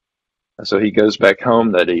 So he goes back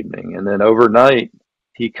home that evening, and then overnight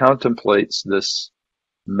he contemplates this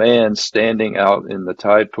man standing out in the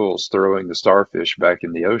tide pools throwing the starfish back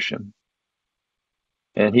in the ocean.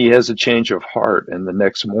 And he has a change of heart, and the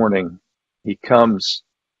next morning he comes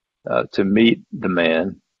to meet the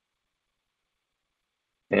man,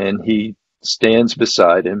 and he stands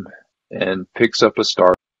beside him and picks up a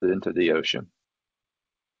starfish into the ocean.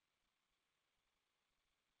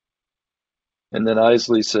 And then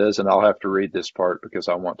Isley says, and I'll have to read this part because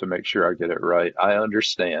I want to make sure I get it right, "I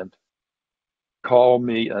understand. Call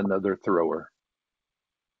me another thrower."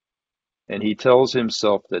 And he tells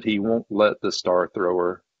himself that he won't let the star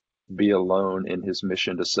thrower be alone in his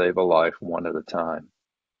mission to save a life one at a time.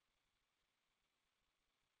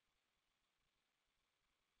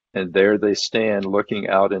 And there they stand looking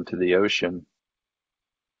out into the ocean,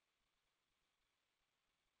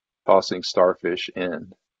 tossing starfish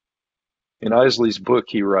in. In Isley's book,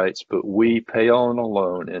 he writes, "But we, pale and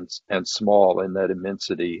alone and small in that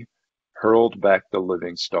immensity, hurled back the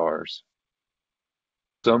living stars.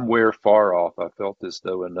 Somewhere far off, I felt as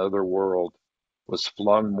though another world was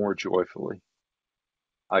flung more joyfully.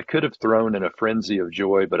 I could have thrown in a frenzy of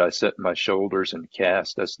joy, but I set my shoulders and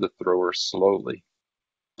cast as the thrower slowly,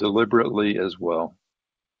 deliberately as well.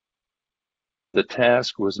 The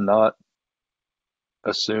task was not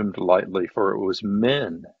assumed lightly, for it was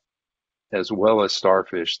men as well as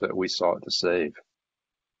starfish that we sought to save."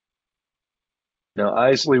 Now,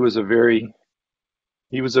 Isley was a very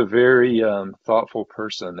thoughtful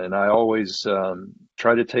person, and I always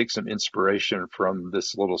try to take some inspiration from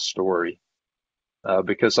this little story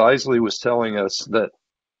because Isley was telling us that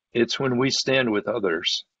it's when we stand with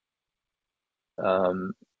others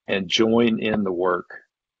and join in the work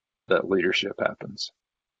that leadership happens.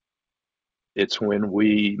 It's when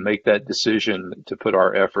we make that decision to put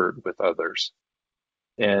our effort with others.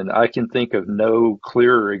 And I can think of no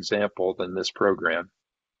clearer example than this program.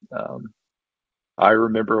 I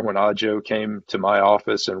remember when Ajo came to my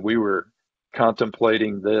office and we were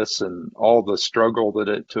contemplating this and all the struggle that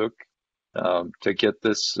it took to get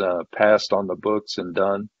this passed on the books and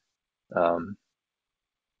done.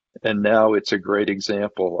 And now it's a great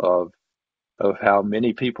example of how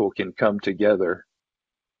many people can come together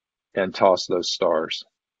and toss those stars.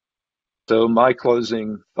 So my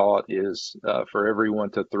closing thought is for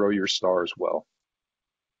everyone to throw your stars well.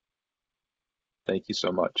 Thank you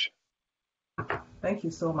so much. Thank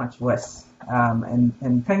you so much, Wes.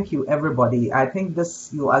 And thank you, everybody. I think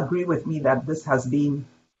you'll agree with me that this has been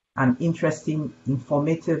an interesting,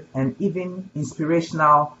 informative, and even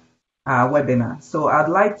inspirational webinar. So I'd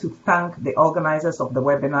like to thank the organizers of the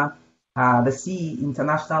webinar, the CE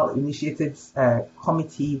International Initiatives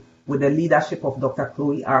Committee with the leadership of Dr.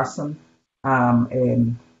 Chloe Arson.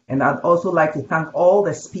 And I'd also like to thank all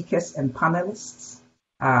the speakers and panelists,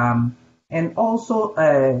 and also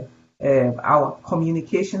our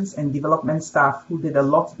communications and development staff who did a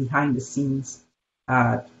lot behind the scenes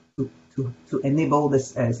to enable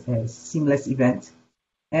this seamless event.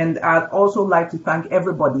 And I'd also like to thank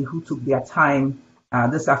everybody who took their time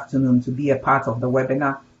this afternoon to be a part of the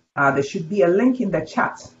webinar. There should be a link in the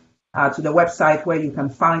chat to the website where you can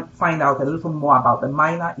find out a little more about the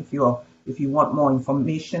minor if you want more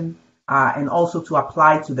information, and also to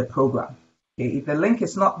apply to the program. Okay, if the link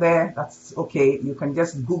is not there, that's okay. You can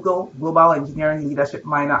just Google Global Engineering Leadership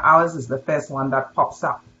Minor. Ours is the first one that pops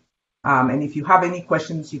up. And if you have any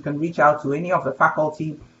questions, you can reach out to any of the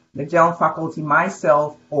faculty, the GELM faculty,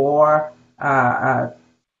 myself, or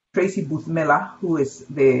Tracy Booth Miller, who is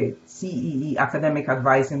the CEE Academic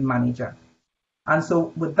Advising Manager. And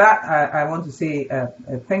so with that, I want to say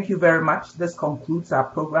thank you very much. This concludes our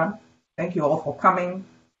program. Thank you all for coming,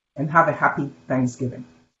 and have a happy Thanksgiving.